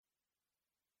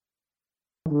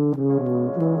Wake up! Wake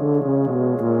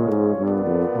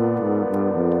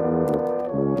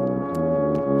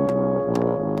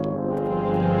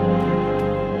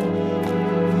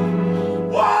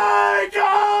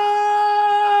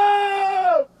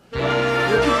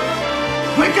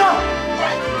up! Wake up!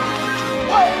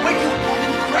 Wake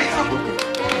up!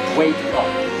 Wake up!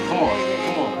 Come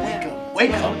on! Wake up!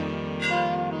 Wake up!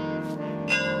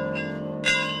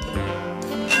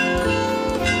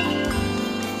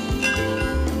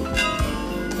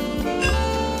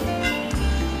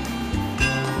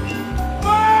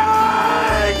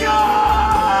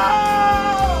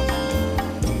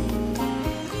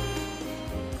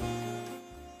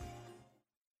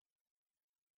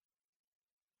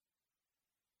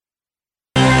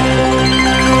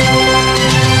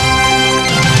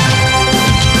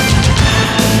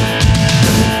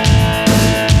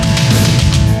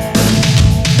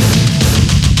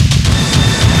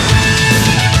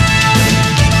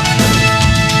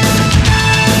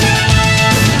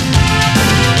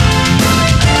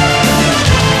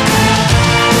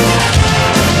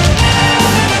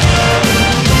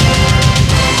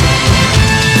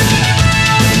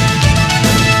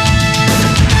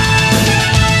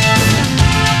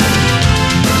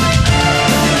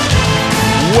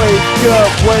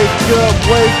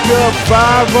 Wake up,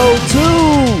 502.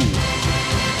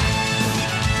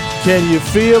 Can you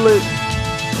feel it?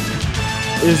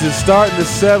 Is it starting to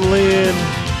settle in?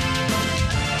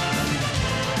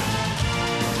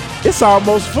 It's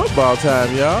almost football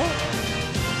time, y'all.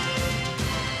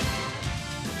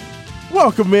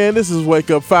 Welcome in. This is Wake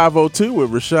Up 502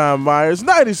 with Rashawn Myers,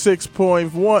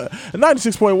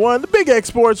 96.1, the Big X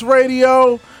Sports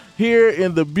Radio. Here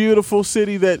in the beautiful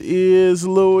city that is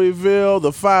Louisville,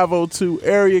 the 502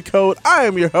 area code. I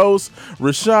am your host,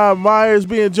 Rashawn Myers,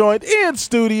 being joined in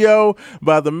studio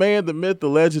by the man, the myth, the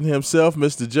legend himself,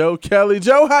 Mr. Joe Kelly.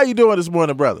 Joe, how you doing this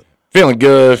morning, brother? Feeling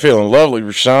good, feeling lovely,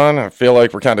 Rashawn. I feel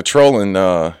like we're kind of trolling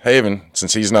Haven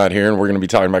since he's not here, and we're going to be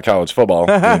talking about college football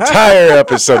the entire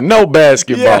episode. No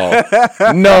basketball,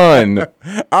 none.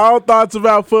 All thoughts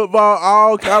about football,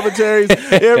 all commentaries,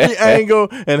 every angle,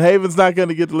 and Haven's not going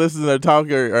to get to listen to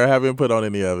talk or have input on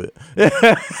any of it.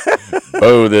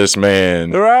 Oh, this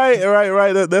man. Right.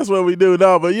 That's what we do.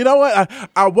 No, but you know what?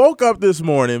 I woke up this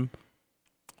morning,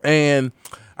 and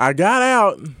I got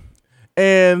out,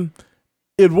 and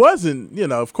it wasn't,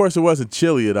 of course it wasn't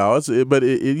chilly at all, but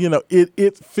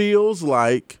it feels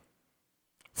like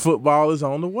football is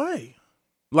on the way.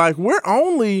 Like we're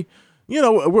only,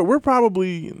 we're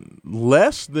probably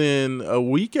less than a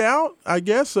week out, I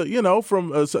guess,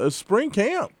 from a spring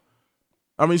camp.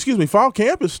 Fall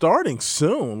camp is starting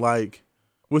soon, like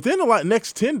within the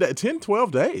next 10,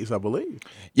 12 days, I believe.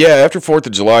 Yeah, after 4th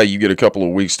of July, you get a couple of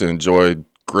weeks to enjoy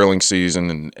grilling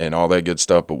season and all that good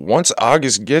stuff. But once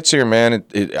August gets here, man,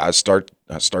 I start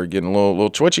getting a little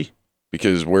twitchy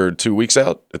because we're 2 weeks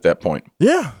out at that point.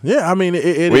 Yeah.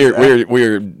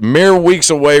 We're mere weeks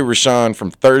away, Rashawn,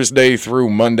 from Thursday through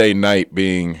Monday night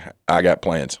being I got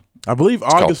plans. I believe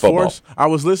it's August 4th. I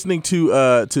was listening to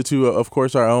of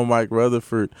course our own Mike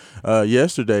Rutherford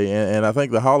yesterday, and I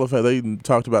think the Hall of Fame. They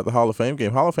talked about the Hall of Fame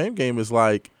game. Hall of Fame game is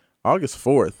like August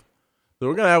 4th. So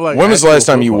we're gonna have like. When was the last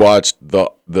time you watched the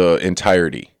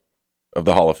entirety of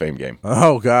the Hall of Fame game?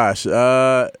 Oh gosh, it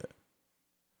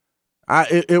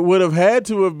would have had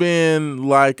to have been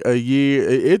like a year.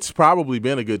 It's probably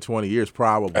been a good 20 years,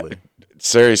 probably.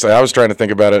 Seriously, I was trying to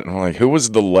think about it, and I'm like, who was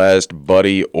the last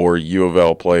Buddy or U of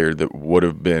L player that would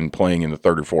have been playing in the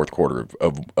third or fourth quarter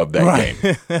of that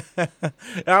game?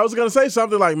 I was gonna say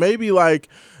something like maybe like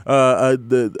I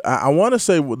want to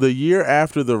say the year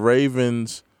after the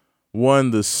Ravens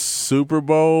won the Super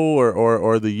Bowl,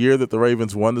 or the year that the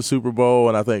Ravens won the Super Bowl,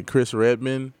 and I think Chris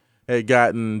Redman had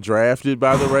gotten drafted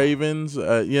by the Ravens.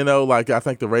 I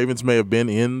think the Ravens may have been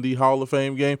in the Hall of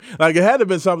Fame game. Like it had to have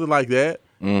been something like that.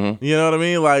 Mm-hmm. You know what I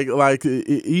mean? Like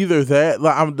either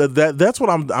that. That's what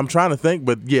I'm trying to think.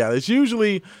 But yeah, it's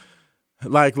usually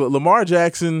like Lamar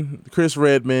Jackson, Chris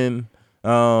Redman.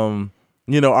 Our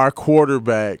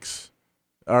quarterbacks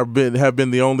have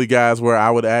been the only guys where I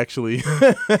would actually.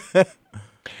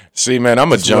 See, man,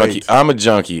 I'm a junkie. I'm a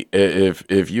junkie.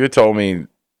 If you had told me,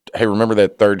 hey, remember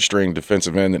that third string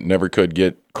defensive end that never could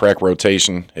get crack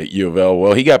rotation at U of L?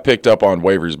 Well, he got picked up on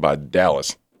waivers by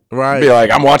Dallas. Right. I'd be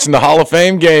like, I'm watching the Hall of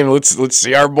Fame game. Let's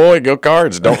see our boy go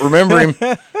Cards. Don't remember him,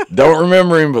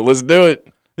 but let's do it.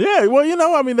 Yeah. Well,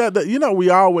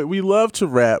 we love to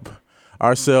wrap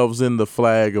ourselves in the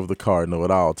flag of the Cardinal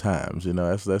at all times.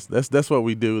 That's what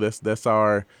we do. That's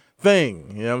our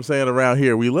thing. You know what I'm saying? Around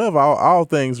here, we love all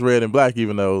things red and black,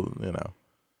 even though,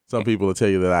 some people will tell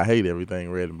you that I hate everything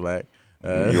red and black.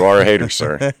 You are a hater,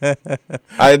 sir.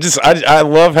 I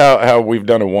love how we've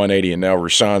done a 180, and now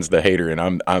Rashawn's the hater,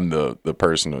 and I'm the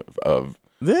person of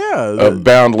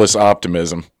boundless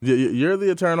optimism. You're the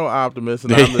eternal optimist,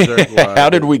 and I'm the jerkwad. How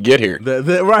did we get here?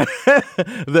 Right,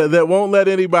 that won't let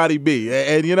anybody be.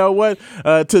 And you know what?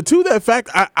 To that fact,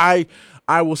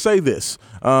 I will say this.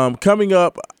 Coming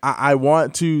up, I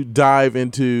want to dive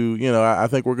into, I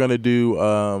think we're going to do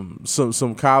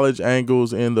some college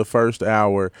angles in the first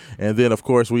hour. And then, of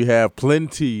course, we have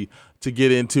plenty to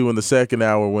get into in the second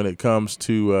hour when it comes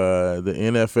to the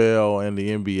NFL and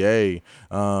the NBA.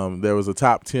 There was a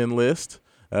top 10 list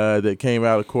that came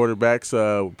out of quarterbacks,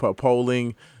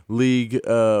 polling league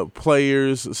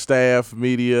players, staff,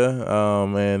 media.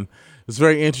 And it's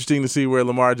very interesting to see where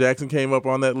Lamar Jackson came up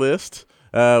on that list.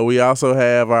 We also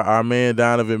have our man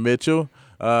Donovan Mitchell.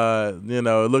 It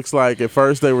looks like at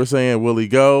first they were saying, will he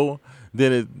go?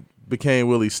 Then it became,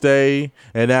 will he stay?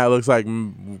 And now it looks like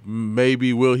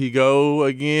maybe will he go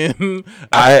again?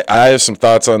 I have some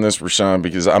thoughts on this, Rashawn,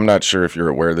 because I'm not sure if you're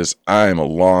aware of this. I am a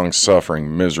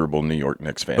long-suffering, miserable New York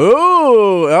Knicks fan.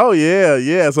 Oh,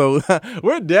 yeah. So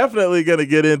we're definitely going to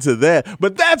get into that.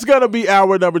 But that's going to be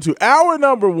hour number 2. Hour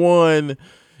number 1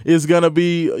 is going to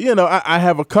be, I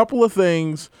have a couple of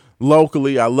things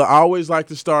locally. I always like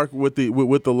to start with the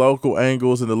local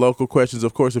angles and the local questions.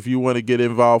 Of course, if you want to get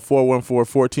involved,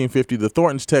 414-1450, the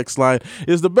Thornton's text line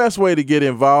is the best way to get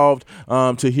involved,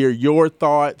 to hear your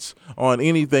thoughts on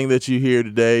anything that you hear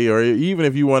today, or even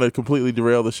if you want to completely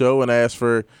derail the show and ask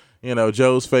for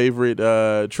Joe's favorite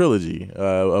trilogy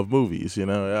of movies. We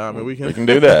can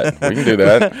do that. We can do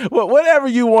that. Well, whatever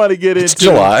you want to get into. It's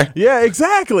July. Yeah,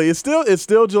 exactly. It's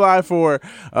still July for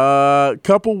a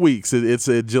couple weeks. It's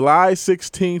July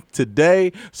 16th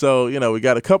today, so we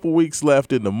got a couple weeks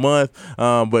left in the month.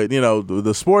 But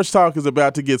the sports talk is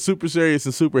about to get super serious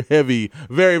and super heavy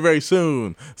very, very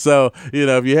soon. So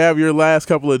if you have your last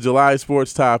couple of July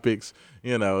sports topics,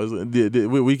 you can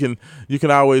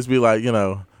always be like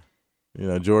Jordan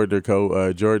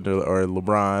or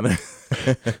LeBron,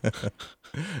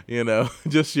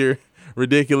 just your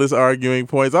ridiculous arguing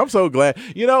points. I'm so glad.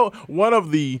 One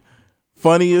of the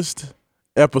funniest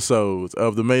episodes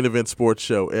of the Main Event Sports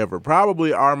Show ever,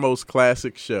 probably our most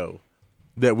classic show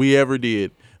that we ever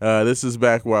did. This is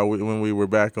back when we were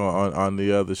back on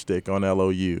the other stick on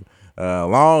LOU. A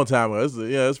long time ago.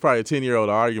 It's probably a 10-year-old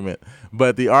argument.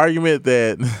 But the argument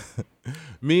that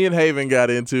me and Haven got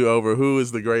into over who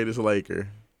is the greatest Laker.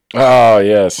 Oh,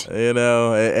 yes.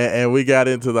 And we got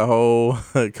into the whole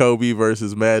Kobe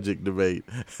versus Magic debate.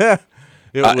 I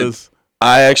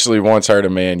actually once heard a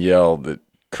man yell that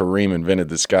Kareem invented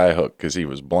the skyhook because he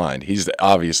was blind. He's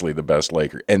obviously the best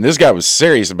Laker. And this guy was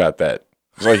serious about that.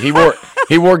 It's like he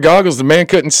wore goggles. The man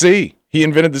couldn't see. He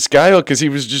invented the skyhook because he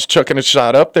was just chucking a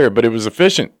shot up there, but it was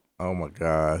efficient. Oh, my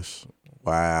gosh.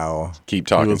 Wow. Keep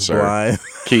talking, sir. Blind.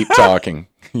 Keep talking.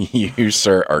 You,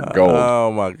 sir, are gold. Oh,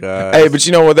 my God. Hey, but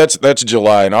you know what? That's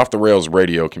July, and Off the Rails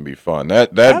radio can be fun.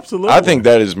 That Absolutely. I think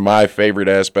that is my favorite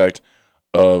aspect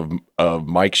of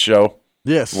Mike's show.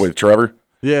 Yes. With Trevor.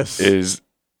 Yes. Is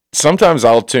sometimes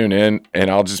I'll tune in and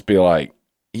I'll just be like,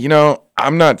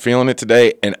 I'm not feeling it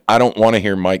today, and I don't want to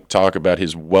hear Mike talk about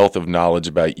his wealth of knowledge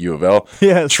about U of L.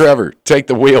 Yes. Trevor, take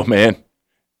the wheel, man.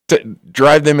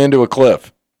 Drive them into a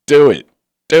cliff. Do it.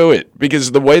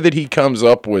 Because the way that he comes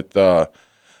up with I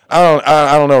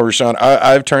don't know, Rashawn.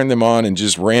 I've turned them on and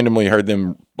just randomly heard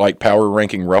them like power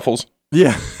ranking Ruffles.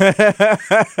 Yeah.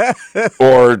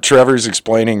 Or Trevor's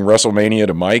explaining WrestleMania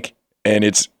to Mike, and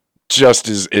it's just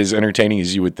as entertaining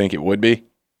as you would think it would be.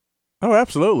 Oh,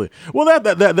 absolutely. Well,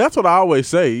 that's what I always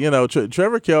say.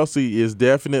 Trevor Kelsey is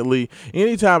definitely,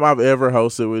 anytime I've ever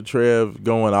hosted with Trev,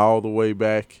 going all the way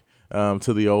back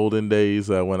to the olden days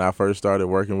when I first started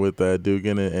working with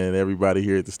Dugan and everybody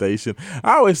here at the station,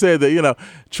 I always said that,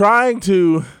 trying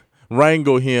to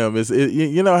wrangle him is,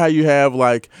 how you have,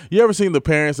 like, you ever seen the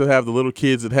parents that have the little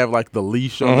kids that have like the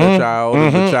leash on their child,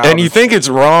 and you think it's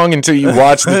wrong until you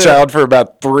watch the child for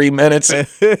about 3 minutes,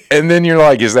 and then you're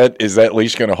like, is that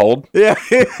leash gonna hold? Yeah.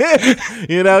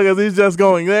 Because he's just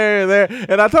going there and there.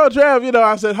 And I told Trav,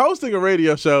 I said hosting a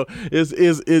radio show is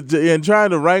and trying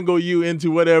to wrangle you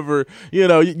into whatever,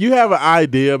 you have an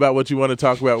idea about what you want to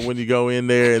talk about when you go in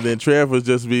there, and then Trav would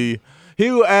just be, he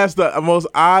will ask the most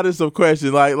oddest of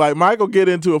questions. Like Mike will get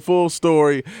into a full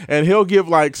story, and he'll give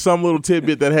like some little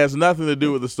tidbit that has nothing to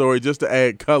do with the story just to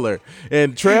add color.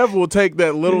 And Trev will take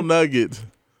that little nugget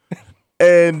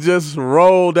and just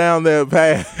roll down that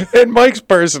path. And Mike's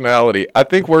personality, I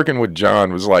think working with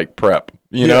John was like prep,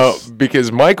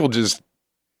 because Michael just,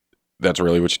 that's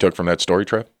really what you took from that story,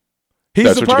 Trev? He's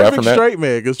That's the what you got perfect from that? straight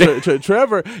man because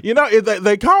Trevor,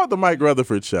 they call it the Mike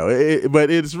Rutherford show, but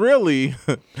it's really,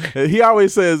 he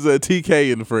always says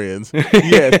TK and Friends.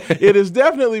 Yes, it is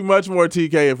definitely much more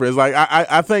TK and Friends. Like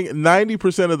I think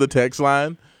 90% of the text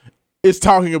line is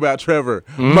talking about Trevor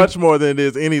much more than it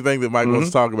is anything that Mike wants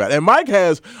to talk about. And Mike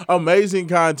has amazing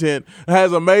content,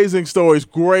 has amazing stories,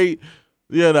 great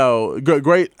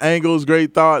great angles,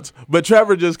 great thoughts. But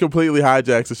Trevor just completely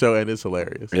hijacks the show, and it's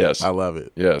hilarious. Yes. I love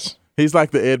it. Yes. He's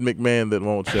like the Ed McMahon that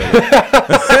won't shut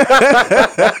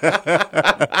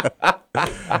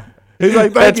up. He's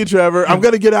like, thank you, Trevor. I'm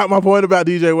going to get out my point about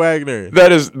DJ Wagner.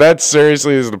 That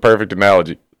seriously is the perfect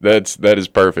analogy. That is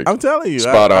perfect. I'm telling you.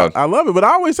 Spot on. I love it. But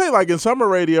I always say, like in summer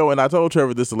radio, and I told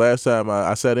Trevor this the last time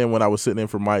I sat in when I was sitting in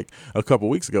for Mike a couple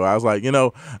weeks ago. I was like,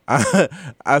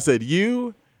 I said,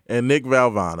 you and Nick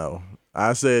Valvano,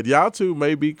 I said, y'all two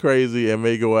may be crazy and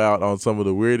may go out on some of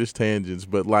the weirdest tangents,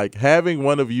 but like having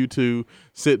one of you two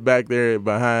sit back there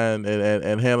behind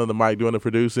and handling the mic, doing the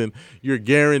producing, you're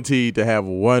guaranteed to have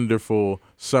wonderful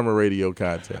summer radio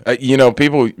content.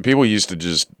 People used to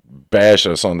just bash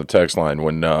us on the text line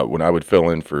when I would fill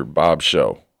in for Bob's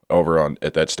show over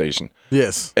at that station.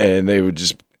 Yes. And they would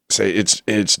just say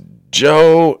it's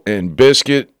Joe and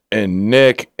Biscuit and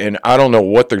Nick, and I don't know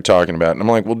what they're talking about. And I'm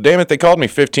like, well, damn it, they called me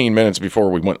 15 minutes before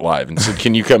we went live and said,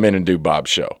 can you come in and do Bob's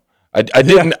show? I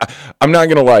didn't. I'm not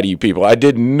going to lie to you people. I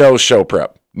did no show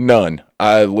prep. None.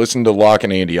 I listened to Locke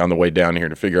and Andy on the way down here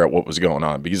to figure out what was going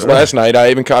on. Because last night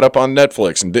I even caught up on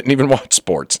Netflix and didn't even watch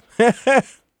sports.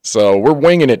 So we're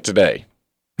winging it today.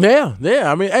 Yeah.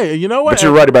 I mean, hey, you know what? But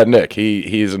you're right about Nick.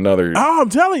 He's another. Oh, I'm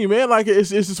telling you, man. Like it's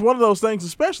just one of those things.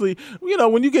 Especially,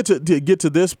 when you get to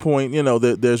this point,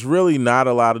 there's really not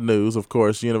a lot of news. Of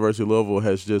course, University of Louisville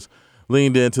has just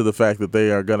leaned into the fact that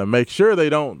they are going to make sure they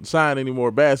don't sign any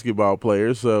more basketball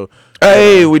players. So,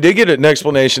 hey, we did get an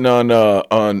explanation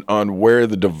on where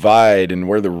the divide and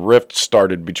where the rift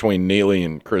started between Neely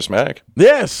and Chris Mack.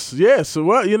 Yes.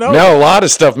 Well, now a lot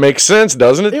of stuff makes sense,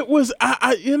 doesn't it? It was,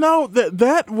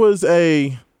 that was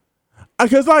a.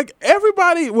 Because, like,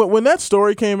 everybody, when that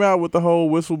story came out with the whole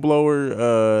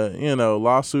whistleblower,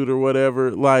 lawsuit or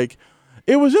whatever, like,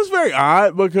 it was just very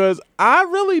odd because I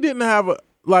really didn't have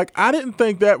I didn't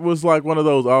think that was like one of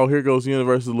those, oh, here goes the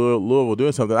University of Louisville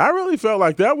doing something. I really felt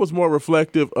like that was more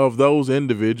reflective of those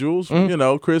individuals,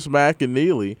 Chris Mack and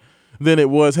Neely, than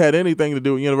it had anything to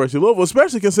do with University of Louisville,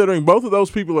 especially considering both of those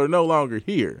people are no longer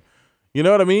here. You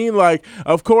know what I mean? Like,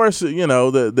 of course,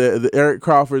 the Eric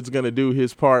Crawford's going to do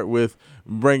his part with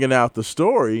bringing out the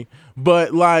story,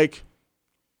 but like,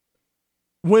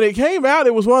 when it came out,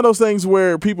 it was one of those things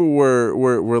where people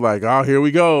were like, oh, here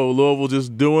we go. Louisville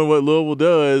just doing what Louisville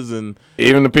does. And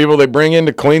even the people they bring in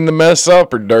to clean the mess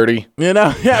up are dirty.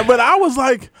 Yeah, but I was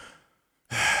like,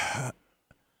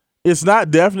 it's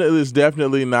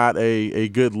definitely not a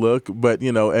good look. But,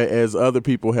 as other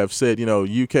people have said,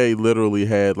 UK literally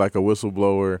had like a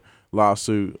whistleblower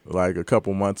lawsuit like a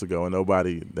couple months ago and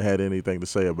nobody had anything to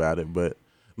say about it. But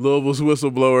Louisville's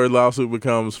whistleblower lawsuit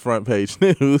becomes front page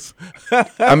news.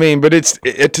 I mean, but it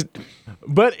just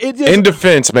in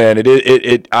defense, man.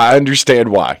 I understand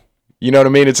why. You know what I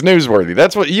mean? It's newsworthy.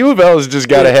 That's what U of L has just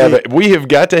got to have. We have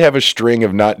got to have a string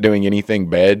of not doing anything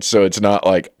bad, so it's not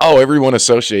like, oh, everyone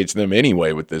associates them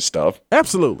anyway with this stuff.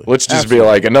 Absolutely. Let's just be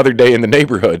like another day in the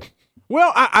neighborhood.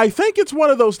 Well, I think it's one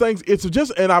of those things. It's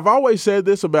just, and I've always said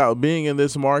this about being in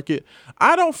this market.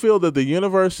 I don't feel that the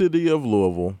University of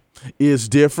Louisville is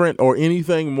different or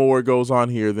anything more goes on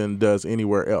here than does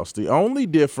anywhere else. The only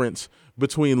difference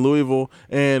between Louisville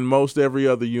and most every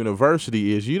other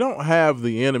university is you don't have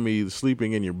the enemy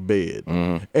sleeping in your bed.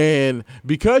 Mm-hmm. And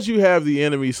because you have the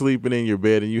enemy sleeping in your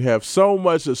bed and you have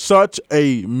such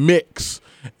a mix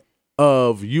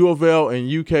of U of L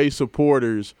and UK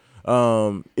supporters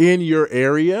in your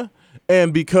area,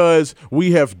 and because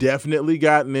we have definitely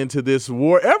gotten into this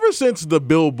war ever since the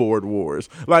Billboard Wars.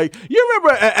 Like, you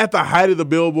remember at the height of the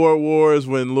Billboard Wars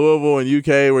when Louisville and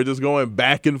UK were just going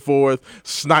back and forth,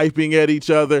 sniping at each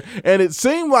other. And it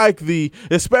seemed like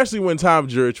especially when Tom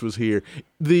Jurich was here,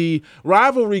 the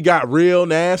rivalry got real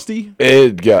nasty.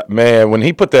 When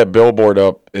he put that billboard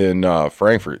up in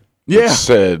Frankfurt, it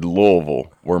said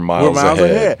Louisville, we're miles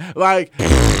ahead. Like,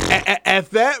 at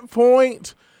that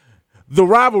point, the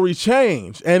rivalry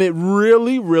changed, and it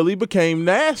really, really became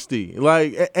nasty.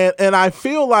 Like, and I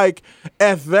feel like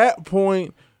at that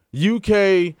point,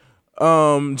 UK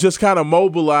just kind of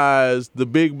mobilized the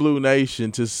Big Blue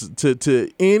Nation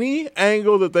to any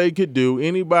angle that they could do,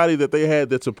 anybody that they had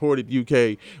that supported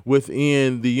UK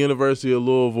within the University of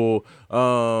Louisville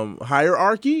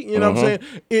hierarchy. You know what I'm saying?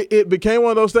 It became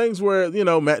one of those things where,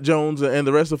 Matt Jones and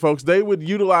the rest of the folks, they would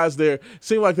utilize their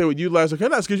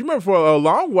cutouts. Because you remember for a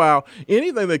long while,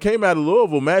 anything that came out of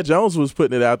Louisville, Matt Jones was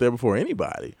putting it out there before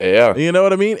anybody. Yeah. You know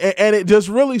what I mean? And it just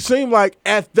really seemed like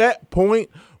at that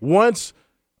point, once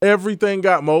everything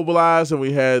got mobilized and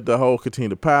we had the whole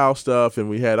Katina Powell stuff and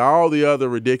we had all the other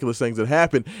ridiculous things that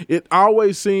happened, it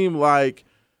always seemed like,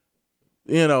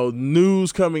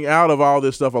 news coming out of all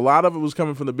this stuff, a lot of it was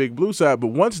coming from the Big Blue side. But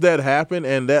once that happened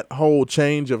and that whole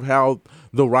change of how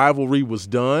the rivalry was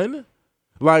done,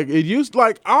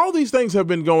 all these things have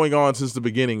been going on since the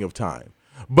beginning of time.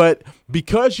 But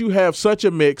because you have such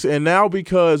a mix, and now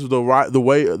because the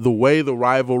way the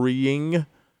rivalrying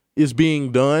is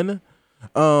being done,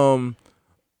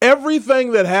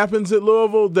 everything that happens at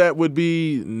Louisville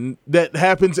that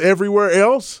happens everywhere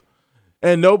else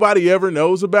and nobody ever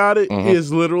knows about it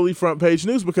is literally front page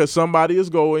news, because somebody is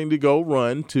going to go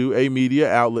run to a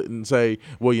media outlet and say,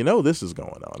 well, this is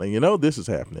going on and this is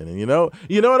happening and you know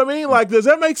what I mean? Like, does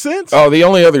that make sense? Oh, the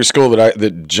only other school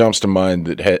that jumps to mind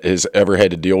that has ever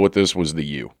had to deal with this was the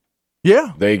U.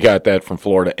 Yeah. They got that from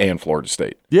Florida and Florida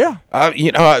State. Yeah.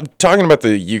 Talking about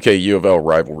the UK U of L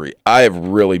rivalry, I have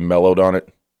really mellowed on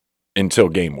it until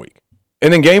game week.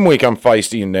 And then game week, I'm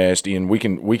feisty and nasty, and we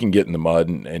can get in the mud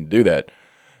and do that.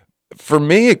 For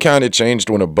me, it kind of changed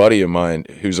when a buddy of mine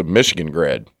who's a Michigan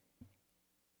grad,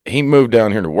 he moved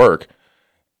down here to work,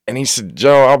 and he said,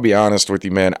 Joe, I'll be honest with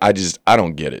you, man, I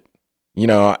don't get it.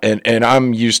 And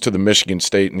I'm used to the Michigan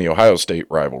State and the Ohio State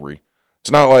rivalry.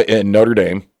 It's not like in Notre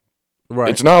Dame.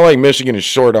 Right. It's not like Michigan is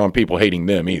short on people hating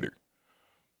them either.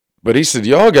 But he said,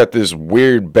 y'all got this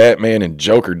weird Batman and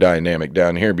Joker dynamic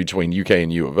down here between UK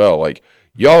and U of L. Like,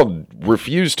 y'all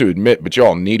refuse to admit, but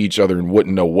y'all need each other and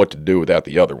wouldn't know what to do without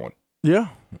the other one. Yeah.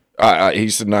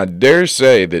 He said, and I dare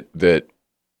say that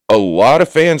a lot of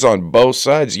fans on both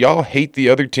sides, y'all hate the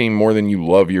other team more than you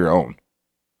love your own.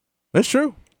 That's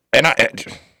true. And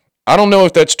I don't know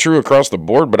if that's true across the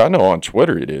board, but I know on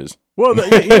Twitter it is. Well,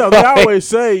 they always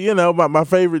say, my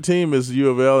favorite team is U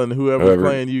of L and whoever's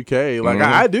playing UK. Like,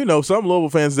 I do know some Louisville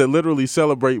fans that literally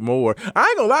celebrate more. I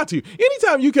ain't gonna lie to you.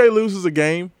 Anytime UK loses a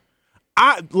game,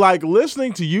 I like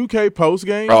listening to UK post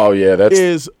game. Oh yeah,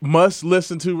 is must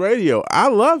listen to radio. I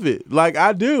love it. Like,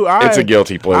 I do. It's a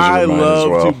guilty pleasure. I of mine love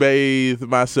as well. to bathe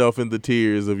myself in the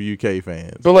tears of UK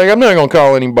fans. But I'm not gonna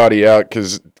call anybody out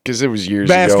because it was years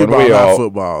Basketball, ago. not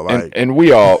football. And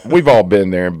we've all been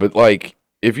there. But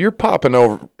if you're popping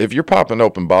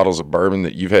open bottles of bourbon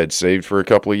that you've had saved for a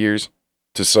couple of years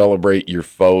to celebrate your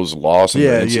foe's loss in the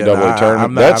NCAA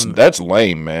tournament, that's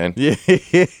lame, man. Yeah.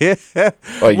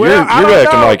 Like, you're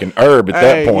acting like an herb at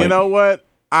that point. You know what?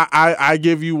 I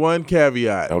give you one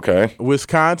caveat. Okay.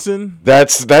 Wisconsin.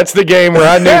 That's the game where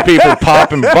I knew people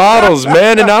popping bottles,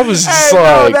 man, and I was just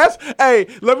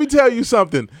let me tell you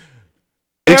something.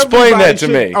 Explain that to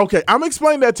me. Okay, I'm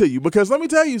explaining that to you because let me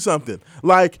tell you something.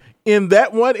 Like, in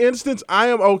that one instance, I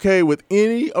am okay with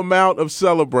any amount of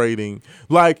celebrating.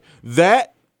 Like,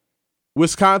 that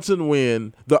Wisconsin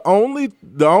win, the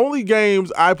only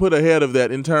games I put ahead of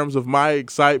that in terms of my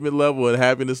excitement level and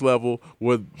happiness level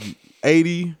were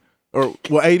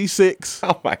 86.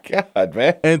 Oh my God,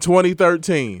 man. And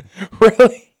 2013.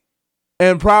 Really?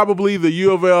 And probably the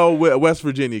U of L West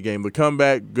Virginia game, the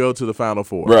comeback, go to the Final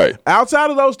Four. Right.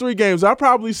 Outside of those three games, I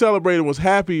probably celebrated and was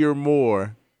happier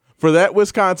more for that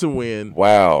Wisconsin win.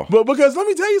 Wow. But because let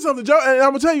me tell you something, Joe, and I'm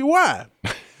going to tell you why.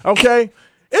 Okay?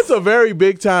 It's a very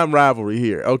big-time rivalry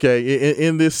here, okay,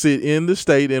 in this city, in the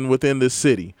state and within this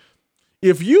city.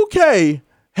 If UK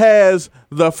has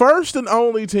the first and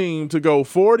only team to go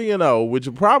 40-0,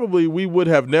 which probably we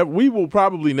will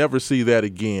probably never see that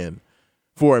again,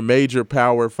 for a major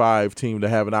Power 5 team to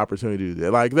have an opportunity to do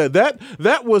that. Like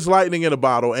that was lightning in a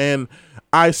bottle. And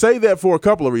I say that for a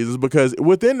couple of reasons, because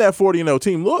within that 40-0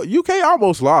 team, look, UK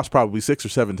almost lost probably 6 or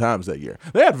 7 times that year.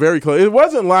 They had very close. It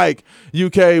wasn't like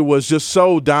UK was just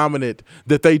so dominant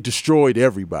that they destroyed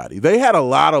everybody. They had a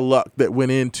lot of luck that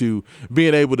went into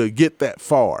being able to get that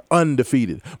far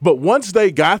undefeated. But once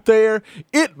they got there,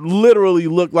 it literally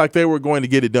looked like they were going to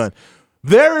get it done.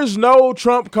 There is no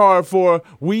trump card for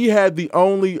we had the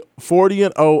only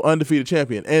 40-0 undefeated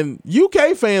champion. And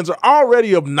UK fans are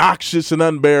already obnoxious and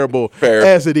unbearable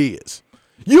as it is.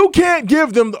 You can't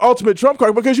give them the ultimate trump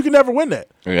card because you can never win that.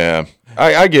 Yeah.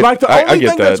 I get like the only thing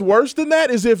that. that's worse than that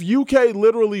is if UK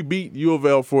literally beat U of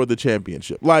L for the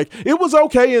championship. Like it was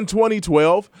okay in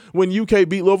 2012 when UK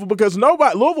beat Louisville because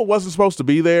Louisville wasn't supposed to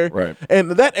be there, Right.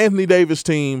 And that Anthony Davis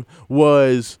team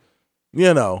was,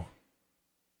 one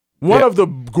of the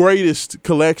greatest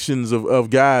collections of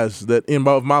guys that in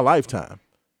my lifetime.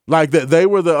 Like that, they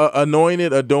were the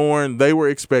anointed, adorned. They were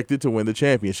expected to win the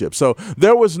championship. So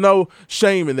there was no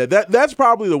shame in that. That's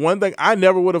probably the one thing I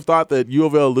never would have thought that U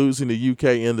of L losing to UK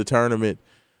in the tournament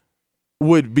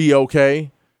would be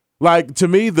okay. Like to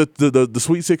me, the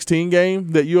Sweet 16 game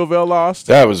that U of L lost,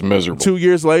 that was miserable. 2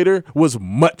 years later was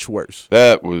much worse.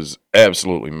 That was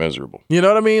absolutely miserable. You know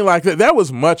what I mean? Like that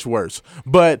was much worse.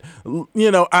 But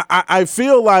I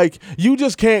feel like you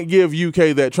just can't give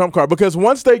UK that trump card because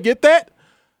once they get that.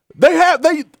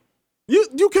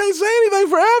 You can't say anything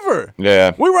forever.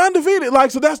 Yeah, we were undefeated.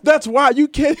 Like so, that's why you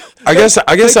can't. I guess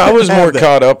I was more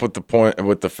caught up with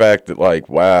the fact that like,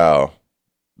 wow,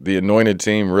 the anointed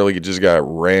team really just got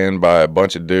ran by a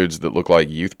bunch of dudes that look like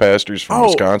youth pastors from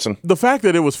Wisconsin. The fact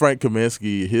that it was Frank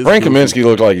Kaminsky, Kaminsky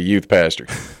looked like a youth pastor.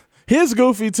 His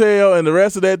goofy tail and the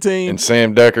rest of that team, and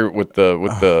Sam Decker with the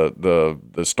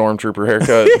stormtrooper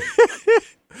haircut.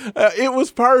 It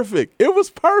was perfect. It was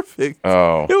perfect.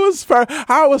 Oh, it was perfect.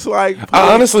 I was like, please.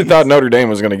 I honestly thought Notre Dame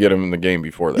was going to get him in the game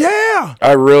before that. Yeah,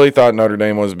 I really thought Notre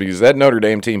Dame was because that Notre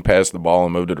Dame team passed the ball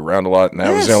and moved it around a lot, and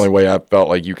that was the only way I felt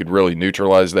like you could really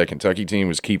neutralize that Kentucky team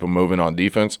was keep them moving on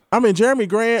defense. I mean, Jeremy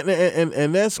Grant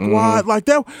and that squad like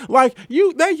that,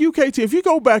 that UK team. If you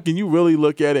go back and you really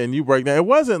look at it and you break down, it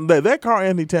wasn't that Karl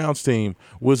Anthony Towns team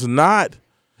was not.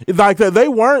 Like that, they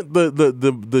weren't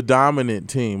the dominant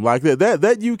team. Like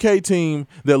that UK team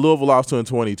that Louisville lost to in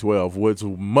 2012 was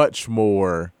much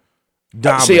more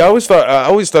dominant. See, I always thought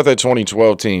that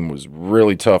 2012 team was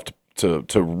really tough to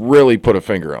really put a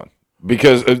finger on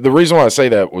because the reason why I say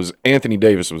that was Anthony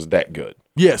Davis was that good.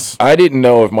 Yes, I didn't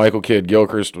know if Michael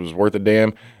Kidd-Gilchrist was worth a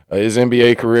damn. His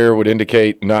NBA career would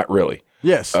indicate not really.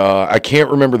 Yes, I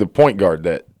can't remember the point guard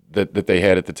that they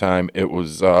had at the time. It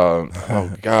was oh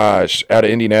gosh, out of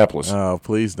Indianapolis. Oh,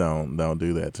 please don't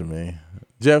do that to me,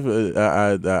 Jeff.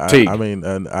 Teague. I mean,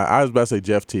 I was about to say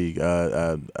Jeff Teague.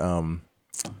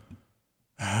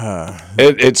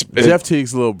 It's Jeff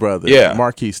Teague's little brother. Yeah,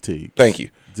 Marquise Teague. Thank you.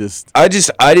 I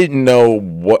didn't know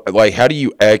what how do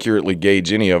you accurately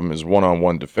gauge any of them as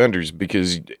one-on-one defenders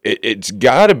because it's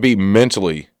got to be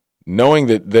mentally knowing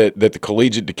that the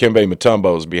collegiate Dikembe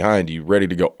Mutombo is behind you, ready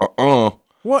to go.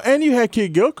 Well, and you had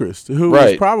Kidd-Gilchrist, who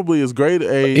was probably as great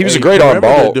he was a great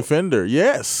on-ball defender.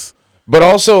 Yes. But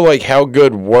also, like, how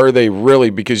good were they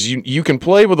really? Because you can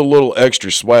play with a little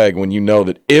extra swag when you know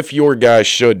that if your guy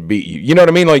should beat you, you know what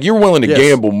I mean? Like, you're willing to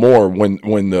gamble more when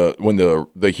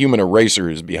the human eraser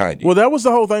is behind you. Well, that was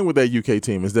the whole thing with that UK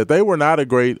team is that they were not a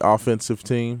great offensive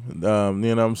team. You know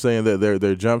what I'm saying? That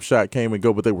their jump shot came and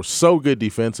go, but they were so good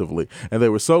defensively and they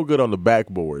were so good on the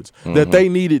backboards that they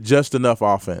needed just enough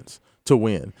offense to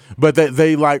win, but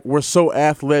they were so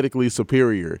athletically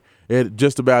superior at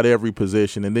just about every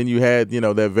position. And then you had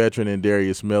that veteran in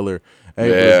Darius Miller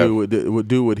able to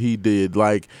do what he did.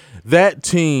 Like that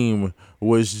team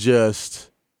was just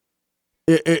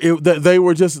they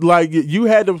were just like you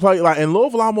had to play like, and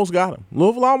Louisville almost got them.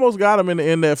 Louisville almost got them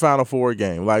in that Final Four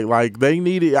game. Like they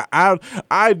needed.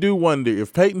 I do wonder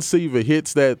if Peyton Siva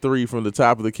hits that three from the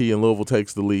top of the key and Louisville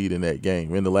takes the lead in that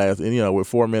game in the last, and with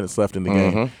 4 minutes left in the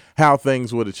game, how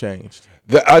things would have changed.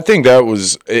 I think that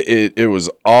was it was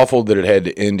awful that it had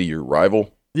to end to your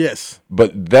rival. Yes,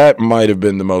 but that might have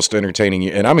been the most entertaining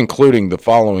year, and I'm including the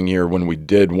following year when we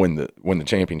did win the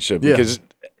championship because.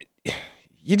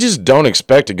 You just don't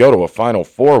expect to go to a Final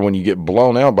Four when you get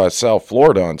blown out by South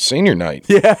Florida on senior night.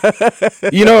 Yeah.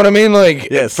 You know what I mean? Like,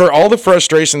 yes. For all the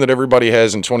frustration that everybody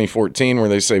has in 2014 where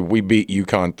they say we beat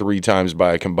UConn 3 times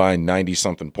by a combined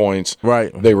 90-something points.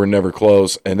 Right. They were never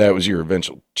close, and that was your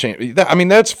eventual champ. I mean,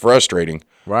 that's frustrating.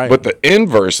 Right. But the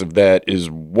inverse of that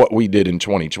is what we did in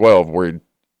 2012 where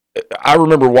I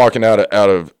remember walking out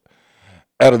of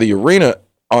the arena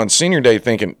on senior day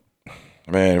thinking,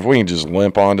 man, if we can just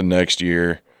limp on to next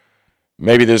year,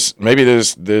 maybe this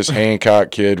Hancock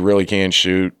kid really can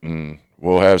shoot, and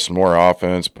we'll have some more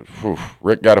offense. But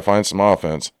Rick got to find some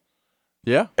offense.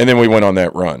 Yeah, and then we went on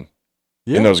that run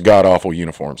in those god awful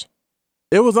uniforms.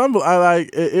 It was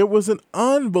it was an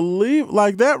unbelievable.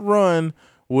 Like that run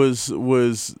was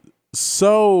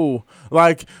so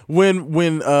like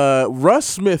when Russ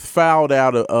Smith fouled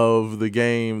out of the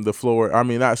game,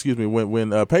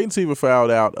 when Peyton Siva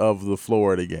fouled out of the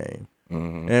Florida game,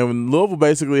 and when Louisville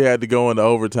basically had to go into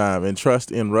overtime and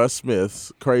trust in Russ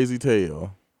Smith's crazy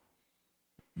tail.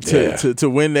 to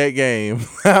win that game.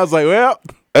 I was like, well,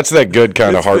 that's that good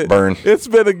kind of heartburn. It's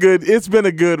been a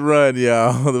good run,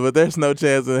 y'all. But there's no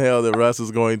chance in hell that Russ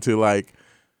is going to like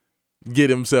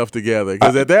get himself together,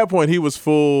 because at that point he was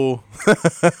full.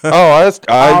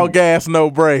 All gas, no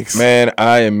brakes. Man,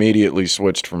 I immediately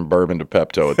switched from bourbon to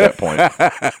Pepto at that point.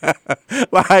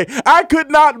 Like, I could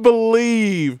not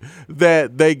believe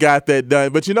that they got that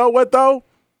done. But you know what though?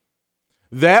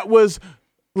 That was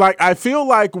like, I feel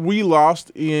like we lost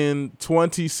in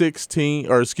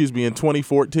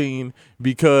 2014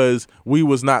 because we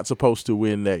was not supposed to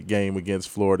win that game against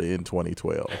Florida in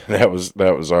 2012. That was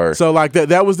our. So like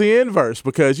that was the inverse,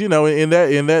 because, you know, in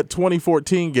that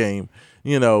 2014 game,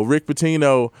 you know, Rick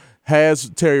Pitino has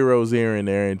Terry Rozier in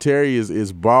there, and Terry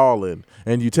is balling,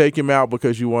 and you take him out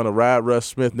because you want to ride Russ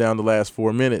Smith down the last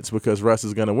 4 minutes, because Russ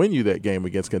is going to win you that game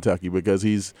against Kentucky because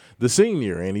he's the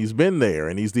senior and he's been there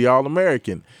and he's the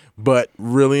All-American. But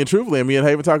really and truthfully, and me and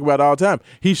Haven talk about it all the time,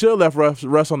 he should have left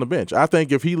Russ on the bench. I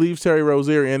think if he leaves Terry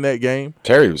Rozier in that game.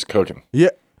 Terry was cooking. Yeah.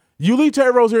 You leave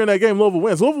Terry Rozier in that game, Louisville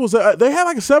wins. Louisville was they had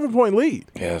like a 7-point lead.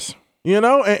 Yes. You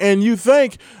know, and you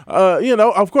think, you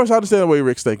know, of course I understand the way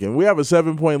Rick's thinking. We have a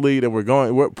 7-point lead and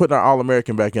we're putting our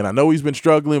All-American back in. I know he's been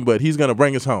struggling, but he's going to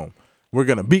bring us home. We're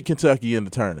going to beat Kentucky in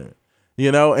the tournament.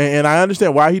 You know, and I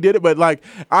understand why he did it, but like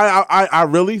I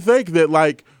really think that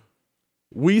like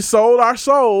we sold our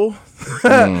soul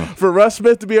for Russ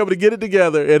Smith to be able to get it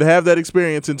together and have that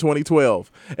experience in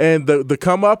 2012. And the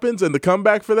comeuppance and the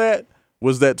comeback for that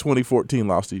was that 2014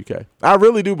 loss to UK. I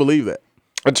really do believe that.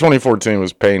 2014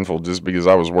 was painful just because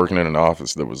I was working in an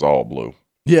office that was all blue.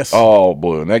 Yes. All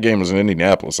blue. And that game was in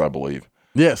Indianapolis, I believe.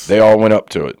 Yes. They all went up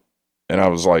to it. And I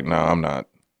was like, no, I'm not.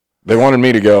 They wanted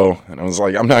me to go. And I was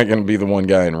like, I'm not going to be the one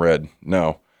guy in red.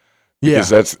 No. Because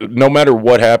that's, no matter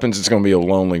what happens, it's going to be a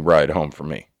lonely ride home for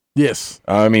me. Yes.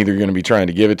 I'm either going to be trying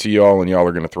to give it to y'all, and y'all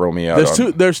are going to throw me out.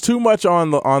 There's too much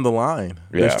on the line.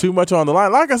 Yeah. There's too much on the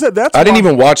line. Like I said, I didn't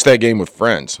even watch that game with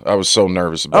friends. I was so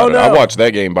nervous about it. No. I watched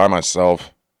that game by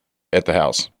myself at the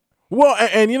house. Well,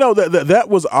 and you know that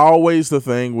was always the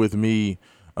thing with me.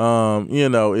 You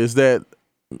know, is that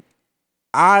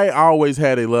I always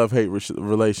had a love-hate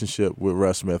relationship with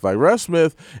Russ Smith. Like, Russ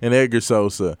Smith and Edgar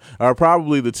Sosa are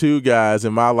probably the two guys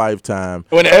in my lifetime.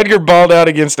 When Edgar balled out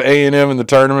against A&M in the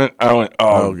tournament, I went,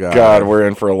 oh God, we're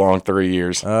in for a long 3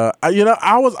 years. You know,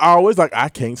 I was always like, I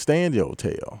can't stand your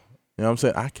tail. You know what I'm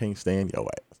saying? I can't stand your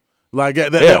ass. Like,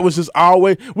 that was just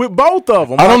always, with both of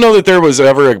them. I don't know that there was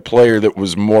ever a player that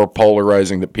was more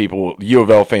polarizing that people, U of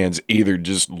L fans, either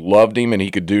just loved him and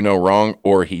he could do no wrong,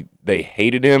 or they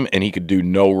hated him and he could do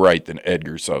no right than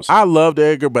Edgar Sosa. I loved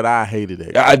Edgar, but I hated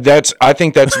Edgar. I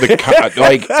think that's the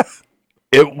like.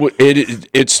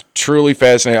 It's truly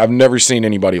fascinating. I've never seen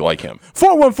anybody like him.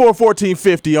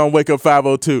 414-1450 on Wake Up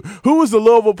 502. Who was the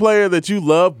Louisville player that you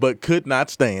loved but could not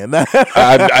stand?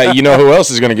 You know who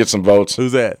else is going to get some votes?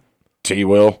 Who's that? T.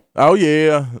 Will. Oh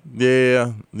yeah.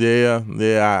 I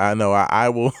know. I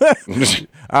will. T.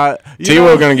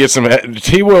 Will going to get some.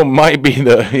 T. Will might be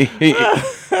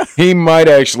he might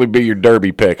actually be your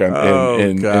derby pick in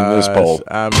this poll.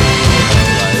 I mean,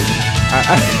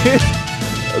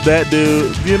 that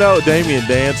dude, you know, Damian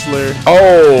Dantzler.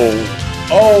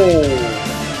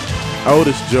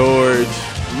 Otis George.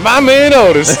 My man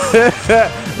Otis.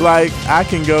 Like, I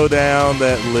can go down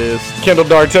that list. Kendall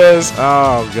Dartez.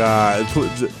 Oh God.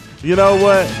 You know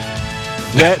what?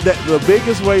 That the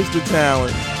biggest waste of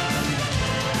talent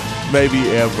maybe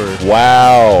ever.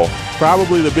 Wow.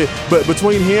 Probably but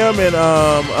between him and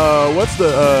what's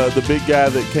the big guy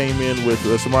that came in with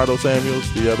Samardo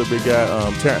Samuels, the other big guy,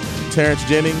 Terrence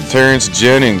Jennings. Terrence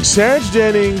Jennings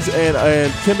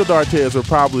and Kendall Dartez are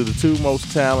probably the two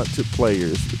most talented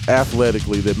players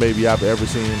athletically that maybe I've ever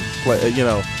seen play. You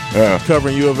know,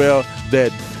 covering U of L,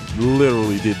 that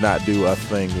literally did not do a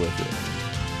thing with it.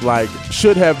 Like,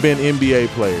 should have been NBA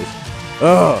players.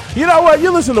 You know what?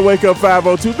 You listen to Wake Up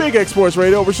 502, Big X Sports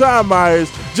Radio. Rashawn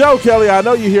Myers, Joe Kelly. I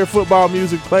know you hear football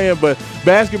music playing, but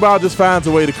basketball just finds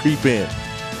a way to creep in. You know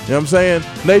what I'm saying?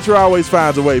 Nature always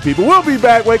finds a way, people. We'll be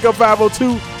back. Wake Up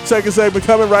 502, second segment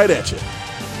coming right at you.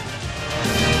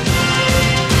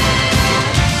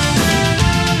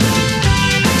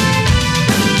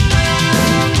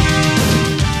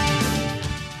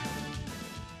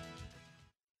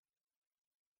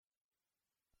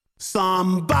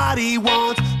 Somebody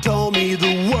once told me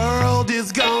the world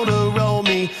is gonna roll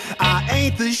me. I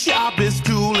ain't the sharpest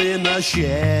tool in the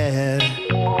shed.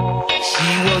 She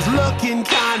was looking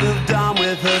kind of dumb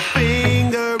with her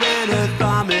finger and her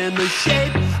thumb in the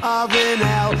shape of an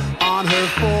L on her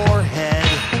forehead.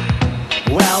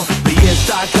 Well, the years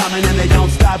start coming and they don't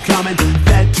stop coming.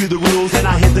 Fed to the rules and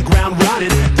I hit the ground running.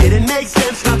 Didn't make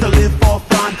sense not to live for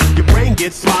fun. Your brain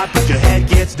gets smart, but your head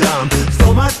gets dumb.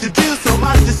 So much to do, so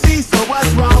much to see. So what's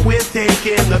wrong with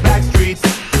taking the back streets?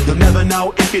 You'll never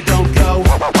know if you don't go.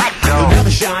 You'll never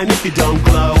shine if you don't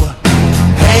glow.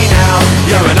 Hey now,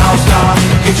 you're an all-star.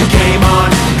 Get your game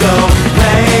on, go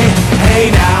play.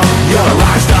 Hey now, you're a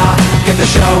rock star. Get the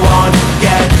show on,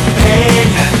 get paid.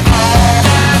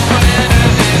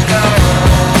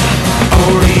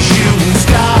 Only shooting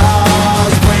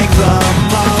stars break the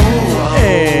mold.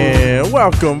 And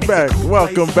welcome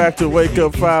back to Wake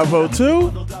Up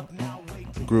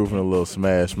 502. Grooving a little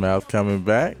Smash Mouth coming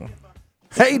back.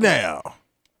 Hey now.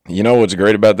 You know what's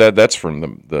great about that? That's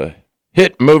from the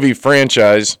hit movie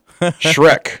franchise,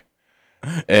 Shrek.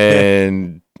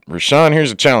 And Rashawn,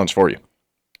 here's a challenge for you.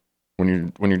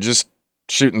 When you're just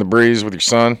shooting the breeze with your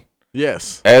son,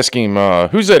 yes, ask him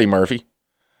who's Eddie Murphy,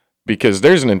 because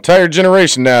there's an entire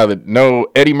generation now that know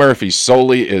Eddie Murphy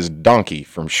solely as Donkey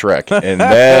from Shrek, and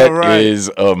that right.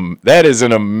 That is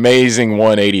an amazing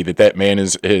 180 that man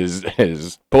is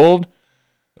pulled.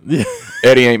 Yeah.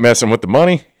 Eddie ain't messing with the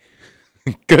money.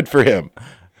 Good for him.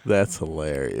 That's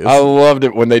hilarious. I loved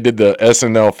it when they did the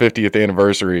SNL 50th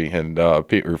anniversary and or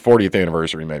 40th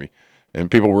anniversary maybe, and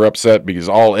people were upset because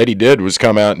all Eddie did was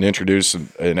come out and introduce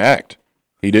an act.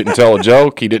 He didn't tell a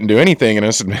joke. He didn't do anything, and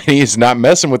I said, he's not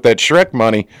messing with that Shrek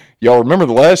money. Y'all remember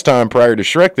the last time prior to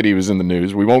Shrek that he was in the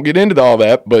news? We won't get into all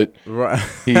that, but right.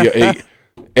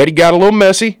 Eddie got a little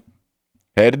messy.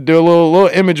 Had to do a little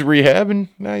image rehab, and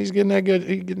now he's getting that good.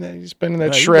 He's spending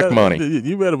that Shrek money.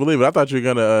 You better believe it. I thought you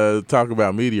were gonna talk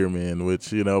about Meteor Man,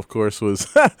 which of course was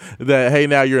that. Hey,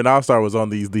 now you're an all-star was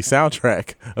on the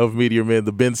soundtrack of Meteor Man,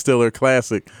 the Ben Stiller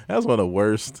classic. That's one of the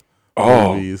worst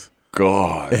movies.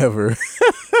 God, ever.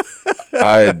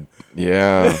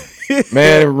 Yeah,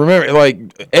 man. Remember,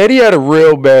 like Eddie had a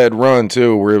real bad run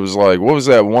too, where it was like, what was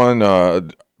that one?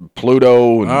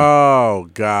 Pluto. Oh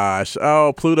gosh.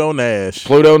 Oh, Pluto Nash.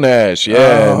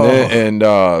 Yeah, and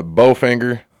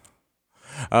Bowfinger.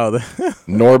 Oh,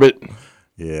 Norbit.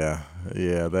 Yeah.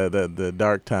 The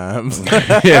dark times.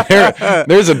 Yeah,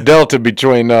 there's a delta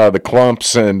between the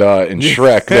clumps and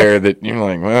Shrek there that you're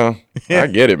like, well, I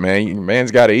get it, man. Man's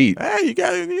got to eat. Hey, you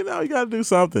got to do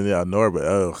something. Yeah, Norbit.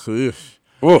 Oh, oof.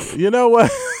 You know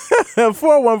what?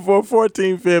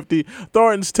 414-1450,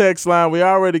 Thornton's text line. We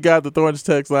already got the Thornton's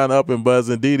text line up and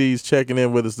buzzing. Dee Dee's checking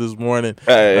in with us this morning.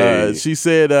 Hey. She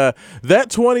said that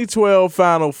 2012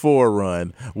 Final Four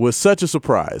run was such a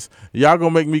surprise. Y'all gonna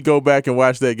make me go back and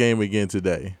watch that game again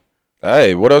today.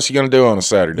 Hey, what else you gonna do on a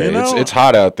Saturday? It's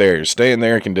hot out there. Stay in the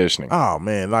air conditioning. Oh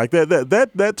man, like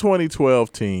that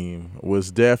 2012 team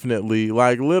was definitely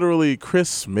like literally Chris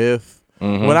Smith.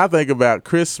 Mm-hmm. When I think about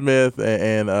Chris Smith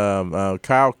and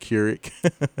Kyle Kuric,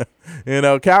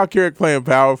 Kyle Kuric playing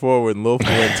power forward and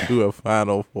Louisville into a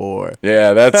Final Four.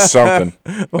 Yeah, that's something.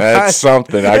 That's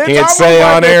something. I can't say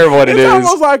on air what it is. It's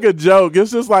almost like a joke. It's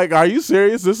just like, are you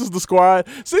serious? This is the squad.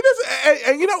 See this,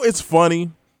 and it's funny.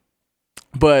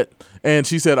 And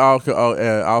she said,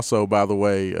 also, by the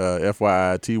way,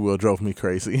 FYI, T. Will drove me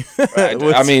crazy.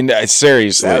 I mean,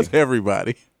 seriously, that's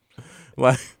everybody.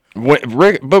 Like.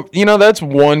 Rick, but that's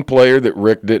one player that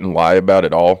Rick didn't lie about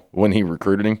at all when he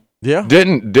recruited him. Yeah,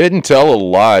 didn't tell a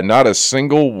lie, not a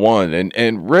single one.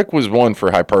 And Rick was one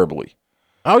for hyperbole.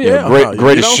 Oh yeah,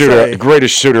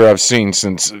 greatest shooter I've seen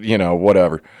since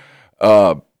whatever.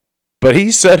 But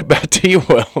he said about T.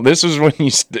 Will, this is when you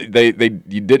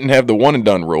didn't have the one and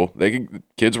done rule.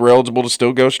 Kids were eligible to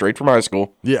still go straight from high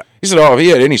school. Yeah, he said, if he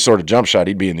had any sort of jump shot,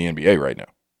 he'd be in the NBA right now.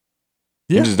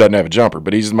 Yeah. He just doesn't have a jumper,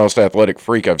 but he's the most athletic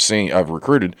freak I've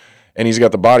recruited, and he's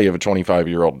got the body of a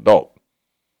 25-year-old adult.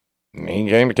 And he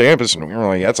came to campus, and we were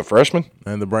like, that's a freshman?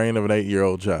 And the brain of an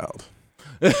 8-year-old child.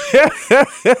 That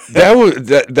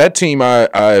team I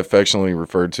affectionately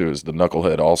referred to as the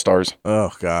Knucklehead All-Stars.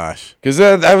 Oh, gosh.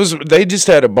 Because they just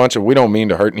had a bunch of, we don't mean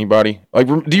to hurt anybody. Like,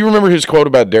 do you remember his quote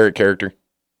about Derek Character?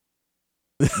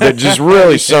 That just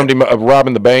really summed him up,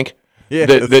 robbing the bank?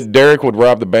 Yes. That Derek would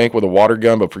rob the bank with a water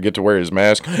gun but forget to wear his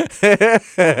mask.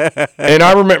 And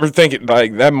I remember thinking,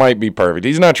 like, that might be perfect.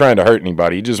 He's not trying to hurt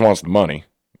anybody. He just wants the money.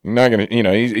 He's not gonna,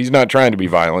 he's not trying to be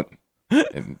violent.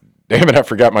 And, damn it, I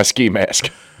forgot my ski mask.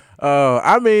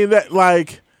 I mean, that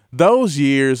like those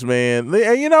years, man.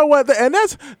 And you know what? And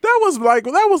that was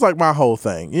like my whole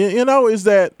thing. Is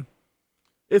that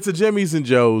it's a Jimmy's and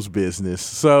Joe's business.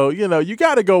 So you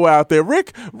got to go out there.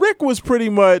 Rick was pretty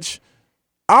much.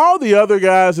 All the other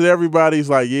guys that everybody's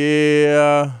like,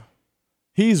 yeah,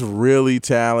 he's really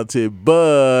talented,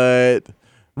 but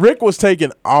Rick was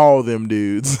taking all them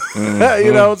dudes. Mm-hmm.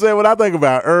 You know what I'm saying? When I think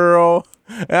about Earl,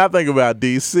 And I think about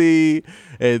DC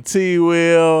and T.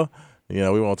 Will. You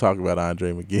know, we won't talk about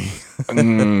Andre McGee.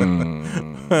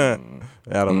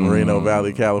 Out of Moreno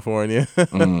Valley, California.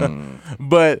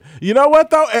 But you know what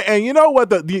though, and you know what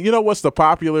what's the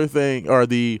popular thing, or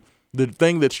the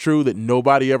thing that's true that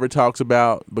nobody ever talks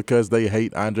about because they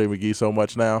hate Andre McGee so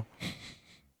much now.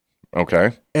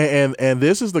 Okay. And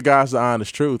this is the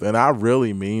honest truth, and I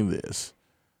really mean this.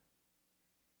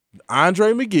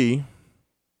 Andre McGee,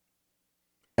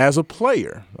 as a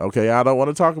player, okay, I don't want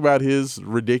to talk about his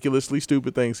ridiculously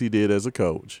stupid things he did as a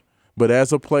coach. But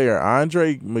as a player,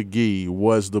 Andre McGee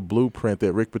was the blueprint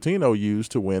that Rick Pitino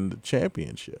used to win the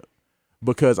championship.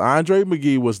 Because Andre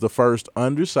McGee was the first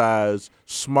undersized,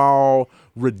 small,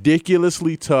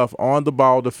 ridiculously tough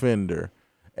on-the-ball defender.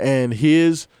 And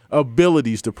his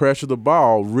abilities to pressure the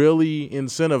ball really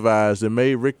incentivized and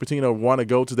made Rick Pitino want to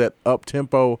go to that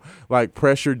up-tempo, like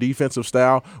pressure defensive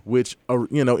style, which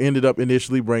ended up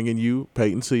initially bringing you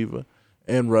Peyton Siva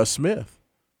and Russ Smith.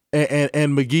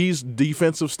 And McGee's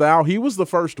defensive style, he was the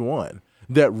first one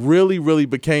that really, really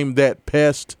became that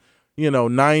pest,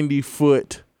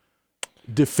 90-foot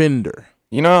defender.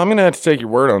 I'm going to have to take your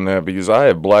word on that because I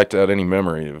have blacked out any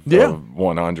memory of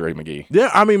one Andre McGee. Yeah,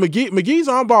 I mean, McGee's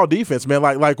on-ball defense, man,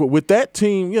 like with that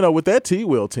team, with that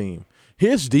T-Will team,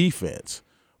 his defense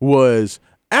was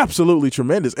absolutely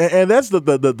tremendous. And that's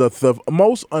the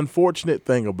most unfortunate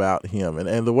thing about him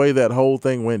and the way that whole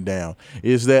thing went down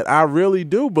is that I really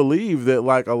do believe that,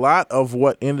 like, a lot of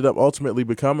what ended up ultimately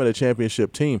becoming a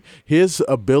championship team, his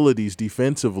abilities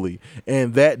defensively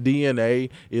and that DNA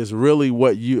is really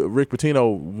what Rick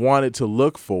Pitino wanted to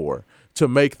look for to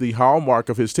make the hallmark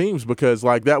of his teams, because,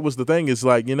 like, that was the thing is,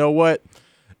 like, you know what?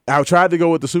 I tried to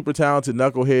go with the super talented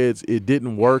knuckleheads. It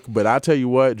didn't work, but I tell you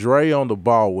what, Dre on the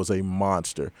ball was a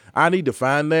monster. I need to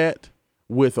find that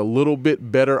with a little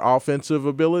bit better offensive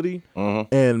ability,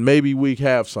 and maybe we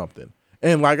have something.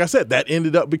 And like I said, that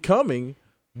ended up becoming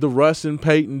the Russ and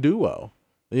Peyton duo.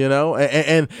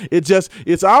 And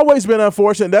it's always been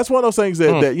unfortunate. That's one of those things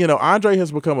that Andre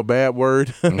has become a bad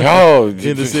word in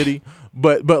the city.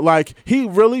 But like, he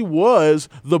really was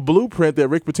the blueprint that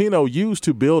Rick Pitino used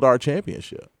to build our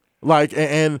championship. Like,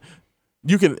 and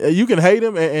you can hate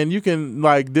him and you can,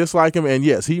 like, dislike him. And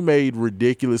yes, he made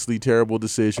ridiculously terrible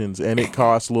decisions and it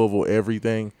cost Louisville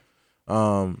everything.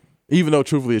 Even though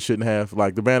truthfully it shouldn't have.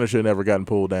 Like, the banner should have never gotten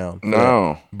pulled down.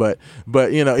 No. But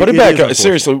put it back up.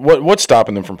 Seriously, what's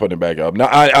stopping them from putting it back up? Now,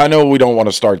 I know we don't want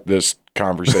to start this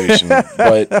conversation,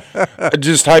 but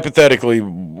just hypothetically,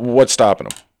 what's stopping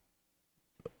them?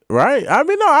 Right. I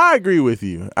mean, no, I agree with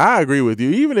you.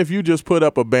 Even if you just put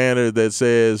up a banner that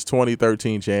says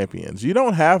 2013 champions, you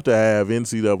don't have to have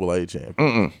NCAA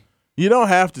champions. You don't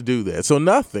have to do that. So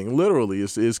nothing literally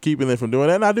is keeping them from doing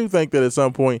that. And I do think that at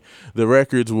some point the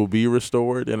records will be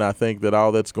restored, and I think that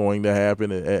all that's going to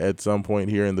happen at some point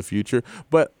here in the future.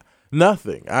 But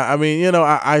nothing. I mean,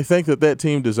 I think that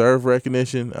team deserved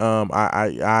recognition.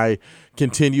 I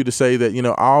continue to say that,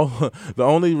 the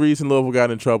only reason Louisville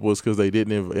got in trouble is because they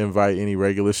didn't invite any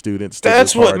regular students to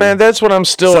That's what I'm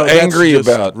still angry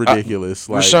about. Ridiculous.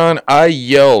 Rashawn, I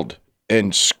yelled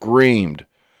and screamed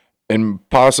and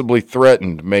possibly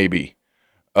threatened maybe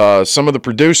some of the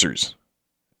producers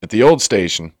at the old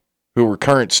station who were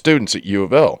current students at U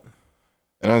of L.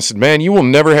 And I said, man, you will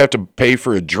never have to pay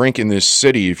for a drink in this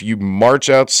city if you march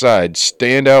outside,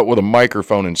 stand out with a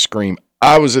microphone and scream,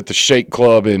 I was at the Shake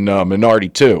Club in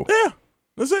Minardi too. Yeah,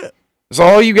 that's it. So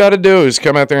all you got to do is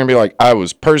come out there and be like, I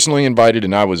was personally invited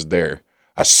and I was there.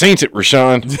 I seen it,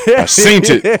 Rashawn. I seen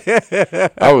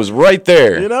it. I was right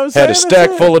there. Had a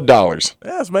stack full of dollars.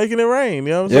 Yeah, it's making it rain.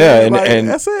 You know what I'm saying? And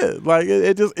that's it. Like,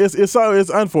 it's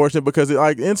unfortunate because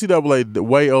NCAA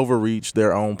way overreached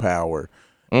their own power.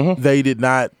 They did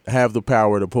not have the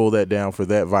power to pull that down for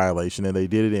that violation, and they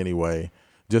did it anyway,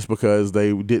 just because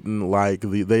they didn't like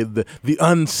the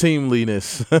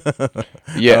unseemliness.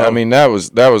 Yeah, I mean that was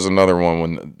another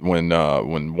one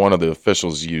when one of the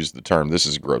officials used the term, "This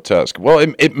is grotesque." Well,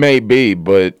 it may be,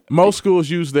 but most schools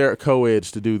use their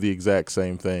co-eds to do the exact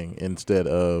same thing instead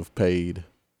of paid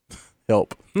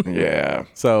help. Yeah.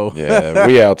 So yeah,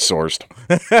 we outsourced.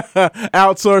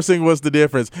 Outsourcing was the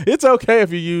difference. It's okay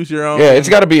if you use your own. Yeah, it's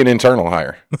got to be an internal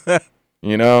hire. But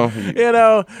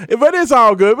it's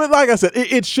all good. But like I said,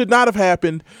 it should not have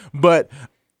happened. But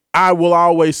I will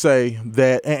always say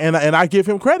that, and I give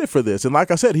him credit for this. And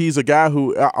like I said, he's a guy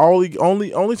who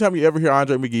only time you ever hear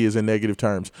Andre McGee is in negative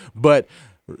terms. But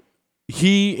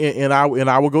he and I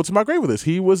will go to my grave with this.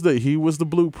 He was the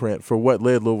blueprint for what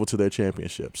led Louisville to their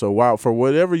championship. So while for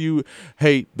whatever you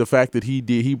hate the fact that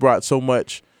he brought so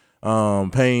much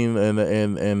pain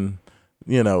and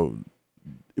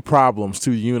problems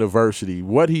to the university.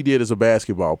 What he did as a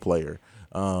basketball player,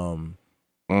 that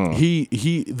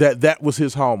was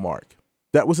his hallmark.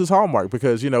 That was his hallmark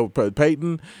because,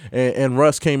 Peyton and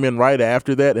Russ came in right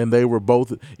after that, and they were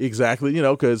both exactly,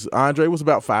 because Andre was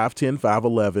about 5'10",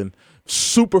 5'11",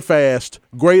 super fast,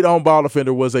 great on-ball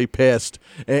defender, was a pest,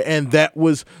 and that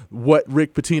was what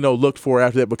Rick Pitino looked for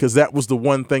after that because that was the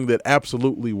one thing that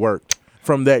absolutely worked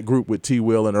from that group with T.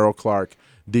 Will and Earl Clark,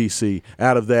 DC,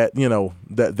 out of that,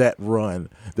 that run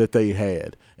that they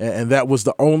had. And that was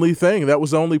the only thing. That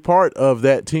was the only part of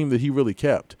that team that he really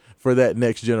kept for that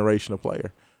next generation of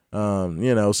player.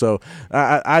 So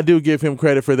I do give him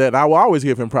credit for that. And I will always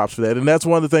give him props for that. And that's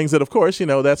one of the things that, of course,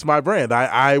 that's my brand.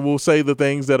 I will say the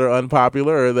things that are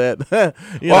unpopular or that,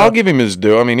 I'll give him his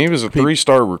due. I mean, he was a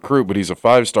 3-star recruit, but he's a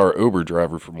 5-star Uber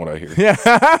driver from what I hear.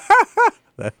 Yeah.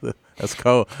 That's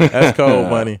cold. That's cold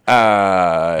money.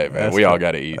 Man, we all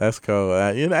got to eat. That's cold.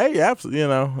 Absolutely.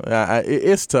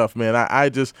 It's tough, man.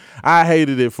 I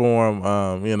hated it for him.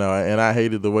 And I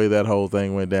hated the way that whole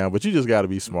thing went down. But you just got to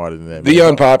be smarter than that. The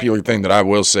unpopular thing that I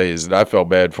will say is that I felt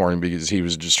bad for him because he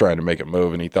was just trying to make a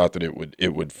move, and he thought that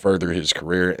it would further his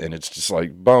career. And it's just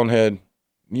like, bonehead,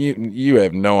 you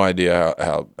have no idea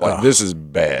how this is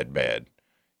bad.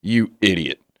 You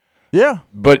idiot. Yeah,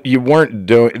 but you weren't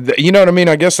doing. You know what I mean?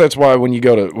 I guess that's why when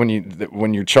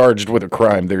you're charged with a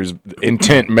crime, there's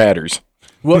intent matters.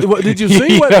 Well, did you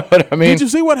see what? You know what I mean? Did you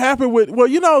see what happened with? Well,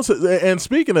 and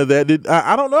speaking of that,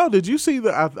 I don't know. Did you see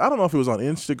I don't know if it was on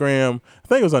Instagram. I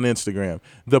think it was on Instagram.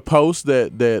 The post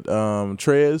that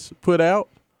Trez put out.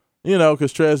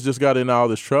 Because Trez just got in all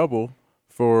this trouble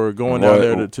for going down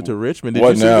there to Richmond. Did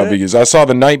you see that? Because I saw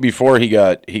the night before he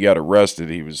got arrested.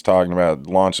 He was talking about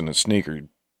launching a sneaker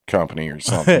company or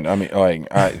something. I mean,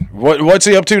 what's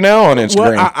he up to now on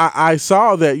Instagram? Well, I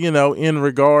saw that, in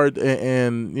regard,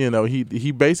 and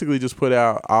he basically just put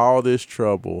out all this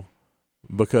trouble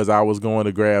because I was going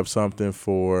to grab something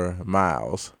for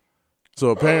Miles.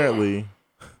 So apparently,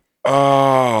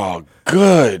 oh,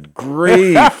 good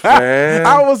grief, man!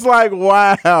 I was like,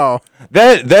 wow.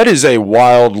 That is a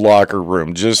wild locker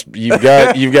room. Just you've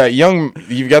got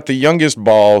the youngest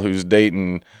ball who's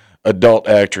dating adult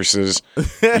actresses.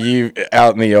 You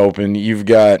out in the open. You've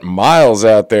got Miles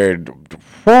out there.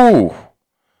 Whoo.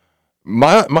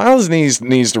 Miles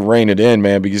needs to rein it in,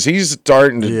 man, because he's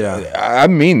starting to. Yeah. I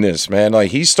mean this, man. Like,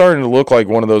 he's starting to look like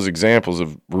one of those examples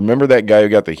of, remember that guy who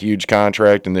got the huge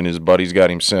contract and then his buddies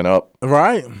got him sent up?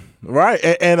 Right.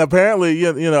 And apparently,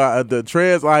 the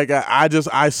Trez, like,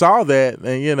 I saw that,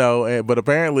 and but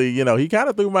apparently, he kind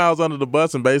of threw Miles under the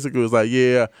bus and basically was like,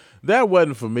 yeah, that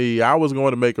wasn't for me. I was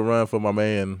going to make a run for my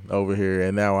man over here,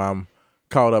 and now I'm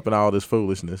caught up in all this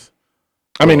foolishness.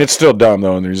 I mean, it's still dumb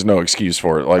though, and there's no excuse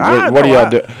for it. Like, what do y'all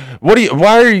do?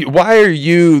 Why are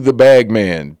you the bag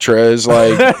man, Trez?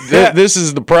 Like, this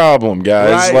is the problem,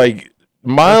 guys. Right. Like,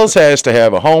 Miles has to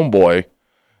have a homeboy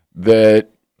that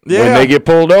when they get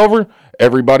pulled over,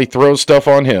 everybody throws stuff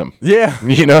on him. Yeah,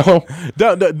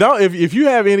 Don't if you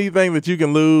have anything that you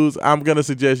can lose, I'm gonna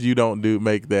suggest you don't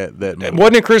make that move.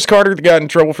 Wasn't it Chris Carter that got in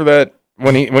trouble for that?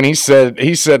 When he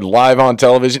said live on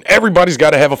television, everybody's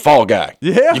got to have a fall guy.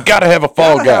 Yeah, you got to have a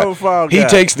fall guy. He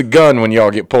takes the gun when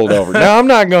y'all get pulled over. Now, I'm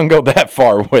not gonna go that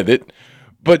far with it,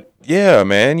 but yeah,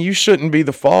 man, you shouldn't be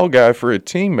the fall guy for a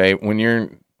teammate when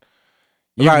you've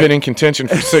been in contention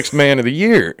for 6th man of the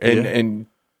year. I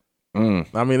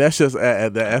mean, that's just.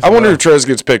 That's I wonder if Trez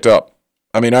gets picked up.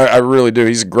 I mean, I really do.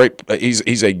 He's a great.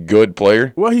 He's a good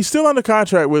player. Well, he's still under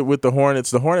contract with the Hornets.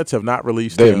 The Hornets have not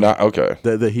released him. They have not. Okay.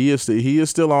 He is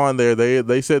still on there.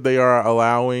 They said they are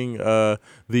allowing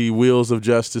the wheels of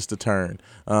justice to turn.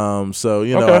 So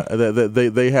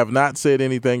they have not said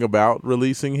anything about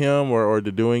releasing him or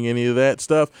to doing any of that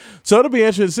stuff. So it'll be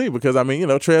interesting to see because I mean,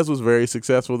 Trez was very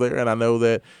successful there, and I know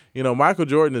that Michael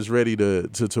Jordan is ready to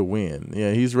win.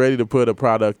 Yeah, he's ready to put a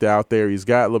product out there. He's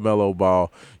got LaMelo Ball.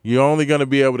 You're only going to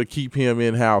be able to keep him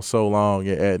in house so long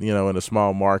in a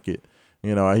small market.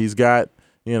 He's got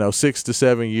 6 to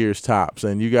 7 years tops,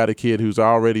 and you got a kid who's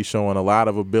already showing a lot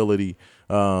of ability.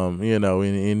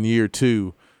 In year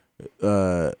 2,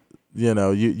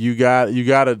 you got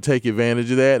to take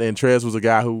advantage of that. And Trez was a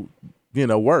guy who,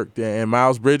 worked. And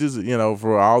Miles Bridges,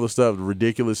 for all the stuff, the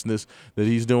ridiculousness that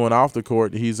he's doing off the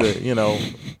court, he's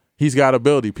got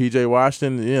ability. P.J.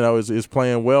 Washington, is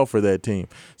playing well for that team.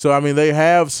 So I mean, they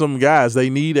have some guys. They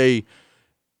need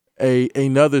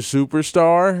another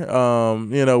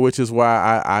superstar. Which is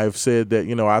why I've said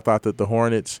that I thought that the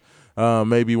Hornets.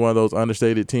 Maybe one of those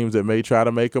understated teams that may try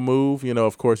to make a move.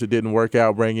 Of course, it didn't work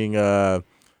out bringing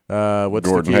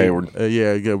Gordon Hayward.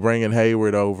 Bringing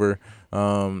Hayward over.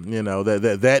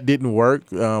 That didn't work.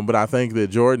 But I think that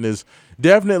Jordan is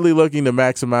definitely looking to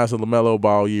maximize the LaMelo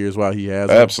Ball years while he has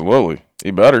them. Absolutely. He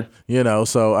better.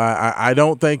 So I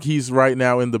don't think he's right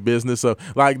now in the business of,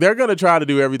 like, they're going to try to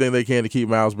do everything they can to keep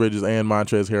Miles Bridges and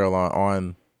Montrezl Harrell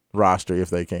on roster if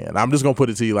they can. I'm just going to put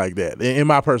it to you like that, in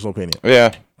my personal opinion.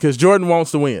 Yeah. Because Jordan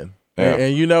wants to win. Yeah.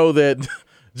 And you know that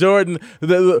Jordan,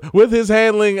 with his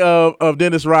handling of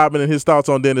Dennis Rodman and his thoughts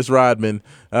on Dennis Rodman,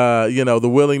 the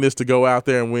willingness to go out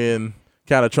there and win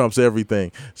kind of trumps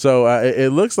everything. So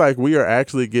it looks like we are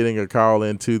actually getting a call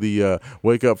into the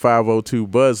Wake Up 502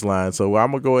 Buzz line. So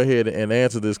I'm going to go ahead and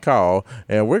answer this call,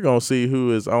 and we're going to see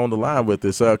who is on the line with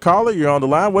this. Caller, you're on the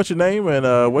line. What's your name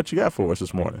and what you got for us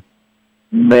this morning?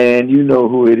 Man, you know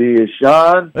who it is,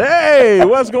 Sean. Hey,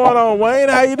 what's going on, Wayne?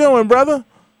 How you doing, brother?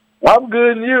 I'm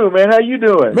good, and you, man? How you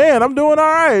doing? Man, I'm doing all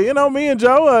right. Me and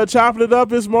Joe chopping it up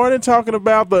this morning, talking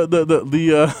about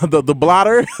the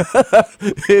blotter in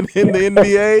the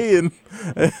NBA and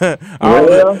all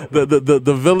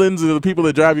the villains and the people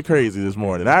that drive you crazy this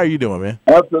morning. How are you doing, man?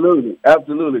 Absolutely.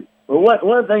 Well,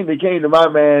 one thing that came to my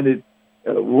mind is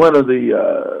one of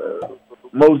the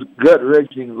most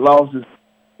gut-wrenching losses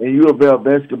in U of L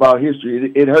basketball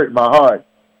history. It hurt my heart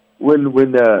when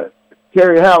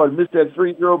Terry Howard missed that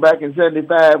free throw back in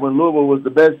 '75 when Louisville was the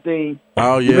best team.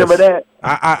 Oh, yes. Remember that?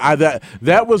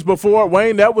 That was before,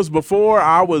 Wayne, that was before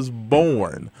I was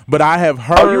born. But I have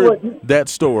heard that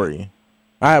story.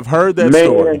 I have heard that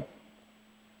story.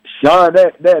 Sean,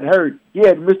 that hurt. He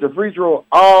had missed a free throw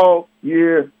all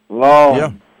year long.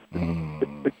 Yeah.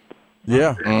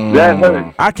 Yeah. That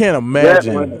hurt. I can't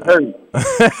imagine. That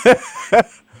hurt.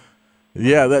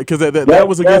 Yeah, because that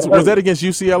was against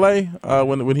UCLA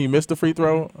when he missed the free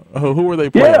throw? Who were they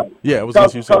playing? Yeah, it was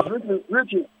against UCLA.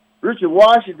 Richard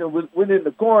Washington went in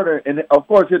the corner and, of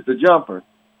course, hit the jumper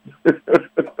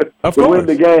to win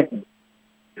the game.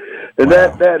 And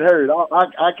that hurt.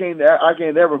 I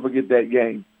can't ever forget that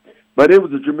game. But it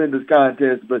was a tremendous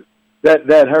contest. But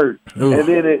that hurt. Oof.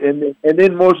 And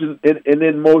then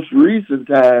most recent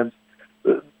times,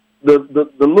 the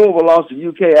Louisville lost to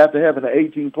UK after having an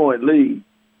 18-point lead.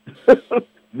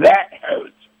 That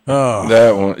hurts. Oh,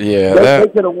 that one, yeah.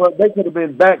 They could have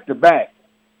been back to back.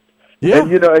 Yeah,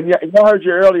 and I heard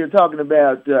you earlier talking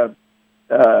about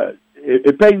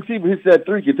if Peyton Siebert hits that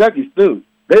three, Kentucky's through.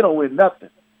 They don't win nothing.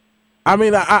 I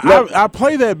mean, I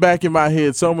play that back in my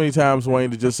head so many times,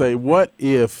 Wayne, to just say, what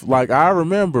if? Like, I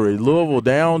remember it, Louisville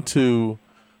down 2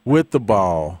 with the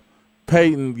ball.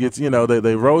 Peyton gets,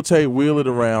 they rotate, wheel it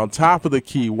around, top of the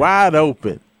key, wide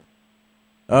open.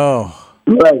 Oh,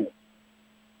 right.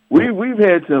 We've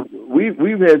had some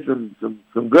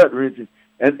gut wrenching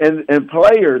and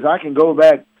players. I can go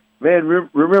back, man.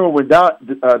 Remember when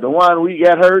DeJuan Wheat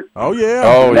got hurt? Oh yeah.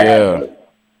 Oh yeah.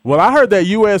 Well, I heard that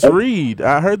U.S. Reed.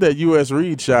 Shot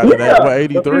in that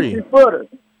 83. 50-footer.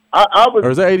 I was. Or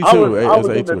was that 82? I was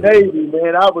in the Navy,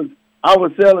 man. I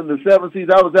was sailing the 7 seas.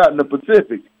 I was out in the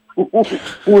Pacific.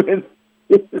 When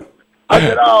I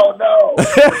said, "Oh no!"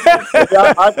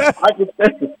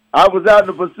 I was out in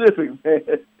the Pacific, man.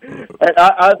 And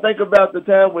I think about the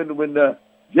time when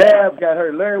Jab got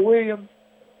hurt, Larry Williams.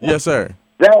 Yes, sir.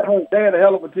 That hurt. They had a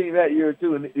hell of a team that year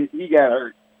too, and he got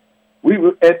hurt.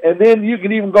 And then you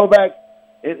can even go back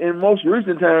in most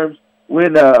recent times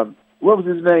when what was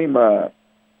his name? The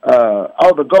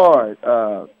guard.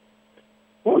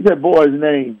 What was that boy's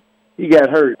name? He got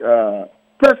hurt.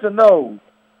 Preston Knowles.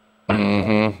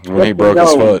 Mm-hmm. When he broke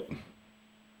his foot.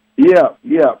 Yeah.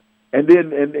 And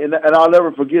then and I'll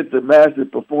never forget the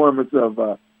massive performance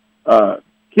of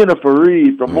Kenneth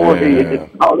Fareed from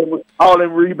Moorhead. All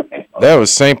them rebounds. That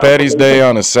was St. Patty's Day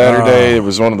on a Saturday. It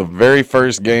was one of the very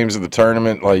first games of the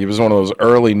tournament. Like, it was one of those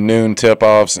early noon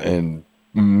tip-offs, and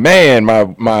man,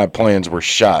 my plans were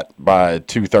shot by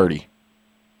 2:30.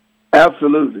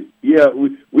 Absolutely, yeah.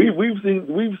 We've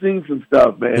seen some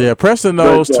stuff, man. Yeah, Preston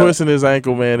Knowles twisting his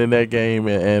ankle, man, in that game,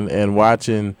 and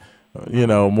watching,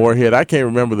 Moorhead. I can't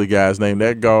remember the guy's name.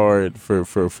 That guard for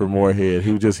Moorhead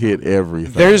who just hit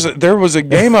everything. There was a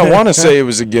game, I want to say it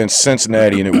was against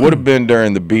Cincinnati, and it would have been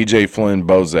during the B.J. Flynn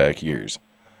Bozak years,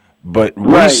 but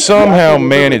we somehow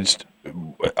managed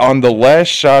on the last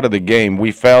shot of the game.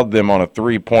 We fouled them on a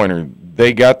 3-pointer.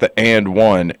 They got the and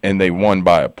one, and they won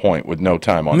by a point with no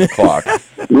time on the clock.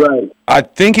 Right. I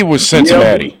think it was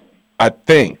Cincinnati. Yeah. I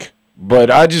think, but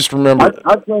I just remember.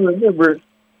 I can't remember,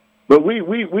 but we've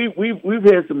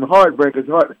had some heartbreakers.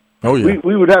 Oh yeah.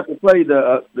 we would have to play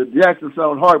the Jackson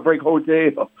Song Heartbreak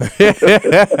Hotel.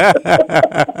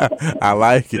 I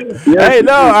like it. Yes, Hey,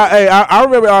 no, I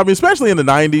remember. I mean, especially in the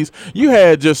 '90s, you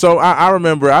had just so I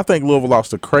remember. I think Louisville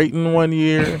lost to Creighton one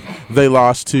year. They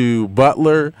lost to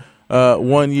Butler.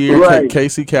 1 year, Right.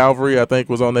 Casey Calvary, I think,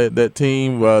 was on that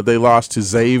team. They lost to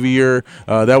Xavier.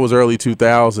 That was early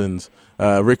 2000s.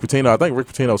 Rick Pitino, I think Rick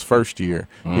Pitino's first year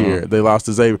here. They lost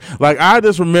to Xavier. Like, I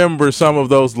just remember some of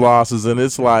those losses, and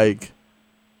it's like,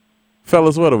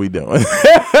 fellas, what are we doing?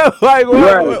 Like,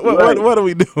 what are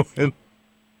we doing?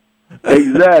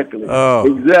 Exactly.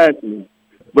 Oh. Exactly.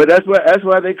 But that's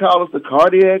why they call us the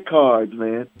cardiac cards,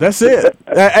 man. That's it.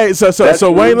 Hey, so That's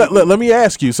Wayne, really- let me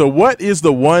ask you. So, what is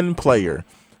the one player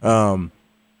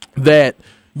that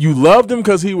you loved him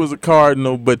because he was a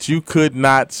Cardinal, but you could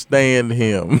not stand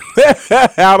him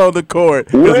out on the court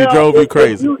because he drove you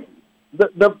crazy?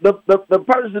 The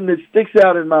person that sticks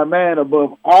out in my mind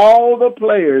above all the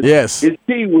players Yes. is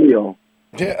T-Will.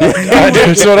 Yeah,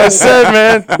 that's what I said,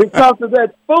 man. Because of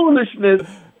that foolishness,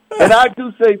 and I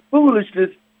do say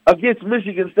foolishness, against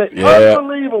Michigan State. Yeah.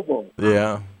 Unbelievable.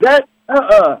 Yeah. That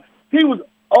he was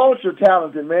ultra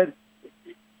talented, man.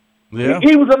 Yeah.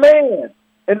 He was a man.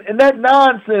 And that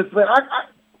nonsense, man.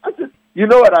 I just, you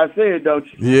know what I said, don't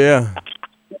you? Yeah.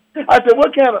 I said,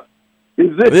 what kind of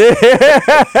is this?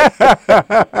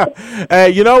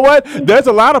 Hey, you know what? There's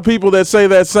a lot of people that say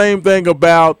that same thing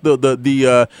about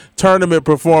the tournament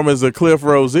performance of Cliff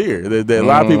Rozier. That a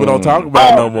lot of people don't talk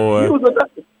about no more. He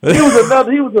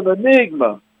was an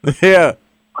enigma. Yeah.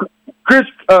 Chris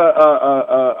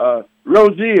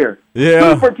Rozier.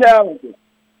 Yeah. Super talented.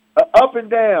 Up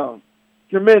and down.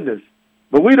 Tremendous.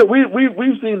 But we've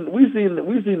seen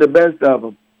the best of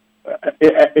them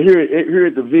here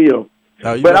at the Ville.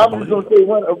 Oh, but I was going to say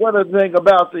one other thing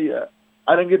about the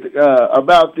I didn't get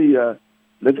about the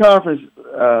conference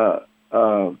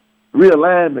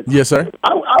realignment. Yes, sir.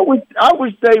 I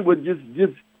wish they would just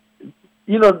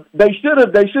you know, they should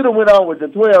have went on with the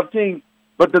 12 teams.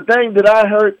 But the thing that I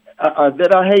heard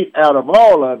that I hate out of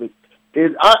all of it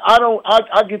is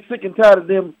I get sick and tired of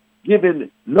them giving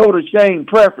Notre Dame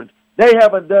preference. They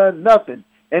haven't done nothing,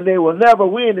 and they will never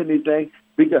win anything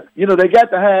because, you know, they got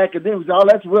the high academics, all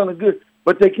that's well and good,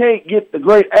 but they can't get the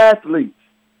great athletes.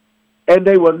 And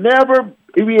they will never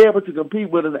be able to compete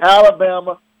with an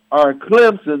Alabama or a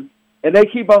Clemson, and they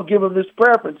keep on giving them this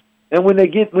preference. And when they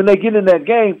get in that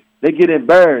game, they get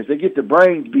embarrassed. They get the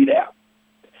brains beat out.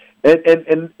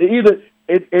 And either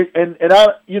the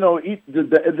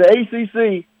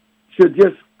ACC should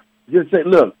just say,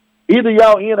 look, either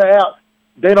y'all in or out.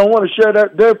 They don't want to share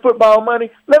their football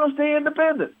money. Let them stay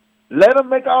independent. Let them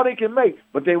make all they can make,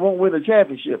 but they won't win a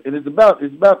championship. And it's about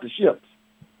the ships.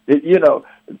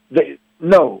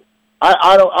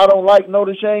 I don't like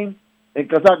Notre Dame, and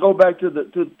because I go back to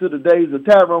the days of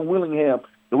Tyrone Willingham,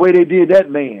 the way they did that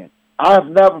man. I've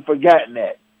never forgotten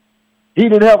that. He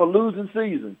didn't have a losing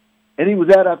season, and he was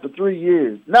out after 3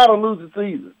 years. Not a losing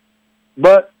season,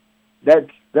 but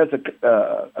that's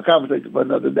a conversation for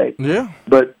another day. Yeah.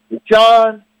 But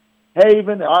Sean,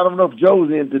 Haven, I don't know if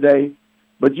Joe's in today,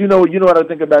 but you know what I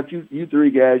think about you three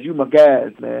guys. You my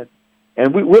guys, man.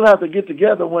 And we'll have to get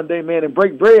together one day, man, and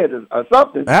break bread or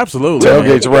something. Absolutely.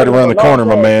 Tailgate's right around the corner,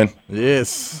 my man.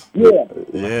 Yes. Yeah.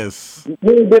 Yes.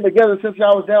 We ain't been together since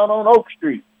I was down on Oak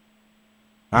Street.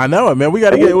 I know it, man. We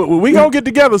gonna get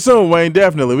together soon, Wayne.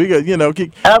 Definitely. We got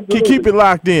keep it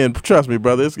locked in. Trust me,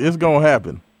 brother. It's gonna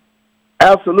happen.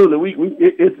 Absolutely.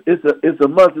 It's a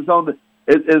must. It's on the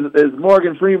it's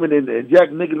Morgan Freeman and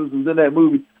Jack Nicholson was in that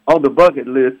movie on the bucket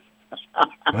list.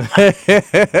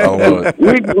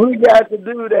 We got to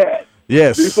do that.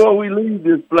 Yes. Before we leave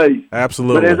this place.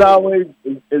 Absolutely. But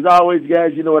as always,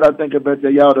 guys, you know what I think about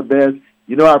y'all the best.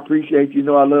 You know I appreciate you. You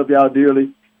know I love y'all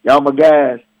dearly. Y'all my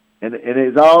guys. And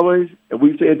as always, and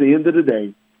we say at the end of the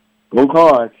day, go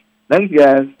Cards. Thanks,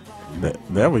 guys.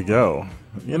 There we go.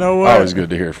 You know what? Always good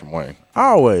to hear from Wayne.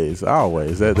 Always.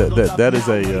 That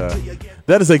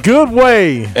is a good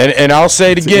way. And I'll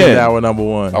say it again. Hour number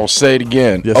one. I'll say it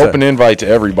again. Yes, Open sir. invite to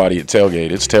everybody at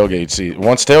tailgate. It's tailgate season.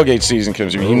 Once tailgate season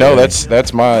comes, you know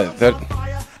that's my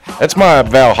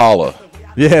Valhalla.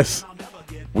 Yes.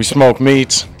 We smoke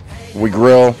meats. We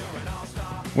grill.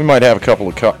 We might have a couple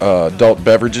of adult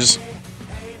beverages.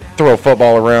 Throw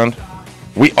football around.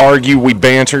 We argue. We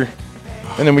banter.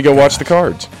 And then we go watch the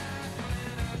Cards.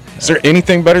 Is there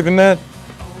anything better than that?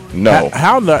 No.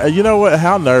 You know what?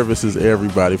 How nervous is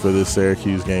everybody for this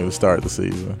Syracuse game to start the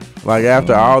season? Like,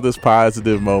 after all this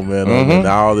positive momentum and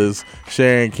all this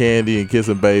sharing candy and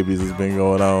kissing babies has been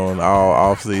going on all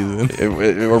off season.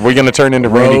 Are we going to turn into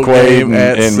Randy Quaid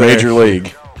in Major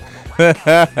League?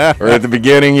 Or at the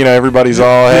beginning, everybody's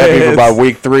all happy, but by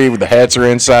week 3, the hats are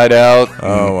inside out.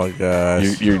 Oh my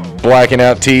gosh! You're blacking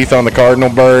out teeth on the cardinal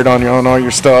bird on all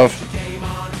your stuff.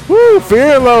 Woo!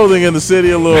 Fear and loathing in the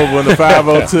city of Louisville in the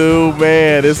 502.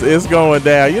 Man, it's going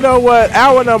down. You know what?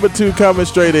 Hour number 2 coming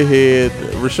straight ahead.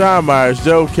 Rashawn Myers,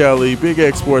 Joe Kelly, Big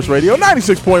X Sports Radio,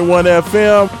 96.1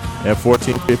 FM and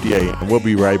 1450 AM. We'll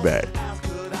be right back.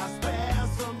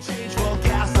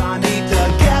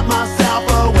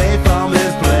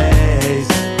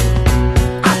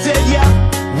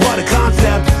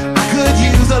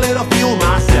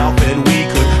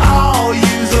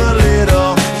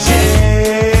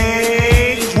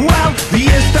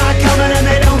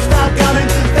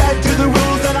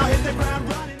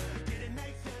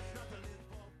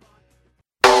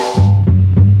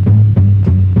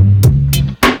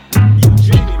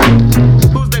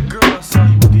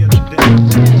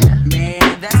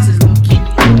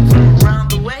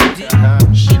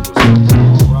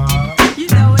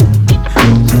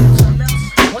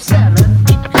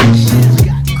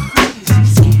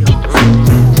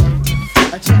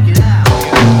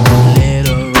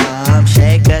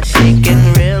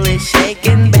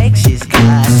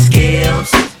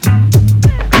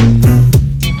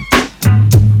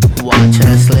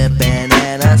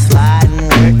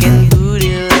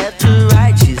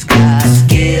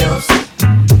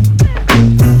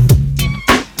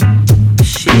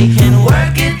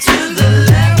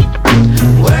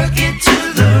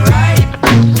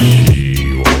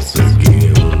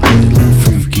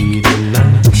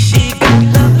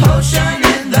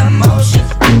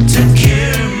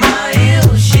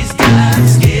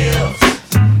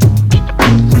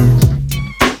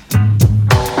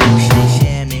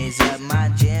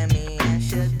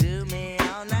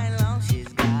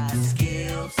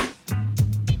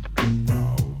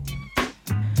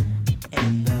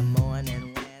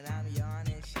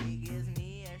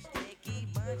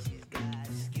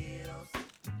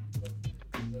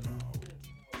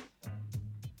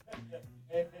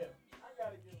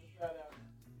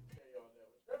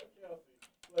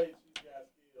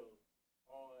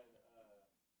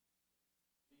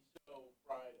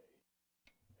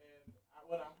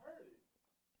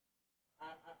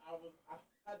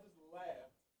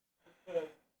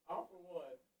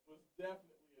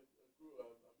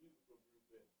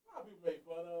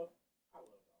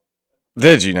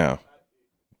 Did you know?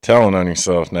 Telling on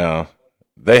yourself now.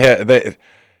 That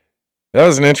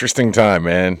was an interesting time,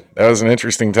 man. That was an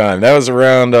interesting time. That was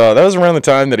around the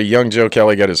time that a young Joe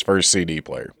Kelly got his first CD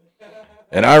player.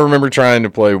 And I remember trying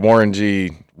to play Warren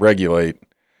G Regulate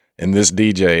and this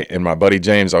DJ and my buddy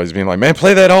James always being like, "Man,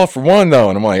 play that All for One though."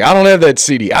 And I'm like, "I don't have that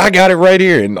CD. I got it right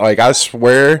here." And like, I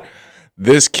swear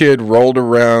this kid rolled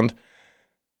around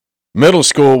middle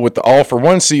school with the All for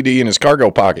One CD in his cargo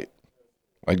pocket.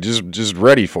 Like, just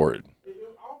ready for it.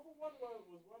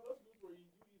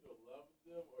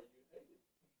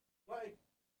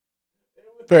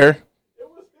 Fair.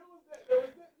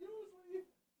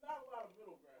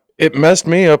 It messed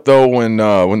me up, though, when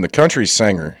the country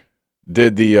singer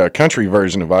did the country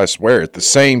version of I Swear at the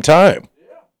same time.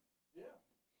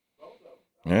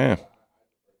 Yeah.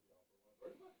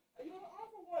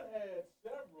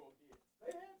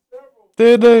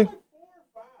 Did they?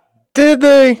 Did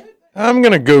they? I'm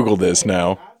going to Google this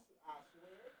now.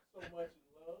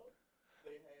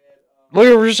 Look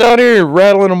at Rashad here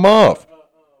rattling them off.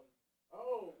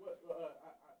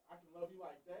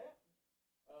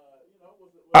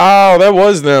 Oh, that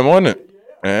was them, wasn't it?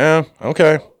 Yeah,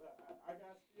 okay.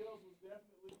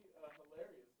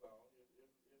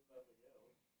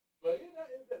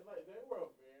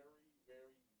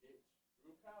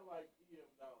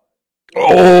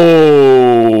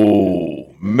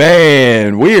 Oh,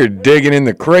 man, we are digging in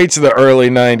the crates of the early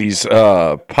 90s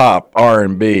pop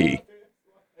R&B.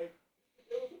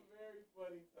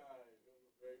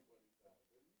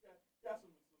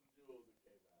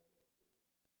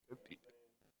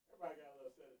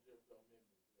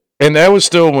 And that was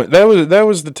still that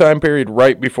was the time period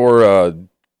right before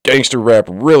gangster rap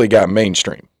really got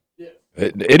mainstream.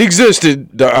 It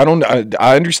existed.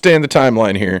 I understand the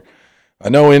timeline here. I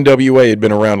know NWA had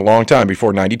been around a long time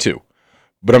before '92,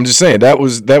 but I'm just saying that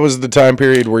was the time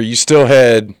period where you still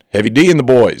had Heavy D and the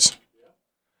Boys.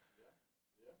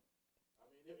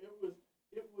 It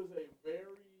was a very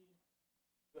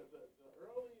the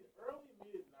early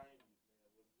mid '90s, man,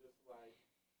 was just like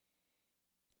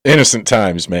innocent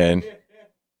times, man.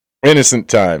 Innocent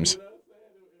times.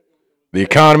 The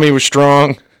economy was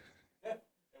strong.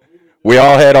 We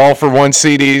all had All for One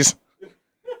CDs.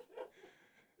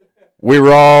 We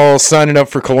were all signing up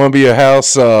for Columbia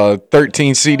House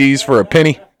 13 CDs for a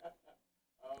penny.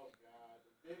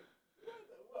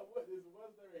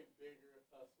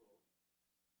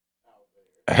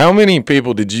 How many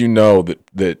people did you know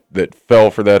that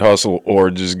fell for that hustle or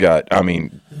just got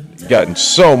in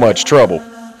so much trouble?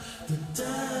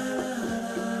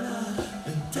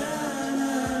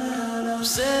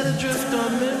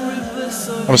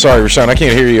 I'm sorry, Rashawn, I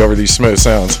can't hear you over these smooth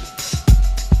sounds.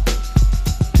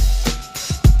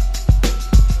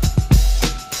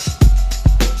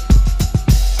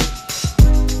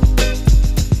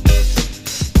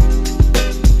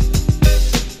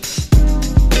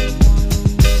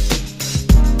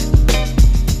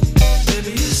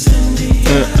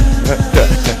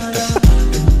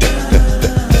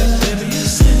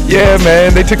 Yeah,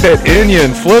 man, they took that Enya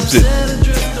and flipped it.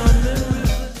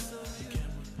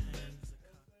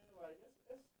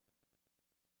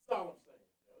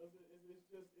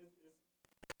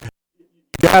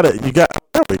 You got.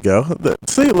 There we go.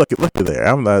 See, look at there.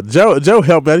 I'm Joe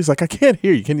helped out. He's like, I can't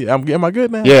hear you. Can you? Am I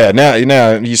good now? Yeah,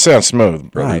 now you sound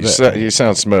smooth, brother. Right, you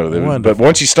sound smooth. Wonderful. But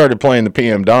once you started playing the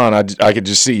PM Dawn, I could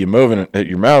just see you moving at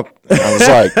your mouth. I was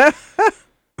like,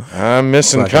 I'm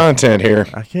missing content here.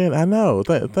 I can't. I know.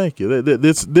 Thank you.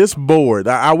 This board.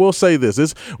 I will say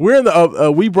this. We're in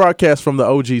the we broadcast from the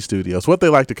OG studios, what they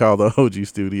like to call the OG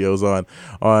studios on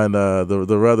the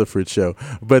Rutherford show.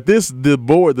 But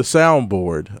the sound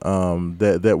board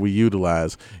that we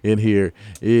utilize in here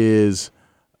is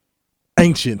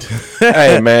ancient.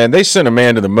 Hey man, they sent a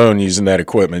man to the moon using that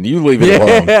equipment. You leave it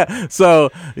alone. Yeah.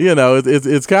 So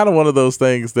it's kind of one of those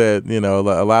things that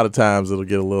a lot of times it'll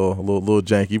get a little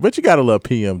janky, but you gotta love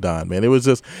PM Dawn, man. It was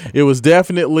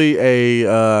definitely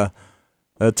a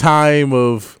time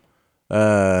of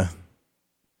it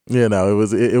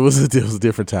was a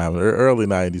different time. Early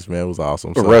 90s, man. It was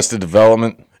awesome. So, Arrested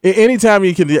Development. Anytime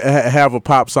you can have a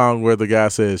pop song where the guy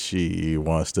says she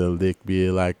wants to lick me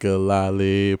like a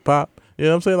lollipop. You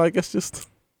know what I'm saying? Like, it's just.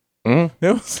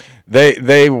 Mm-hmm.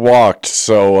 They walked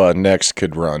so Next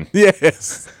could run.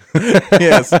 Yes.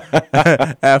 Yes.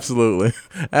 Absolutely.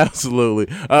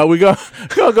 We gonna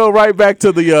go right back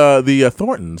to the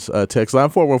Thorntons text line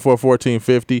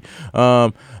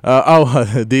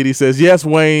 414-1450. Didi says, yes,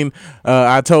 Wayne,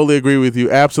 I totally agree with you.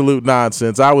 Absolute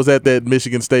nonsense. I was at that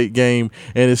Michigan State game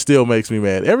and it still makes me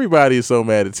mad. Everybody is so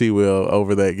mad at T-Will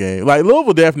over that game. Like,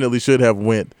 Louisville definitely should have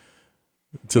went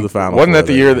to the final. Wasn't that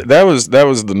the year that was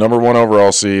the number 1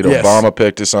 overall seed? Yes. Obama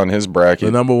picked us on his bracket.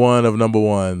 The number 1 of number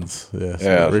ones. Yes.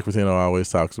 Yeah. Rick Pitino always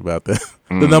talks about that.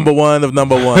 The number 1 of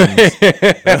number ones.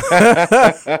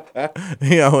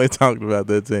 He always talked about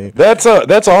that team. That's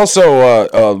also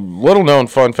a little known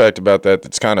fun fact about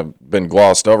that's kind of been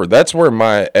glossed over. That's where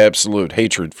my absolute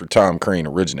hatred for Tom Crean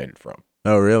originated from.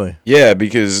 Oh, really? Yeah,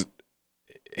 because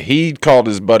he called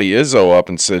his buddy Izzo up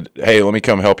and said, hey, let me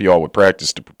come help you all with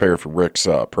practice to prepare for Rick's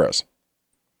press.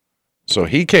 So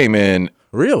he came in.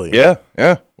 Really? Yeah.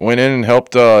 Went in and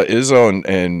helped Izzo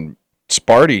and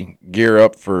Sparty gear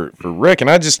up for Rick. And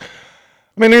there's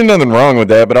nothing wrong with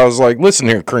that, but I was like, listen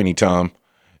here, Creany Tom.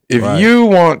 If you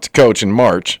want to coach in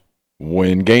March,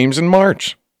 win games in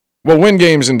March. Well, win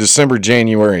games in December,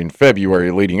 January, and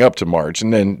February leading up to March,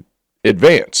 and then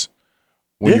advance.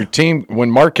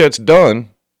 When Marquette's done,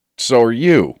 so are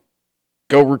you.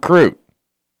 Go recruit.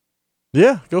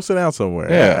 Yeah, go sit down somewhere.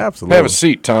 Yeah, absolutely. Have a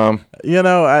seat, Tom.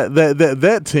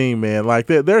 That team, man, like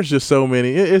there's just so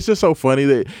many. It's just so funny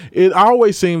that it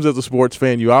always seems as a sports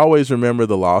fan, you always remember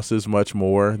the losses much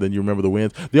more than you remember the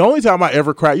wins. The only time I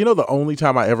ever cried, the only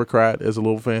time I ever cried as a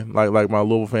Louisville fan, like my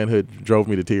Louisville fanhood drove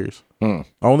me to tears.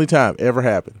 Only time ever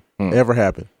happened.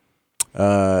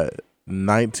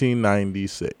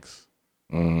 1996.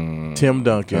 Tim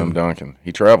Duncan.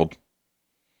 He traveled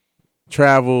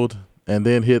and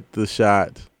then hit the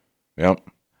shot. Yep.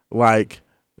 Like,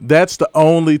 that's the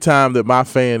only time that my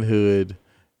fanhood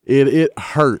it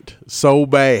hurt so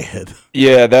bad.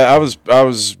 Yeah, I was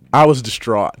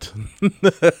distraught.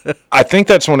 I think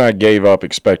that's when I gave up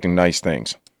expecting nice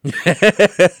things.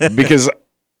 Because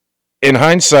in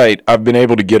hindsight, I've been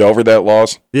able to get over that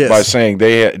loss by saying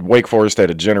Wake Forest had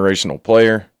a generational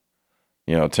player.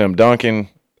 Tim Duncan,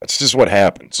 that's just what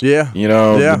happens. Yeah.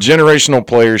 The generational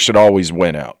players should always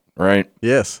win out, right?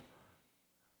 Yes.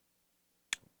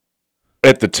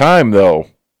 At the time, though,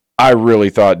 I really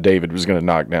thought David was going to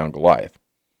knock down Goliath.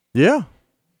 Yeah.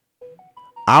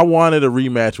 I wanted a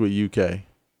rematch with UK.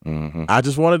 Mm-hmm. I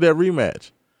just wanted that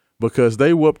rematch because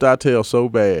they whooped our tail so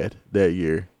bad that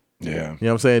year. Yeah. You know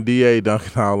what I'm saying? D.A.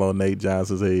 dunking all on Nate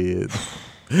Johnson's head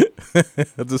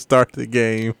to start the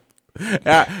game.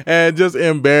 And just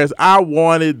embarrassed. I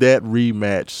wanted that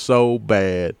rematch so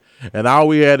bad. And all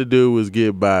we had to do was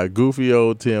get by goofy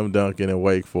old Tim Duncan and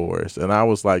Wake Forest. And I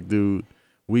was like, dude,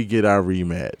 we get our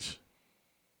rematch.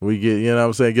 We get,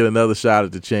 get another shot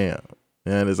at the champ.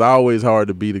 and it's always hard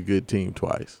to beat a good team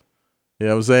twice. You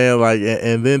know what I'm saying? Like,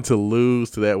 and then to lose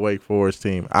to that Wake Forest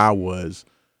team, I was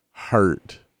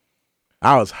hurt.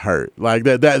 Like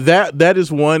that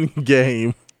is one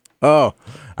game. Oh,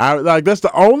 that's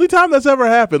the only time that's ever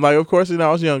happened. Like, of course,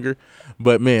 I was younger,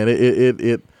 but man,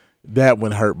 it that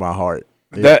one hurt my heart.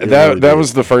 That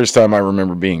was the first time I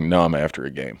remember being numb after a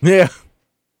game. Yeah.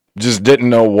 Just didn't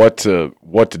know what to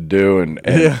do, and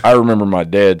Yeah. I remember my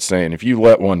dad saying, "If you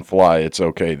let one fly, it's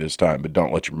okay this time, but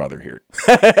don't let your mother hear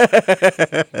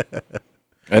it."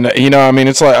 And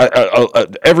it's like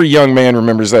every young man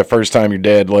remembers that first time your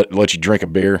dad let you drink a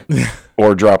beer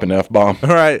or drop an F-bomb.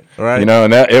 Right. And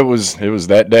that it was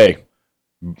that day.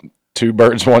 2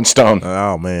 birds, 1 stone.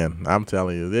 Oh man, I'm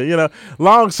telling you,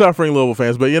 long-suffering Louisville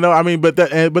fans, but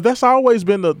but that's always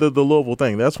been the Louisville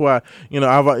thing. That's why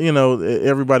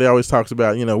everybody always talks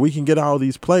about we can get all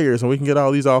these players and we can get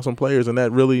all these awesome players, and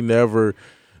that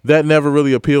never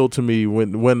really appealed to me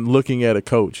when looking at a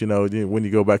coach. When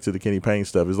you go back to the Kenny Payne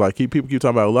stuff, it's like people keep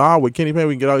talking about, with Kenny Payne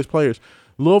we can get all these players.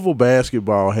 Louisville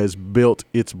basketball has built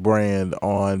its brand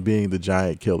on being the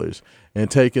giant killers and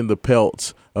taking the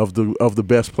pelts of the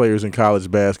best players in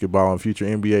college basketball and future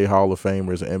NBA Hall of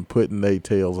Famers and putting their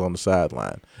tails on the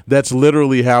sideline. That's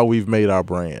literally how we've made our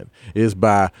brand, is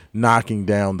by knocking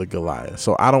down the Goliath.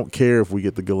 So I don't care if we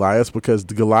get the Goliaths, because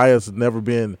the Goliaths have never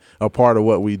been a part of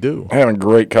what we do. Having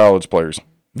great college players.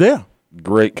 Yeah.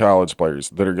 Great college players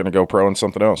that are going to go pro in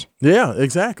something else. Yeah,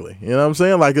 exactly. You know what I'm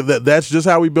saying? Like that's just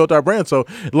how we built our brand. So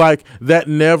like that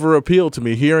never appealed to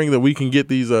me. Hearing that we can get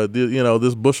these,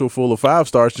 this bushel full of 5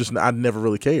 stars, I never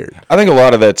really cared. I think a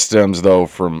lot of that stems though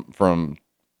from, and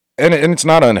it's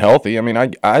not unhealthy. I mean,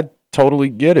 I totally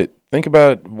get it. Think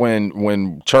about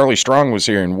when Charlie Strong was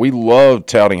here, and we loved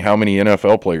touting how many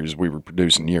NFL players we were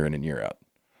producing year in and year out.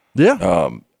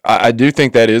 Yeah. I do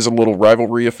think that is a little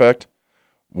rivalry effect.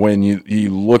 When you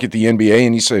look at the NBA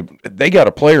and you say, they got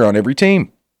a player on every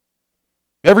team.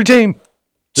 Every team.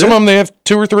 Some of them, they have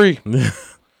 2 or 3.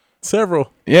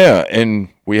 Several. Yeah, and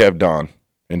we have Don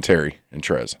and Terry and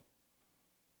Trez.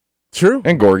 True.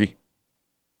 And Gorgie.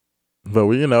 But,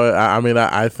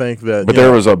 I think that... But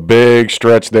there was a big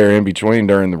stretch there in between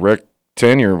during the Rick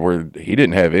tenure where he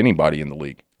didn't have anybody in the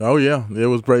league. Oh, yeah. It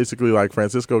was basically like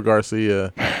Francisco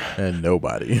Garcia and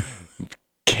nobody.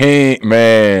 King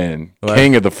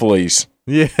of the fleece.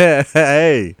 Yeah,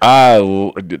 hey.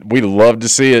 We love to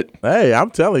see it. Hey,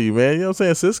 I'm telling you, man. You know what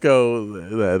I'm saying?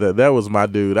 Cisco, that was my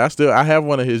dude. I have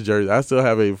one of his jerseys. I still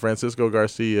have a Francisco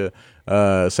Garcia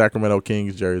Sacramento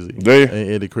Kings jersey. Do you?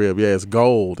 In the crib. Yeah, it's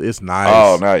gold. It's nice.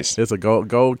 Oh, nice. It's a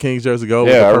gold Kings jersey. Gold.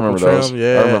 Yeah, with the I remember trim. those.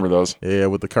 Yeah, I remember those. Yeah,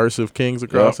 with the cursive Kings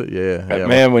across it. Yeah.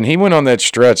 Man, when he went on that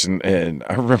stretch, and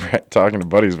I remember talking to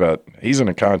buddies about, he's in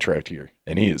a contract here,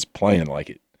 and he is playing like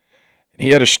it. He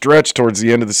had a stretch towards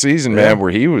the end of the season, man, where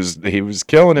he was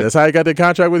killing it. That's how he got the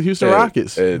contract with Houston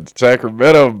Rockets. And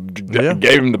Sacramento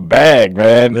gave him the bag,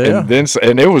 man. Yeah.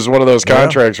 And it was one of those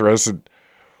contracts where I said,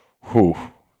 who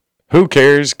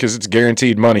cares? Because it's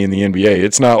guaranteed money in the NBA.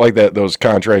 It's not like those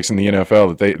contracts in the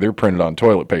NFL that they're printed on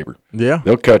toilet paper. Yeah.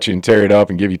 They'll cut you and tear it up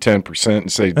and give you 10%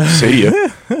 and say, see ya.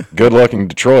 Good luck in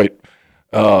Detroit.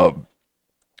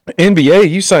 NBA,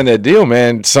 you signed that deal,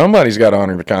 man. Somebody's got to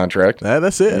honor the contract.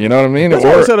 That's it. You know what I mean? That's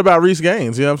what I said about Reece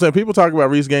Gaines. You know what I'm saying? People talk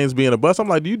about Reece Gaines being a bust. I'm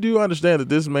like, you do understand that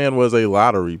this man was a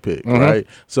lottery pick, right?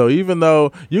 So even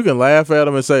though you can laugh at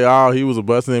him and say, oh, he was a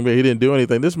bust in the NBA, he didn't do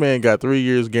anything, this man got 3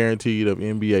 years guaranteed of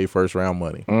NBA first-round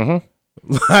money. Do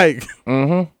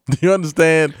you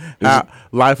understand how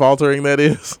life-altering that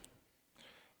is?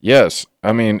 Yes.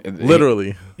 I mean,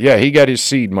 literally. He got his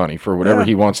seed money for whatever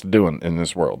he wants to do in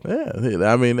this world. Yeah.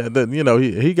 I mean,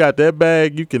 he got that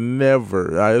bag. You can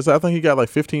never. I think he got like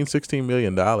 $15-16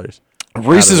 million.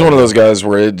 Reece is one of those guys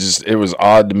where it was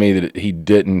odd to me that he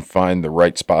didn't find the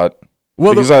right spot.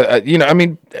 Well, because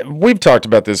we've talked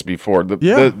about this before.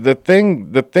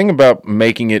 The thing about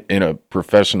making it in a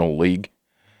professional league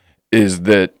is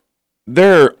that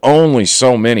there are only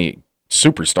so many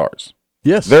superstars.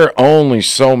 Yes. There are only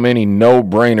so many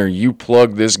no-brainer. You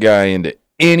plug this guy into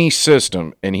any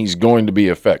system, and he's going to be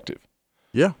effective.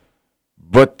 Yeah.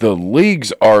 But the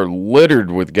leagues are littered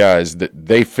with guys that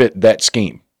they fit that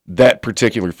scheme, that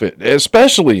particular fit,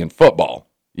 especially in football,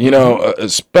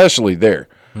 especially there.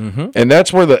 And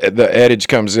that's where the adage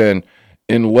comes in,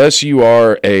 unless you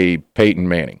are a Peyton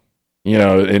Manning,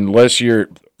 unless you're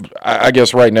 – I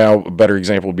guess right now a better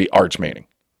example would be Arch Manning.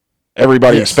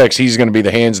 Everybody expects he's going to be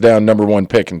the hands-down number 1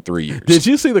 pick in 3 years. Did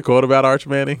you see the quote about Arch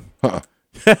Manning?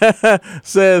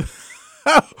 Said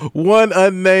one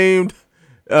unnamed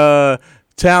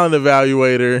talent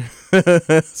evaluator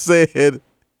said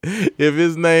if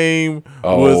his name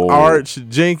was Arch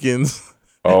Jenkins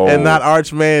and not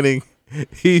Arch Manning,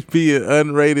 he'd be an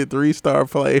unrated 3-star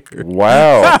player.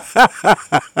 Wow.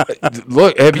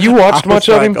 Look, have you watched much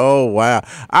of him? Oh, wow.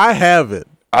 I haven't.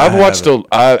 I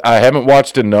haven't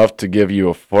watched enough to give you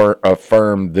a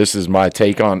firm this is my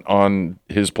take on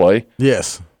his play.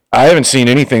 Yes. I haven't seen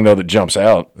anything though that jumps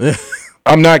out.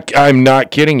 I'm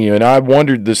not kidding you, and I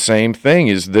wondered the same thing.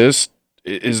 Is this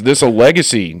a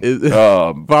legacy?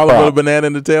 Follow with a banana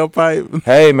in the tailpipe?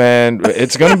 Hey man,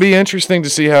 it's going to be interesting to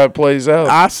see how it plays out.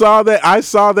 I saw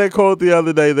that quote the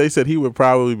other day. They said he would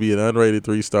probably be an unrated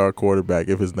 3-star quarterback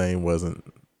if his name wasn't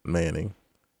Manning.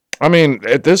 I mean,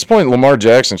 at this point, Lamar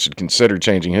Jackson should consider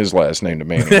changing his last name to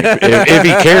Manning if he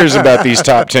cares about these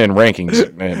top 10 rankings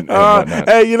and whatnot.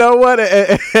 Hey, you know what?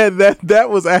 And that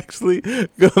was actually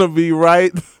gonna be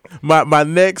right. My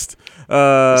next.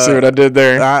 See what I did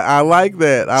there? I like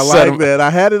that. I like that. I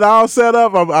had it all set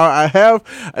up. I have,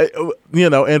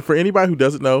 and for anybody who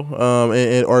doesn't know,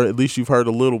 or at least you've heard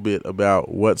a little bit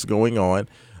about what's going on.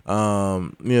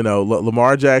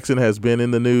 Lamar Jackson has been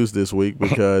in the news this week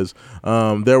because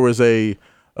there was a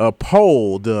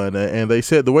poll done, and they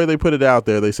said the way they put it out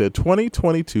there, they said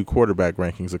 2022 quarterback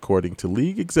rankings according to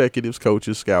league executives,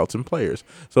 coaches, scouts, and players.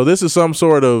 So this is some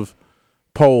sort of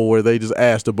poll where they just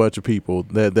asked a bunch of people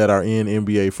that are in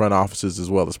NBA front offices as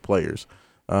well as players.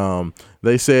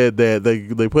 They said that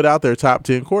they put out their top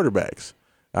 10 quarterbacks.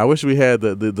 I wish we had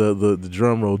the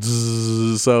drum roll.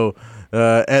 So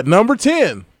at number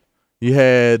 10. You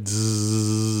had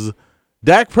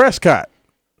Dak Prescott,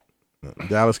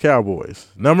 Dallas Cowboys.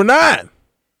 Number 9,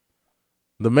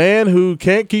 the man who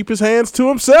can't keep his hands to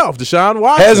himself, Deshaun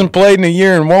Watson. Hasn't played in a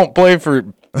year and won't play for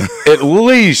at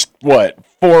least,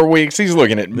 4 weeks? He's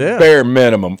looking at bare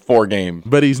minimum 4 games.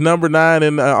 But he's number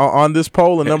 9 on this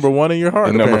poll and number 1 in your heart.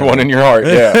 And number 1 in your heart,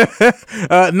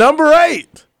 yeah. Number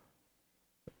 8,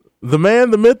 the man,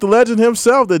 the myth, the legend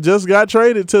himself that just got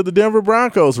traded to the Denver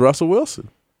Broncos, Russell Wilson.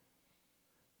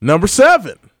 Number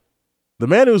 7, the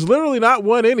man who's literally not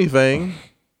won anything,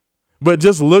 but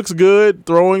just looks good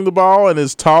throwing the ball and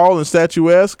is tall and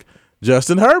statuesque,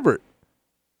 Justin Herbert.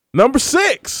 Number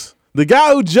 6, the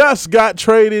guy who just got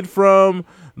traded from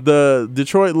the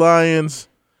Detroit Lions,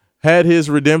 had his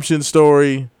redemption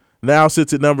story, now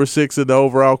sits at number 6 in the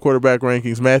overall quarterback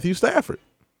rankings, Matthew Stafford.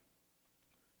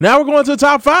 Now we're going to the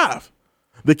top 5.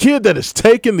 The kid that has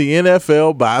taken the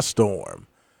NFL by storm.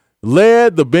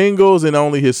 Led the Bengals in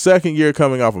only his second year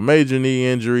coming off a major knee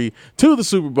injury to the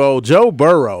Super Bowl, Joe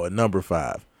Burrow at number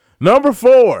 5. Number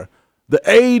 4, the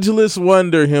ageless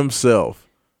wonder himself.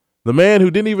 The man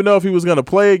who didn't even know if he was going to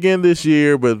play again this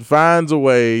year, but finds a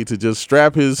way to just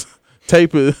duct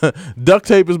tape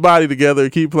his body together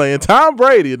and keep playing. Tom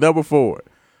Brady at number 4.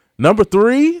 Number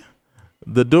 3,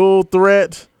 the dual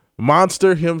threat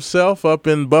monster himself up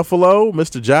in Buffalo,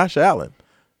 Mr. Josh Allen.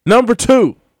 Number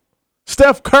 2,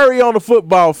 Steph Curry on the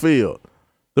football field.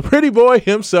 The pretty boy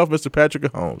himself, Mr. Patrick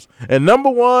Mahomes. And number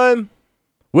 1,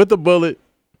 with the bullet,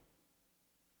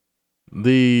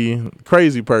 the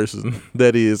crazy person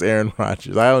that is Aaron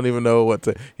Rodgers. I don't even know what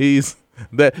to. He's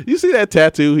that. You see that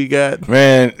tattoo he got?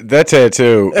 Man, that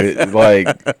tattoo.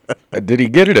 Did he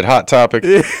get it at Hot Topic?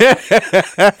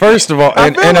 First of all,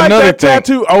 and like another that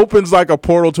tattoo opens like a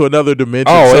portal to another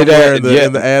dimension. Oh, somewhere in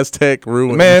the Aztec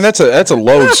ruins. Man, that's a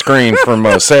load screen from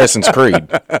Assassin's Creed.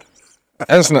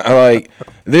 That's not like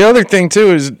the other thing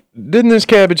too is didn't this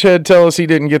cabbage head tell us he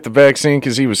didn't get the vaccine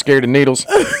because he was scared of needles?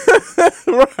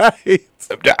 Right.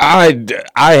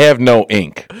 I have no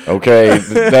ink. Okay,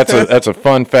 that's a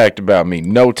fun fact about me.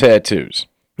 No tattoos.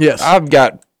 Yes,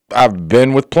 I've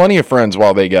been with plenty of friends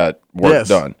while they got work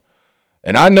done,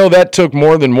 and I know that took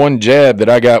more than one jab that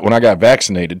I got when I got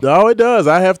vaccinated. Oh, it does.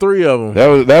 I have 3 of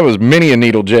That them. was many a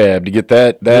needle jab to get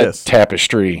that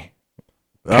tapestry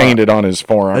painted on his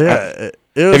forearm. Yeah,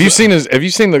 have you seen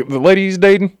the lady he's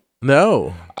dating?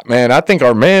 No. Man, I think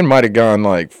our man might have gone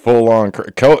like full on.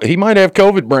 He might have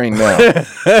COVID brain now.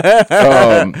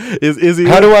 Is he?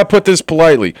 How do I put this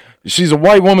politely? She's a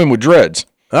white woman with dreads.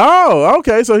 Oh,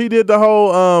 okay. So he did the whole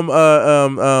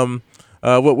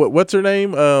what's her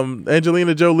name?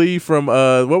 Angelina Jolie from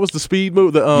what was the Speed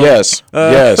movie? Yes.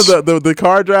 The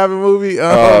car driving movie.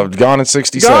 Gone in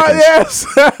 60 Seconds.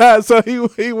 Yes. So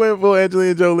he went for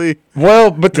Angelina Jolie. Well,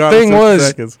 but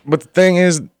the thing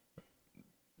is,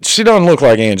 she don't look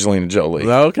like Angelina Jolie.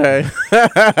 Okay.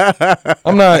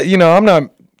 I'm not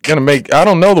gonna make. I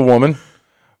don't know the woman,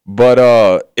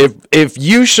 but if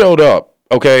you showed up.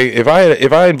 Okay, if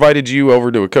I invited you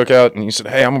over to a cookout and you said,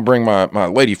 "Hey, I'm gonna bring my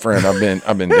lady friend," I've been.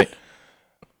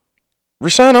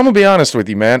 Rashawn, I'm gonna be honest with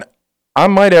you, man. I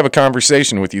might have a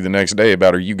conversation with you the next day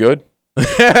about, are you good?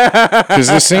 Because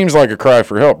this seems like a cry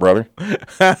for help, brother.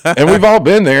 And we've all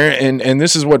been there, and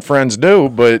this is what friends do,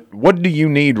 but what do you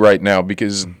need right now?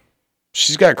 Because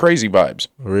she's got crazy vibes.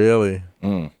 Really?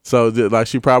 So, like,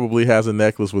 she probably has a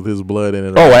necklace with his blood in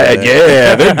it. Oh,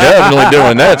 yeah, they're definitely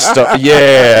doing that stuff.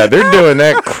 Yeah, they're doing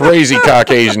that crazy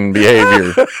Caucasian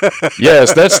behavior.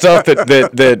 Yes, that stuff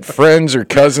that friends or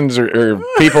cousins or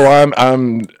people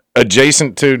I'm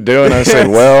adjacent to doing. I say,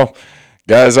 well,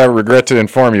 guys, I regret to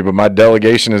inform you, but my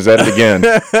delegation is at it again.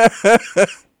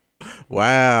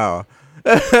 Wow.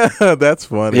 That's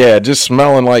funny. Yeah, just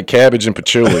smelling like cabbage and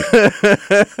patchouli.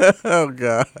 Oh,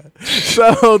 God.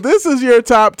 So this is your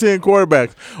top 10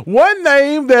 quarterbacks. One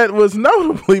name that was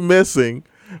notably missing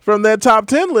from that top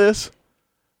 10 list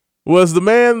was the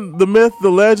man, the myth,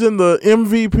 the legend, the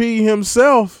MVP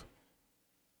himself,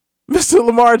 Mr.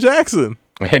 Lamar Jackson.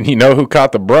 And you know who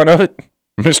caught the brunt of it?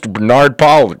 Mr. Bernard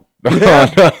Pollard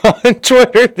on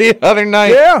Twitter the other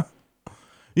night. Yeah.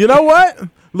 You know what?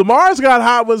 Lamar's got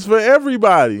hot ones for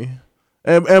everybody.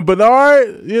 And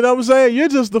Bernard, you know what I'm saying? You're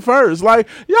just the first. Like,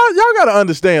 y'all got to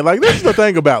understand. Like, this is the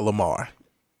thing about Lamar.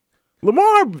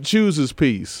 Lamar chooses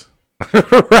peace.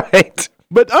 Right.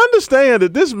 But understand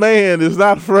that this man is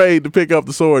not afraid to pick up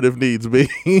the sword if needs be.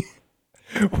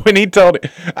 When he told it,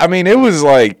 I mean, it was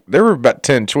like, there were about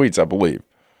 10 tweets, I believe.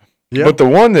 Yeah. But the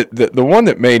one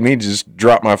that made me just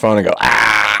drop my phone and go,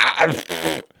 ah,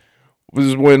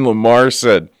 was when Lamar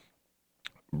said,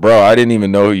 bro, I didn't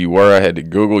even know who you were. I had to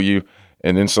Google you.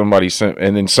 And then somebody sent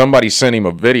him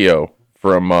a video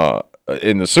from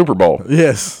in the Super Bowl.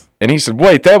 Yes. And he said,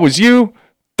 wait, that was you?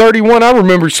 31, I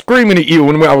remember screaming at you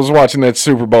when I was watching that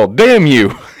Super Bowl. Damn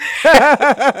you.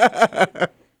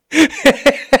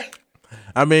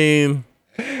 I mean,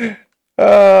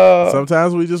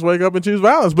 sometimes we just wake up and choose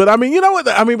violence. But I mean, you know what?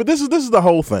 I mean, but this is the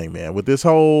whole thing, man. With this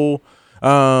whole,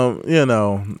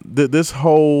 this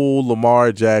whole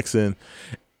Lamar Jackson,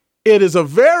 it is the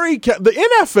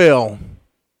NFL.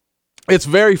 It's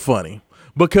very funny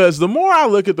because the more I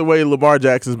look at the way Lamar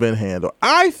Jackson's been handled,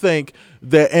 I think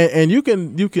that, and you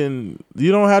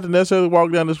don't have to necessarily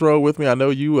walk down this road with me. I know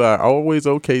you are always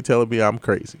okay telling me I'm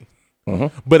crazy.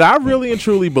 But I really and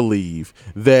truly believe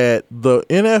that the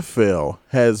NFL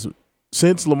has,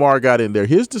 since Lamar got in there,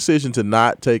 his decision to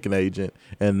not take an agent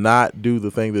and not do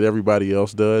the thing that everybody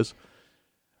else does,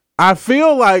 I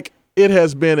feel like it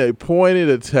has been a pointed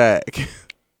attack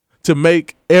to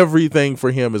make everything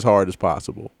for him as hard as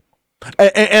possible.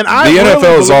 And the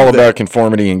NFL is all about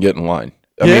conformity and get in line.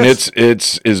 I mean,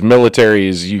 it's as military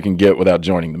as you can get without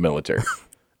joining the military.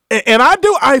 And I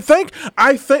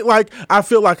feel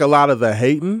like a lot of the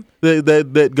hating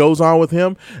that goes on with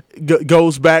him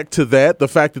goes back to that, the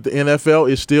fact that the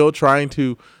NFL is still trying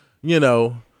to,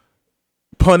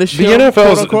 punish him. The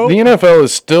NFL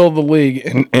is still the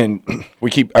league, and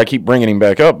I keep bringing him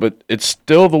back up, but it's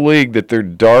still the league that their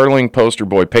darling poster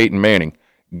boy Peyton Manning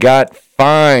got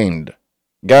fined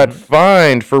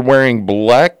for wearing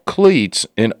black cleats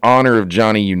in honor of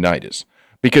Johnny Unitas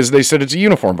because they said it's a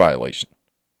uniform violation.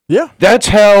 Yeah. That's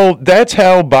how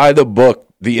by the book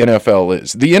the NFL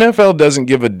is. The NFL doesn't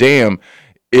give a damn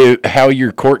how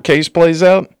your court case plays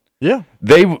out. Yeah.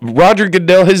 Roger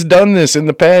Goodell has done this in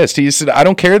the past. He said, I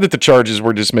don't care that the charges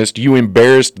were dismissed. You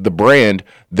embarrassed the brand,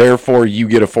 therefore you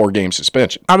get a 4-game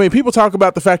suspension. I mean, people talk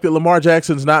about the fact that Lamar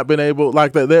Jackson's not been able,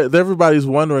 like, everybody's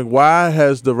wondering why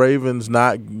has the Ravens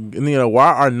not,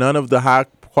 why are none of the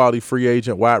high-quality free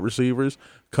agent wide receivers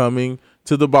coming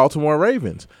to the Baltimore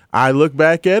Ravens? I look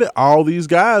back at it, all these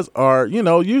guys are,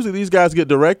 usually these guys get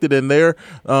directed and they're,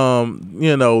 how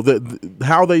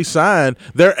they sign,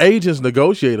 their agents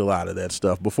negotiate a lot of that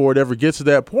stuff before it ever gets to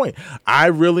that point. I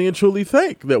really and truly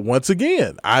think that, once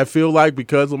again, I feel like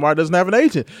because Lamar doesn't have an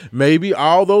agent, maybe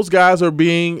all those guys are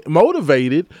being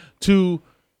motivated to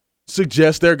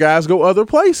suggest their guys go other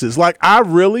places. Like, I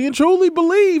really and truly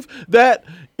believe that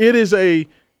it is a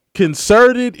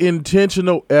concerted,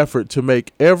 intentional effort to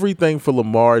make everything for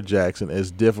Lamar Jackson as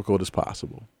difficult as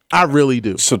possible. I really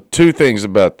do. So 2 things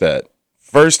about that.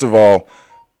 First of all,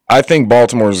 I think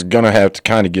Baltimore's going to have to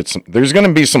kind of get there's going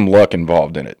to be some luck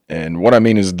involved in it. And what I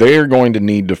mean is they're going to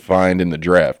need to find in the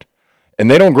draft.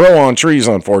 And they don't grow on trees,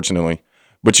 unfortunately.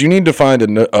 But you need to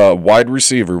find a wide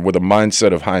receiver with a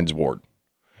mindset of Hines Ward.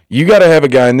 You got to have a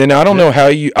guy, and then I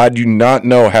do not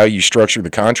know how you structure the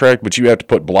contract, but you have to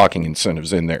put blocking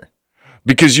incentives in there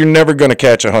because you're never going to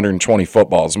catch 120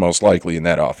 footballs most likely in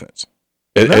that offense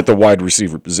at the wide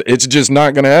receiver position. It's just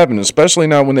not going to happen, especially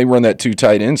not when they run that 2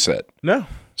 tight end set. No.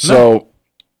 So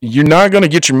you're not going to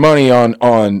get your money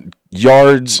on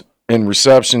yards and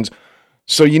receptions.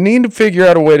 So you need to figure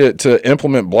out a way to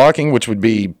implement blocking, which would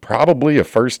be probably a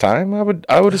first time. I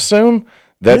would assume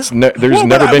there's never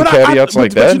been caveats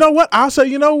like that. But you know what? I'll say.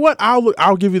 You know what?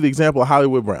 I'll give you the example of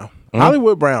Hollywood Brown. Mm-hmm.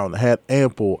 Hollywood Brown had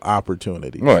ample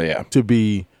opportunity. Well, yeah. To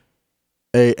be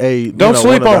a don't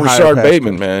sleep on Rashard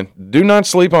Bateman, man. Do not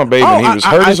sleep on Bateman. He was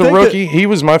hurt as a rookie. He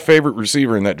was my favorite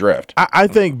receiver in that draft. I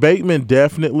think Bateman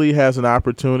definitely has an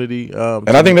opportunity. And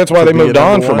I think that's why they moved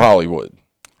on from Hollywood.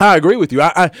 I agree with you.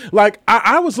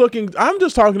 I was looking. I'm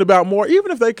just talking about more.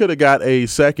 Even if they could have got a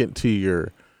second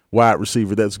tier wide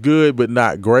receiver that's good but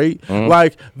not great,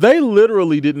 like they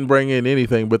literally didn't bring in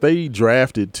anything, but they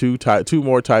drafted two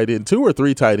or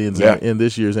three tight ends in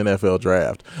this year's NFL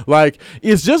draft. Like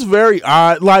it's just very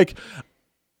odd. Like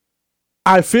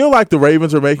I feel like the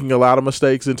Ravens are making a lot of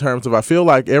mistakes in terms of I feel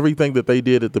like everything that they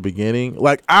did at the beginning.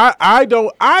 Like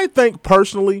I think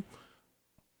personally.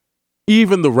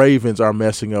 Even the Ravens are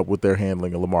messing up with their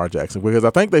handling of Lamar Jackson because I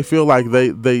think they feel like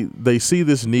they see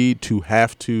this need to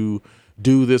have to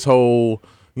do this whole,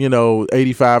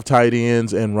 85 tight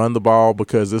ends and run the ball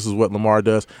because this is what Lamar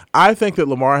does. I think that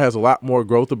Lamar has a lot more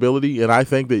growth ability, and I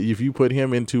think that if you put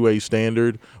him into a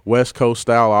standard West Coast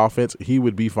style offense, he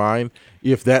would be fine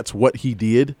if that's what he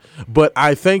did. But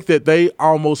I think that they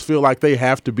almost feel like they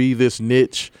have to be this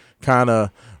niche kind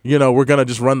of, we're going to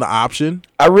just run the option.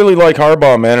 I really like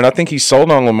Harbaugh, man, and I think he's sold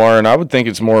on Lamar, and I would think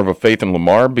it's more of a faith in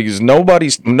Lamar because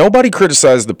nobody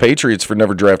criticized the Patriots for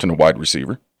never drafting a wide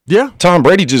receiver. Yeah, Tom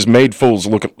Brady just made fools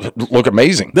look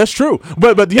amazing. That's true,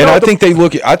 but I think they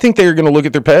are going to look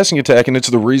at their passing attack, and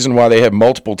it's the reason why they have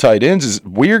multiple tight ends. Is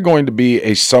we are going to be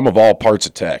a sum of all parts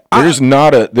attack. There's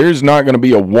not going to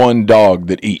be a one dog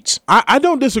that eats. I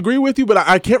don't disagree with you, but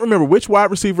I can't remember which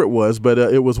wide receiver it was, but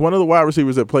it was one of the wide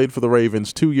receivers that played for the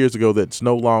Ravens 2 years ago that's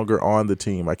no longer on the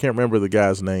team. I can't remember the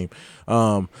guy's name,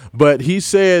 but he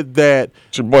said that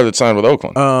it's your boy that signed with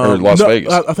Oakland or Las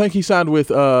Vegas. I think he signed with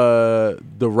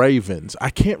the Ravens. I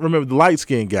can't remember the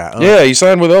light-skinned guy. Yeah, he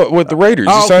signed with the Raiders.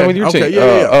 He signed with your team.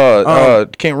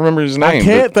 Can't remember his name. I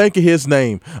can't think of his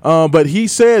name. But he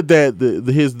said that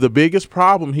the biggest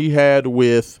problem he had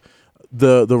with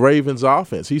the Ravens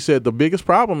offense, he said the biggest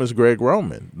problem is Greg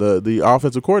Roman, the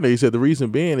offensive coordinator. He said the reason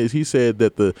being is he said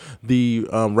that the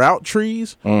route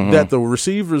trees that the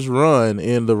receivers run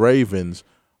in the Ravens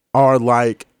are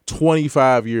like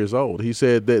 25 years old. He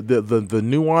said that the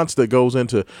nuance that goes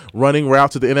into running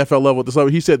routes at the NFL level at this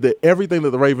level, he said that everything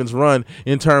that the Ravens run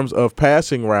in terms of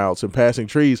passing routes and passing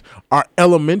trees are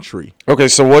elementary. Okay,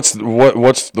 so what's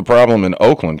the problem in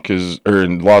Oakland or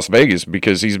in Las Vegas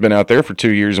because he's been out there for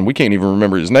 2 years and we can't even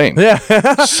remember his name. Yeah.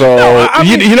 So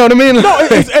you know what I mean? No,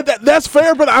 that's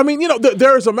fair, but I mean,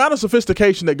 there is amount of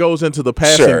sophistication that goes into the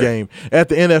passing game at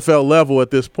the NFL level at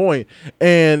this point,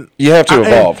 and you have to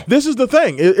evolve. This is the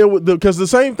thing. Because the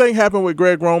same thing happened with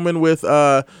Greg Roman with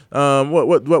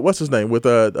what's his name with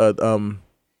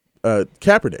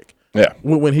Kaepernick. Yeah.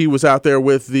 When he was out there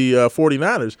with the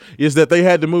 49ers, is that they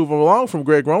had to move along from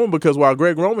Greg Roman because while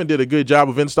Greg Roman did a good job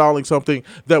of installing something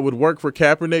that would work for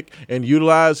Kaepernick and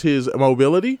utilize his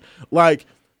mobility, like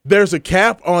there's a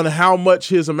cap on how much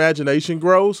his imagination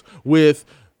grows with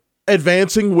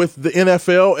advancing with the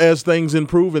NFL as things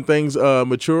improve and things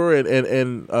mature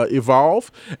and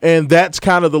evolve, and that's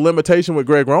kind of the limitation with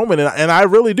Greg Roman. And I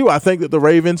really do. I think that the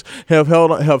Ravens have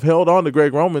held on to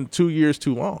Greg Roman 2 years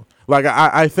too long. Like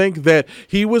I think that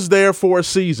he was there for a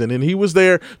season, and he was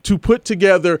there to put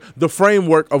together the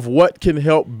framework of what can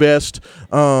help best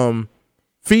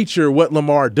feature what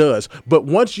Lamar does. But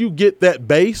once you get that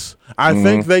base, I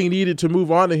think they needed to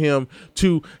move on to him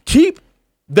to keep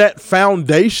that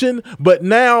foundation, but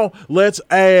now let's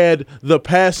add the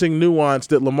passing nuance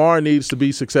that Lamar needs to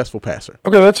be a successful passer.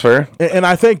 Okay, that's fair. And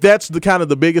I think that's the kind of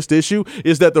the biggest issue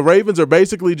is that the Ravens are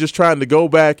basically just trying to go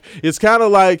back. It's kind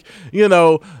of like,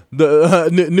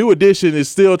 the new edition is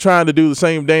still trying to do the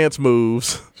same dance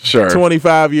moves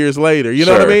 25 years later. You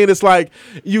know what I mean? It's like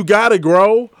you got to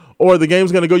grow or the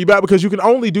game's going to go you back because you can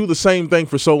only do the same thing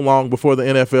for so long before the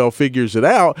NFL figures it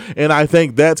out. And I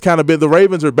think that's kind of been the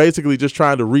Ravens are basically just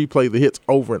trying to replay the hits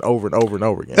over and over and over and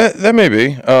over again. That may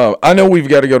be. I know we've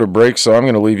got to go to break, so I'm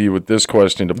going to leave you with this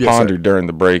question to ponder during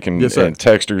the break, and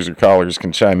texters or callers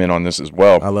can chime in on this as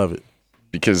well. I love it.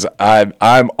 Because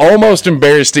I'm almost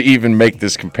embarrassed to even make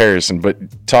this comparison,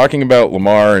 but talking about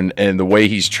Lamar and the way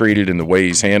he's treated and the way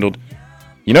he's handled,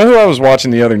 you know who I was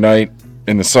watching the other night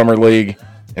in the Summer League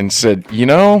and said,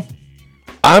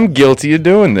 I'm guilty of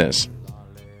doing this.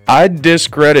 I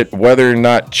discredit whether or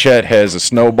not Chet has a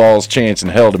snowball's chance in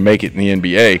hell to make it in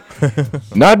the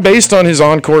NBA. Not based on his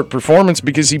on-court performance,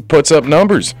 because he puts up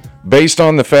numbers. Based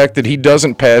on the fact that he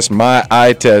doesn't pass my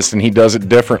eye test, and he does it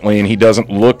differently, and he doesn't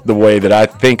look the way that I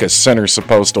think a center's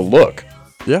supposed to look.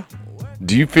 Yeah.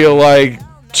 Do you feel like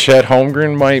Chet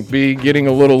Holmgren might be getting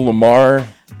a little Lamar?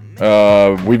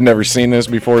 We've never seen this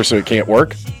before, so it can't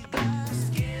work.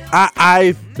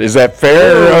 Is that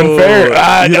fair or unfair?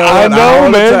 I know,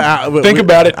 man. Think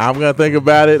about it. I'm going to think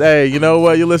about it. Hey, you know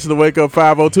what? You listen to Wake Up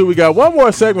 502. We got one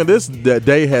more segment. This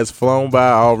day has flown by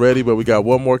already, but we got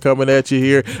one more coming at you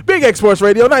here. Big X Sports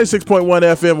Radio, 96.1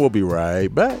 FM. We'll be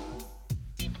right back.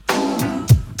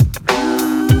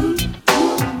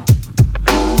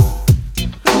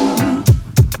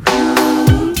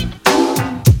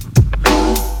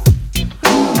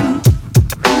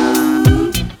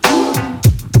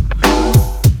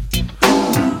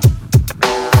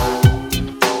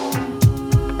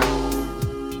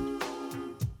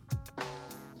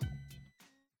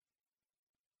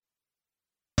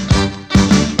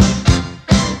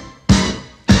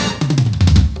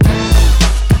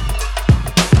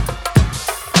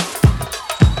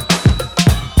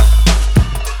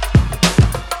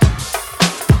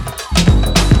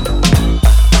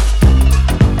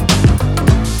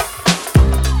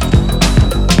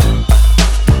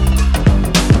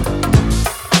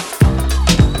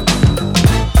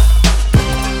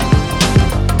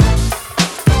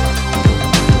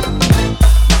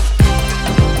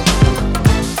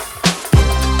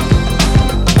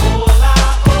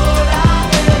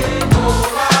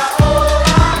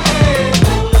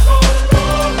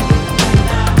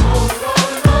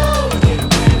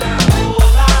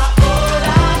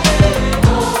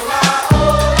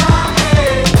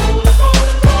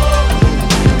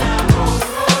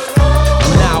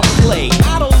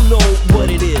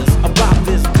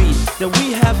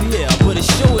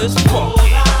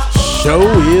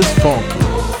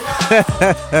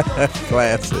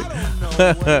 Classic.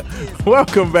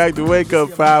 Welcome back to Wake Up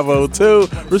 502.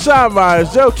 Rashawn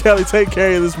Myers, Joe Kelly, take care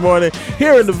of you this morning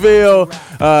here in the Ville.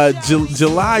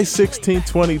 July 16,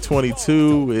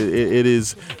 2022. It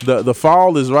is the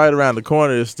fall is right around the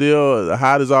corner. It's still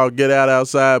hot as all get out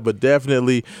outside, but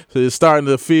definitely it's starting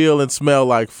to feel and smell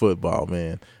like football,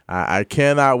 man. I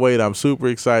cannot wait. I'm super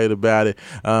excited about it.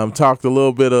 Talked a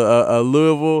little bit of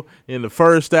Louisville in the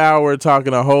first hour,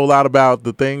 talking a whole lot about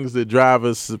the things that drive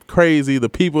us crazy, the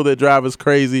people that drive us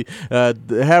crazy,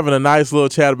 having a nice little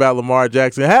chat about Lamar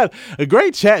Jackson. Had a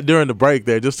great chat during the break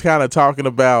there, just kind of talking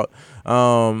about,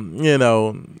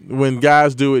 when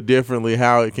guys do it differently,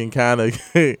 how it can kind of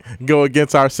go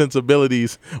against our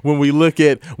sensibilities when we look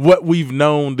at what we've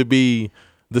known to be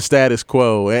the status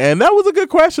quo. And that was a good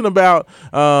question about,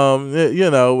 what's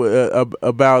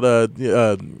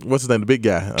his name, the big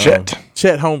guy?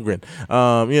 Chet Holmgren,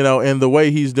 and the way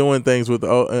he's doing things with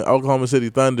Oklahoma City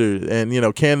Thunder.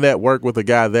 And, can that work with a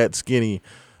guy that skinny,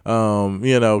 kind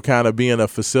of being a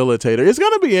facilitator? It's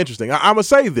going to be interesting. I'm going to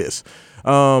say this.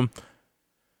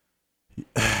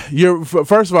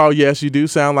 First of all, yes, you do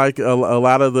sound like a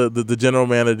lot of the general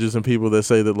managers and people that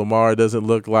say that Lamar doesn't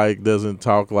look like, doesn't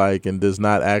talk like, and does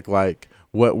not act like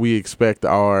what we expect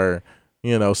our,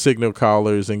 signal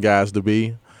callers and guys to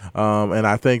be. And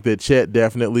I think that Chet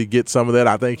definitely gets some of that.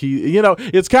 I think he,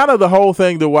 it's kind of the whole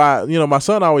thing to why, my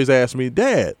son always asks me,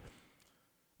 Dad,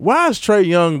 why is Trae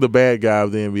Young the bad guy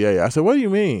of the NBA? I said, what do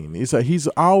you mean? He said, he's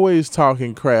always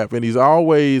talking crap, and he's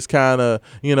always kind of,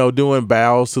 doing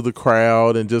bows to the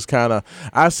crowd and just kind of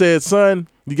 – I said, son,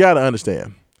 you got to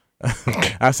understand.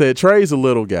 I said, Trae's a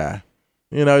little guy.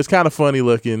 He's kind of funny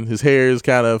looking. His hair is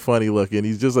kind of funny looking.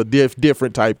 He's just a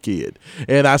different type kid.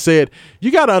 And I said,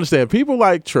 you got to understand, people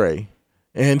like Trae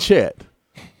and Chet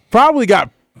probably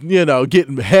got,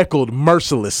 getting heckled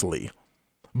mercilessly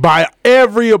by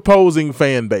every opposing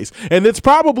fan base. And it's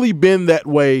probably been that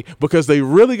way because they're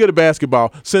really good at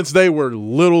basketball since they were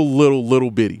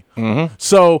little bitty. Mm-hmm.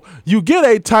 So you get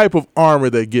a type of armor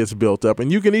that gets built up,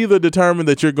 and you can either determine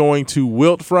that you're going to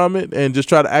wilt from it and just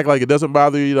try to act like it doesn't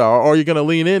bother you at all, or you're going to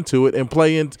lean into it and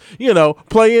play into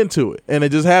it and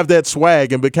just have that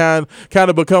swag and kind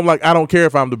of become like, I don't care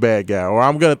if I'm the bad guy, or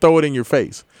I'm going to throw it in your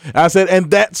face. I said, and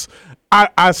that's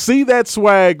I see that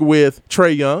swag with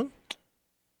Trae Young.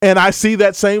 And I see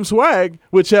that same swag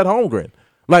with Chet Holmgren.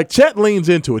 Like, Chet leans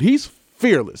into it. He's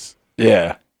fearless.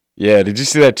 Yeah. Yeah. Did you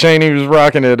see that chain he was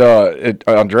rocking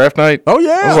on draft night? Oh,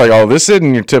 yeah. I was like, oh, this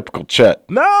isn't your typical Chet.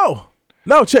 No,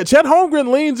 Chet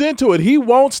Holmgren leans into it. He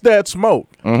wants that smoke.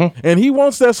 Mm-hmm. And he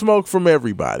wants that smoke from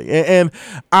everybody. And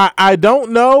I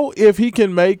don't know if he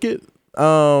can make it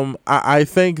I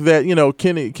think that,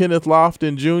 Kenneth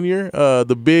Lofton Jr.,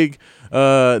 the big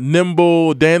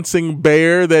nimble dancing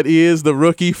bear that is the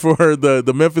rookie for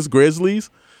the Memphis Grizzlies,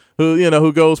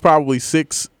 who goes probably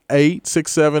 6'8",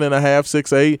 6'7 and a half,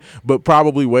 6'8", but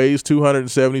probably weighs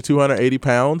 270, 280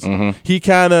 pounds. Mm-hmm. He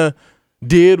kind of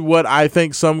did what I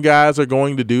think some guys are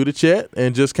going to do to Chet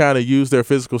and just kind of use their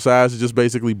physical size to just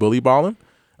basically bully ball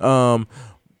him.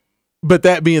 But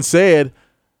that being said,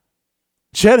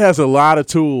 Chet has a lot of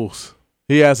tools.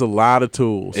 He has a lot of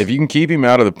tools. If you can keep him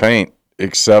out of the paint,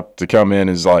 except to come in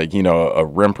as a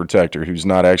rim protector who's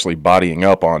not actually bodying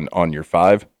up on your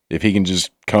five, if he can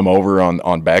just come over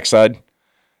on backside,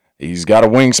 he's got a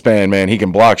wingspan, man. He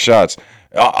can block shots.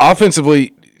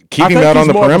 Offensively, keep him out on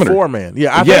the perimeter.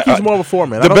 I think he's more of a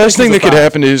four-man. The best thing that could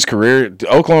happen to his career,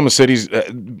 Oklahoma City's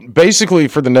basically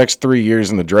for the next 3 years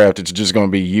in the draft, it's just going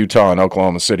to be Utah and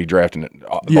Oklahoma City drafting it,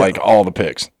 like all the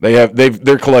picks.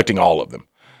 They're collecting all of them.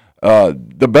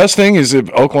 The best thing is if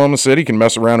Oklahoma City can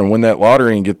mess around and win that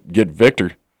lottery and get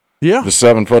Victor. Yeah, the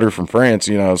 7-footer from France,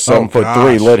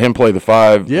 7'3", let him play the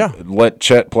 5. Yeah, let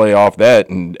Chet play off that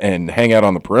and hang out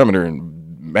on the perimeter.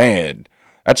 And man,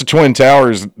 that's a Twin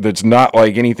Towers that's not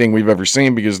like anything we've ever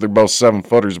seen because they're both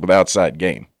 7-footers with outside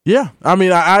game. Yeah, I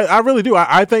mean, I really do.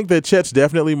 I think that Chet's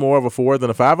definitely more of a 4 than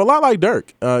a 5, a lot like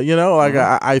Dirk.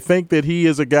 I think that he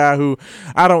is a guy who,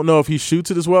 I don't know if he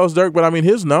shoots it as well as Dirk, but I mean,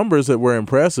 his numbers that were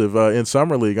impressive in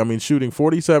Summer League. I mean, shooting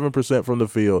 47% from the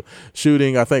field,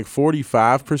 shooting, I think,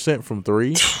 45% from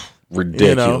 3.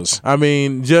 Ridiculous. I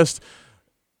mean, just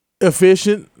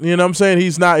efficient, you know what I'm saying?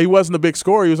 He wasn't a big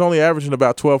scorer. He was only averaging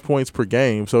about 12 points per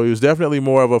game, so he was definitely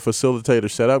more of a facilitator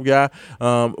setup guy.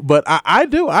 But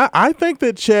I think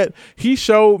that Chet, he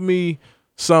showed me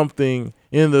something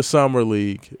in the Summer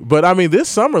League. But I mean, this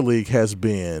Summer League has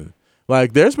been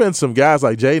there's been some guys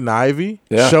like Jaden Ivey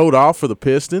showed off for the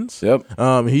Pistons. Yep.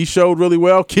 He showed really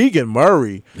well. Keegan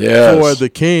Murray for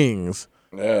the Kings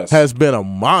has been a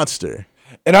monster.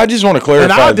 And I just want to clarify.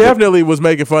 And I definitely was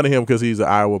making fun of him because he's an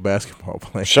Iowa basketball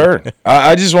player. Sure.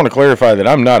 I just want to clarify that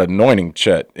I'm not anointing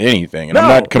Chet anything. And I'm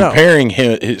not comparing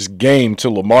his game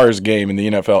to Lamar's game in the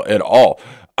NFL at all.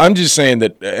 I'm just saying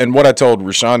that, and what I told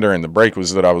Rashawn during the break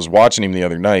was that I was watching him the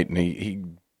other night, and he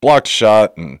blocked a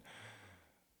shot and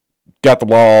got the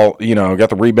ball, got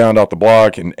the rebound off the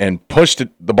block and pushed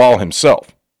the ball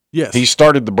himself. Yes. He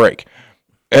started the break.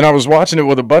 And I was watching it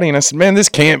with a buddy, and I said, man, this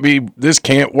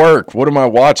can't work. What am I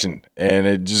watching? And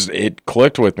it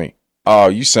clicked with me. Oh,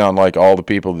 you sound like all the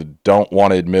people that don't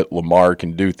want to admit Lamar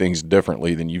can do things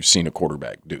differently than you've seen a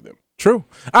quarterback do them. True.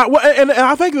 And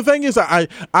I think the thing is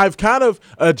I've kind of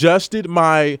adjusted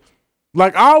my –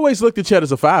 I always looked at Chet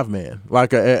as a 5-man.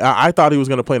 I thought he was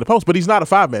going to play in the post, but he's not a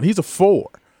 5-man. He's a 4.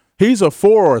 He's a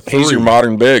 4 or 3. He's your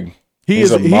modern big. He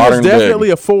is definitely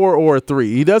a 4 or a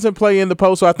 3. He doesn't play in the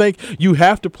post, so I think you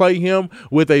have to play him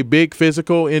with a big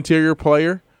physical interior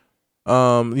player.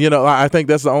 I think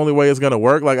that's the only way it's going to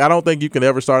work. I don't think you can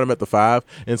ever start him at the 5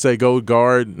 and say go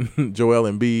guard Joel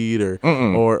Embiid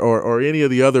or any of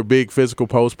the other big physical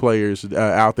post players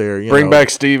out there. Bring back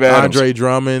Steve Adams, Andre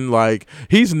Drummond.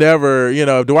 He's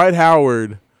never. Dwight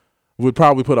Howard would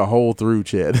probably put a hole through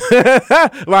Chet.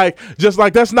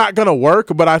 That's not going to work.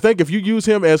 But I think if you use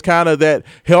him as kind of that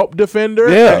help defender,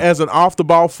 as an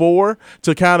off-the-ball 4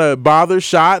 to kind of bother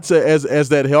shots as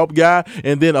that help guy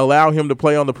and then allow him to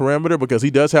play on the perimeter because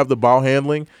he does have the ball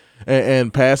handling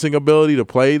and passing ability to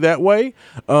play that way,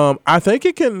 I think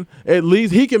it can at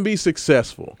least he can be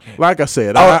successful. Like I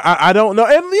said, I don't know.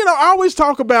 And, I always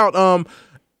talk about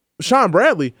Sean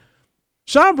Bradley.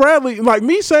 Sean Bradley,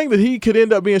 me saying that he could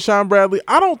end up being Sean Bradley,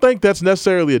 I don't think that's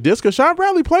necessarily a diss because Sean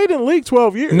Bradley played in the league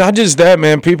 12 years. Not just that,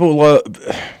 man. People love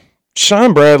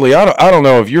Sean Bradley. I don't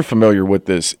know if you're familiar with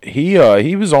this. He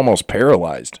was almost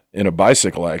paralyzed in a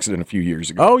bicycle accident a few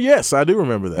years ago. Oh, yes, I do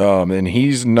remember that. And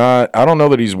he's not – I don't know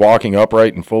that he's walking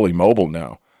upright and fully mobile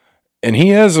now. And he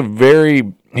has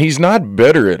he's not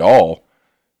bitter at all.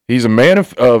 He's a man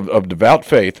of devout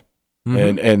faith.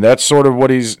 Mm-hmm. And that's sort of what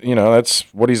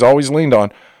he's always leaned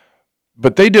on.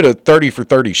 But they did a 30 for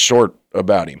 30 short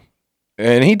about him.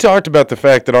 And he talked about the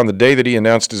fact that on the day that he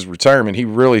announced his retirement, he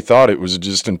really thought it was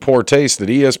just in poor taste that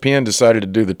ESPN decided to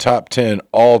do the top 10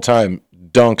 all-time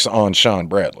dunks on Sean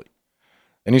Bradley.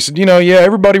 And he said,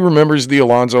 everybody remembers the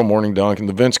Alonzo Mourning dunk and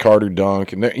the Vince Carter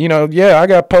dunk. And, I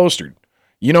got postered.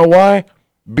 You know why?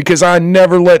 Because I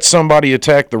never let somebody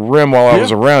attack the rim while I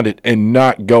was around it and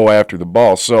not go after the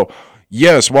ball. So,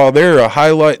 yes, while there's a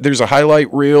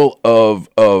highlight reel of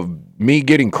me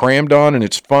getting crammed on, and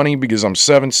it's funny because I'm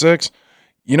 7'6",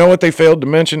 you know what they failed to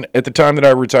mention? At the time that I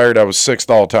retired, I was 6th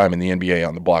all-time in the NBA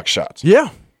on the block shots. Yeah.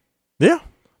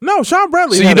 No, Sean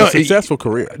Bradley had a successful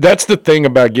career. That's the thing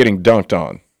about getting dunked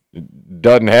on. It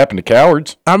doesn't happen to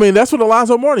cowards. I mean, that's what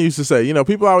Alonzo Mourning used to say. You know,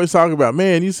 people always talk about,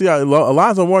 man, you see how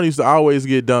Alonzo Mourning used to always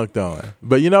get dunked on.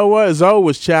 But you know what? Zoe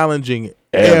was challenging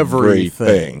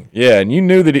everything. Yeah, and you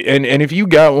knew that. And if you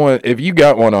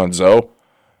got one on Zoe,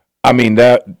 I mean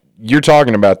that you're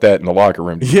talking about that in the locker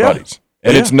room to your buddies,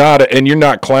 and it's not. And you're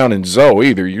not clowning Zoe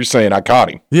either. You're saying I caught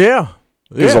him. Yeah.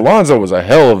 Because Alonzo was a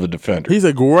hell of a defender. He's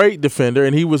a great defender,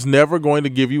 and he was never going to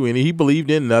give you any. He believed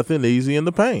in nothing easy in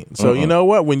the paint. So you know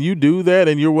what? When you do that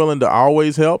and you're willing to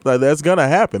always help, that's going to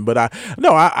happen. But I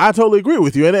totally agree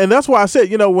with you. And that's why I said,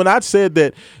 you know, when I said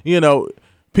that, you know,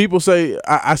 people say,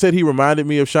 I said he reminded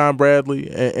me of Sean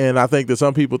Bradley, and I think that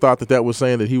some people thought that was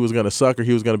saying that he was going to suck or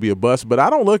he was going to be a bust. But I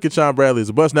don't look at Sean Bradley as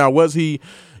a bust. Now, was he,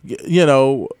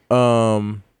 what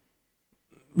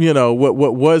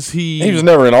was he? He was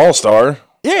never an all-star.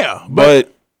 Yeah,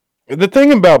 but the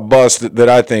thing about bust that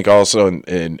I think also,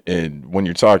 in when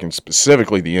you're talking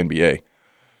specifically the NBA,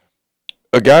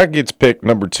 a guy gets picked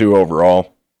number 2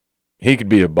 overall, he could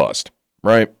be a bust,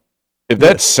 right? If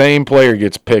that same player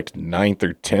gets picked 9th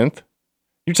or 10th,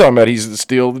 you're talking about he's the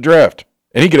steal of the draft,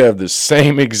 and he could have the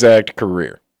same exact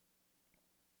career.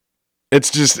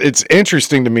 It's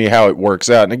interesting to me how it works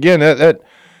out, and again, that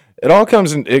it all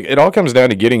comes down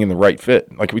to getting in the right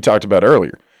fit, like we talked about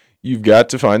earlier. You've got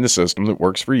to find the system that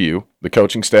works for you, the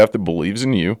coaching staff that believes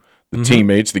in you, the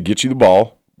teammates that get you the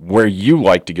ball where you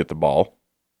like to get the ball.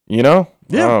 You know?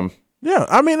 Yeah. Yeah.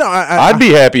 I mean, I'd be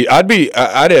happy.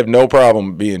 I'd have no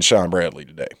problem being Sean Bradley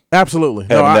today. Absolutely.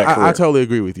 No, I totally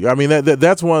agree with you. I mean,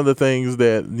 that's one of the things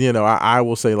that, you know, I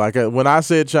will say. Like, when I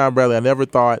said Sean Bradley, I never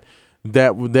thought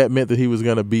that meant that he was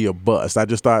going to be a bust. I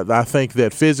think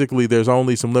that physically there's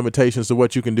only some limitations to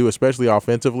what you can do, especially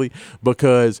offensively,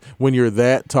 because when you're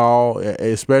that tall,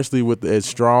 especially with as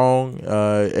strong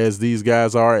as these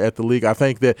guys are at the league, I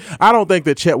don't think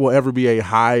that Chet will ever be a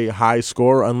high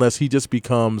scorer unless he just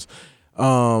becomes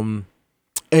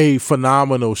a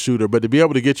phenomenal shooter. But to be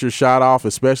able to get your shot off,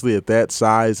 especially at that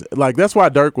size, like, that's why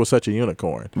Dirk was such a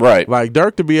unicorn. Right. Like,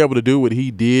 Dirk, to be able to do what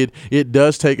he did, it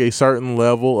does take a certain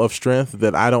level of strength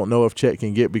that I don't know if Chet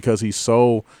can get because he's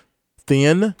so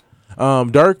thin.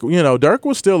 Dirk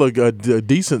was still a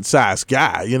decent sized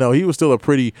guy. You know, he was still a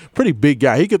pretty big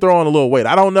guy. He could throw on a little weight.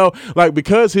 I don't know, like,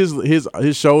 because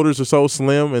his shoulders are so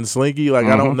slim and slinky. Like,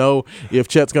 I don't know if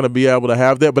Chet's going to be able to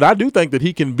have that, but I do think that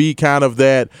he can be kind of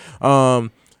that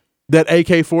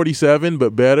AK-47,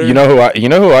 but better. You know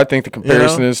who I think the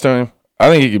comparison is to him? I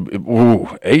think he could.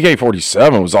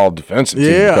 AK-47 was all defensive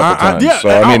team a couple times. So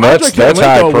I mean, that's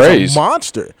high praise. Was a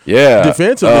monster. Yeah,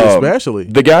 defensively especially.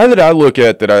 The guy that I look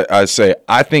at that I say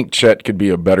I think Chet could be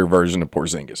a better version of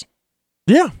Porzingis.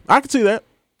 Yeah, I can see that.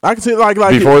 I can see like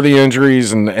before the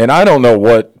injuries, and I don't know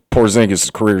what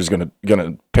Porzingis' career is gonna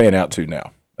pan out to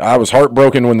now. I was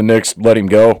heartbroken when the Knicks let him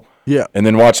go. Yeah, and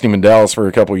then watched him in Dallas for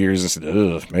a couple of years and said,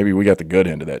 ugh, maybe we got the good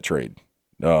end of that trade.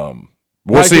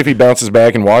 We'll see if he bounces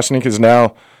back in Washington because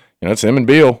now, you know, it's him and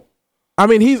Beal. I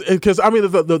mean,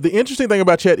 the interesting thing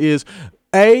about Chet is,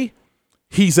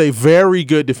 he's a very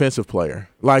good defensive player.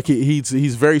 Like, he's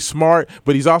very smart,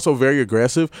 but he's also very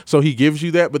aggressive. So he gives you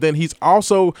that. But then he's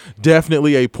also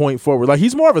definitely a point forward. Like,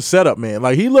 he's more of a setup man.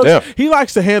 Like, he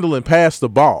likes to handle and pass the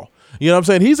ball. You know what I'm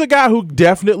saying? He's a guy who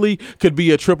definitely could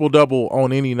be a triple-double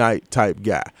on any night type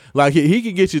guy. Like, he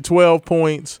could get you 12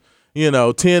 points,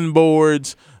 10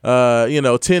 boards,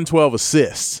 10, 12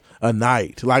 assists a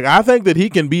night. Like, I think that he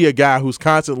can be a guy who's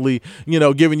constantly,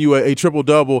 giving you a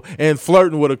triple-double and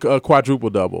flirting with a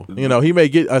quadruple-double. He may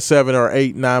get a 7 or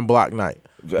 8, 9 block night.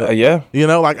 Yeah.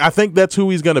 I think that's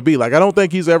who he's going to be. Like, I don't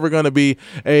think he's ever going to be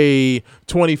a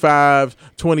 25,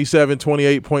 27,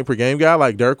 28 point per game guy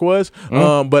like Dirk was.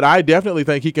 But I definitely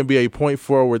think he can be a point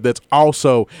forward that's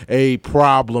also a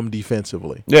problem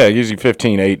defensively. Yeah, usually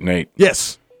 15, 8, and 8.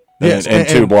 Yes. And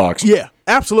 2 blocks. Yeah,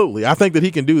 absolutely. I think that he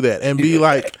can do that and be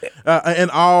like an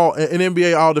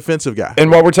NBA all defensive guy. And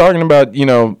while we're talking about,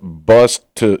 bust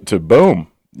to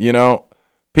boom,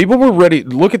 people were ready.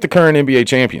 Look at the current NBA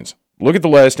champions. Look at the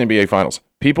last NBA Finals.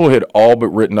 People had all but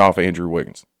written off Andrew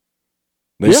Wiggins.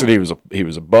 They said he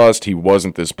was a bust. He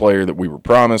wasn't this player that we were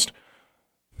promised.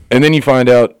 And then you find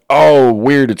out, oh,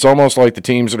 weird. It's almost like the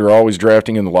teams that are always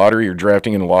drafting in the lottery are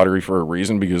drafting in the lottery for a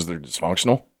reason because they're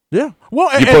dysfunctional. Yeah.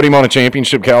 Well, you put him on a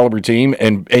championship caliber team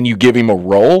and you give him a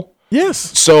role. Yes.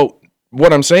 So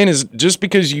what I'm saying is, just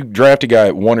because you draft a guy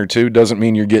at 1 or 2 doesn't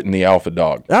mean you're getting the alpha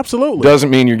dog. Absolutely. Doesn't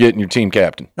mean you're getting your team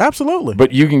captain. Absolutely.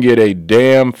 But you can get a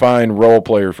damn fine role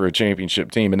player for a championship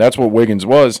team, and that's what Wiggins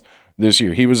was. this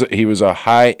year. He was a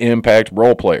high impact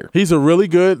role player. He's a really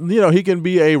good, he can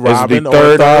be a Robin As the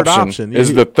or third option.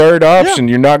 As the third option,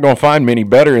 you're not going to find many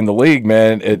better in the league,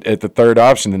 man, at the third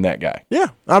option than that guy. Yeah.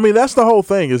 I mean, that's the whole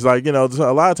thing. Is like, a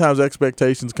lot of times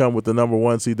expectations come with the number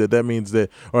one seed that means that,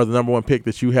 or the number one pick,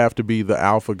 that you have to be the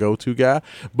alpha go-to guy.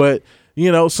 But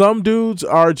some dudes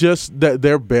are just that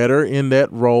they're better in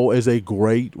that role as a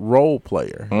great role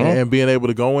player, and being able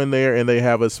to go in there and they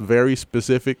have a very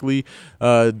specifically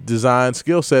designed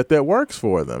skill set that works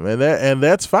for them, and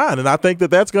that's fine. And I think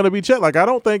that's going to be Chet. Like, I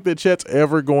don't think that Chet's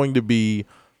ever going to be,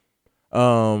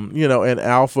 an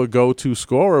alpha go-to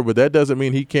scorer, but that doesn't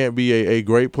mean he can't be a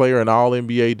great player, an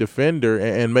all-NBA defender,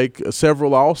 and make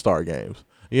several All-Star games.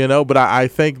 But I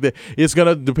think that it's going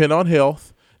to depend on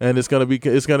health. And it's going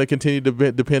to continue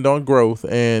to depend on growth,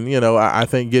 and I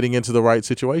think getting into the right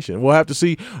situation. We'll have to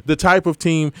see the type of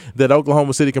team that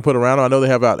Oklahoma City can put around. I know they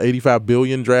have about $85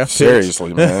 billion draft picks.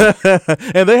 Seriously, man.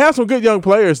 And they have some good young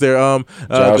players there.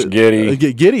 Josh Giddey.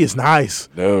 Giddey is nice,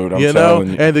 dude. I'm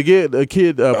telling you. And to get a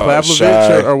kid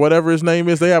Pavlovich or whatever his name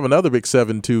is, they have another big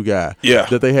 7'2" guy. Yeah.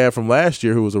 That they had from last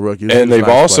year who was a rookie. And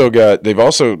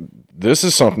this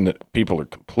is something that people are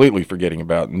completely forgetting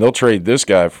about, and they'll trade this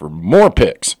guy for more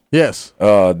picks. Yes.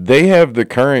 They have the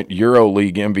current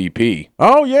EuroLeague MVP.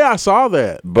 Oh, yeah, I saw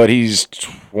that. But he's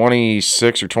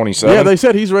 26 or 27. Yeah, they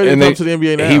said he's ready to come to the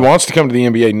NBA now. He wants to come to the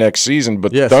NBA next season,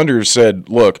 but yes. Thunder said,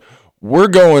 look, we're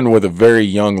going with a very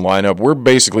young lineup. We're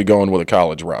basically going with a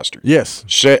college roster. Yes.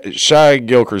 Shai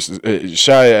Gilchrist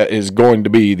is going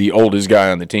to be the oldest guy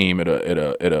on the team at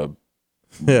a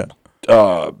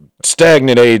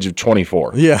stagnant age of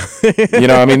 24. Yeah.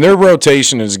 Their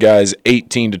rotation is guys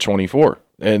 18 to 24,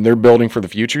 and they're building for the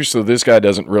future, so this guy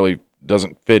doesn't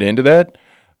fit into that.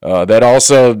 That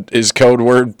also is code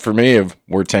word for me of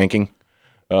we're tanking.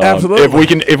 Absolutely.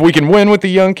 If we can win with the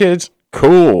young kids,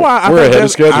 cool. Well, we're ahead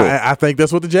of schedule. I think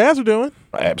that's what the Jazz are doing.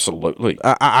 Absolutely.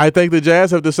 I think the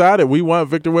Jazz have decided we want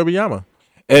Victor Wembanyama.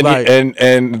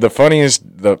 And the funniest,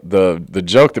 the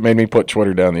joke that made me put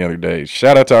Twitter down the other day,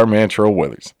 shout out to our man Terrell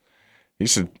Withers. He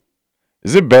said,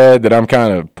 is it bad that I'm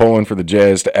kind of pulling for the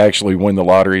Jazz to actually win the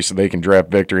lottery so they can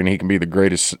draft Victor and he can be the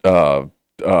greatest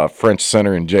French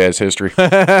center in Jazz history?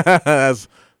 That's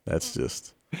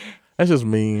just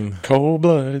mean.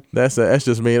 Cold-blooded. That's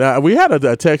just mean. We had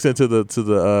a text into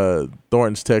the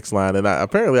Thornton's text line, and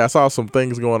apparently I saw some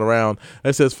things going around.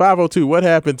 It says 502. What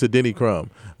happened to Denny Crum?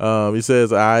 He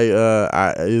says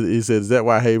he says, is that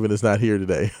why Haven is not here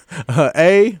today?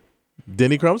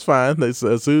 Denny Crum's fine.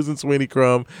 Susan Sweeney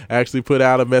Crum actually put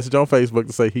out a message on Facebook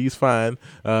to say he's fine.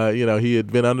 He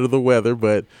had been under the weather,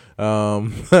 but so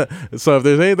if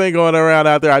there's anything going around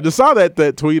out there, I just saw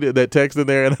that tweet, that text in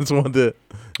there, and I just wanted to,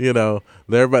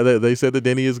 everybody, they said that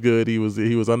Denny is good. He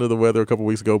was under the weather a couple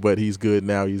weeks ago, but he's good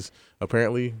now. He's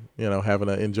apparently,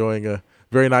 enjoying a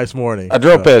very nice morning. I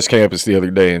drove past campus the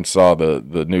other day and saw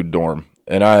the new dorm.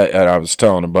 And I was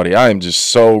telling a buddy, I am just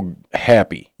so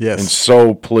happy and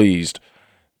so pleased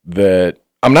that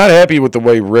I'm not happy with the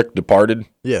way Rick departed.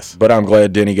 Yes. But I'm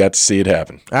glad Denny got to see it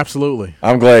happen. Absolutely.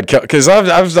 I'm glad because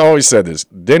I've always said this.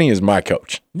 Denny is my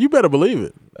coach. You better believe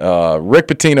it. Rick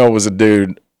Pitino was a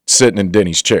dude sitting in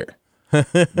Denny's chair.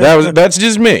 That's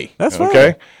just me. That's fine.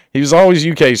 Okay. He was always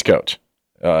UK's coach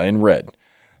in red.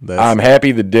 I'm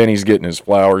happy that Denny's getting his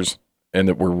flowers. And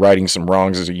that we're righting some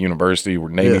wrongs as a university. We're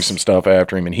naming some stuff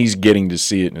after him, and he's getting to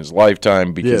see it in his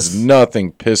lifetime because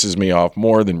nothing pisses me off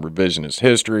more than revisionist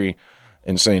history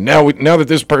and saying, now that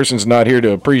this person's not here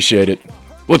to appreciate it,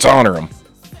 let's honor him.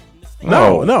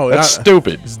 No, that's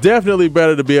stupid. It's definitely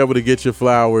better to be able to get your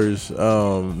flowers,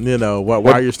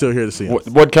 while you're still here to see them.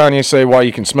 What Kanye say? Why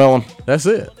you can smell them? That's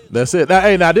it. Now,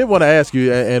 I did want to ask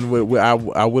you, and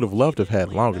I would have loved to have had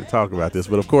longer to talk about this,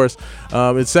 but of course,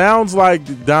 it sounds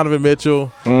like Donovan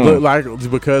Mitchell looked like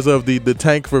because of the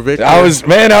tank for Victor. I was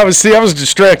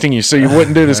distracting you so you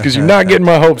wouldn't do this because you're not getting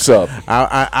my hopes up.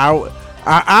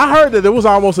 I heard that it was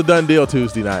almost a done deal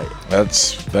Tuesday night.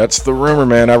 That's the rumor,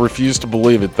 man. I refuse to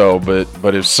believe it though.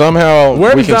 But if somehow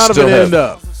where does Donovan end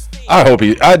up? I hope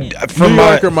New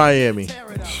York or Miami.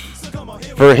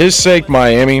 For his sake,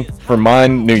 Miami. For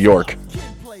mine, New York.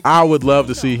 I would love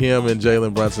to see him and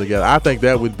Jalen Brunson together. I think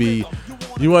that would be.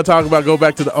 You want to talk about go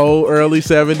back to the early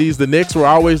 70s? The Knicks were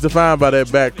always defined by that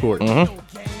backcourt.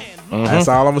 That's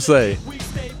all I'm gonna say.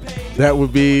 That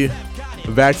would be.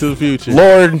 Back to the Future.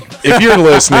 Lord, if you're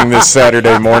listening this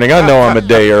Saturday morning, I know I'm a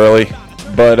day early,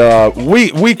 but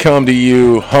we come to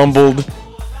you humbled,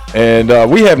 and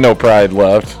we have no pride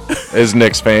left as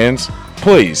Knicks fans.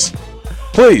 Please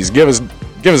give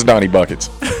us Donnie buckets.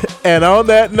 And on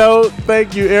that note,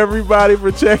 thank you everybody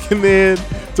for checking in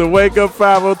to to Wake Up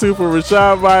 502 for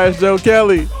Rashawn Myers, Joe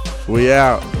Kelly. We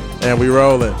out and we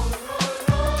rolling.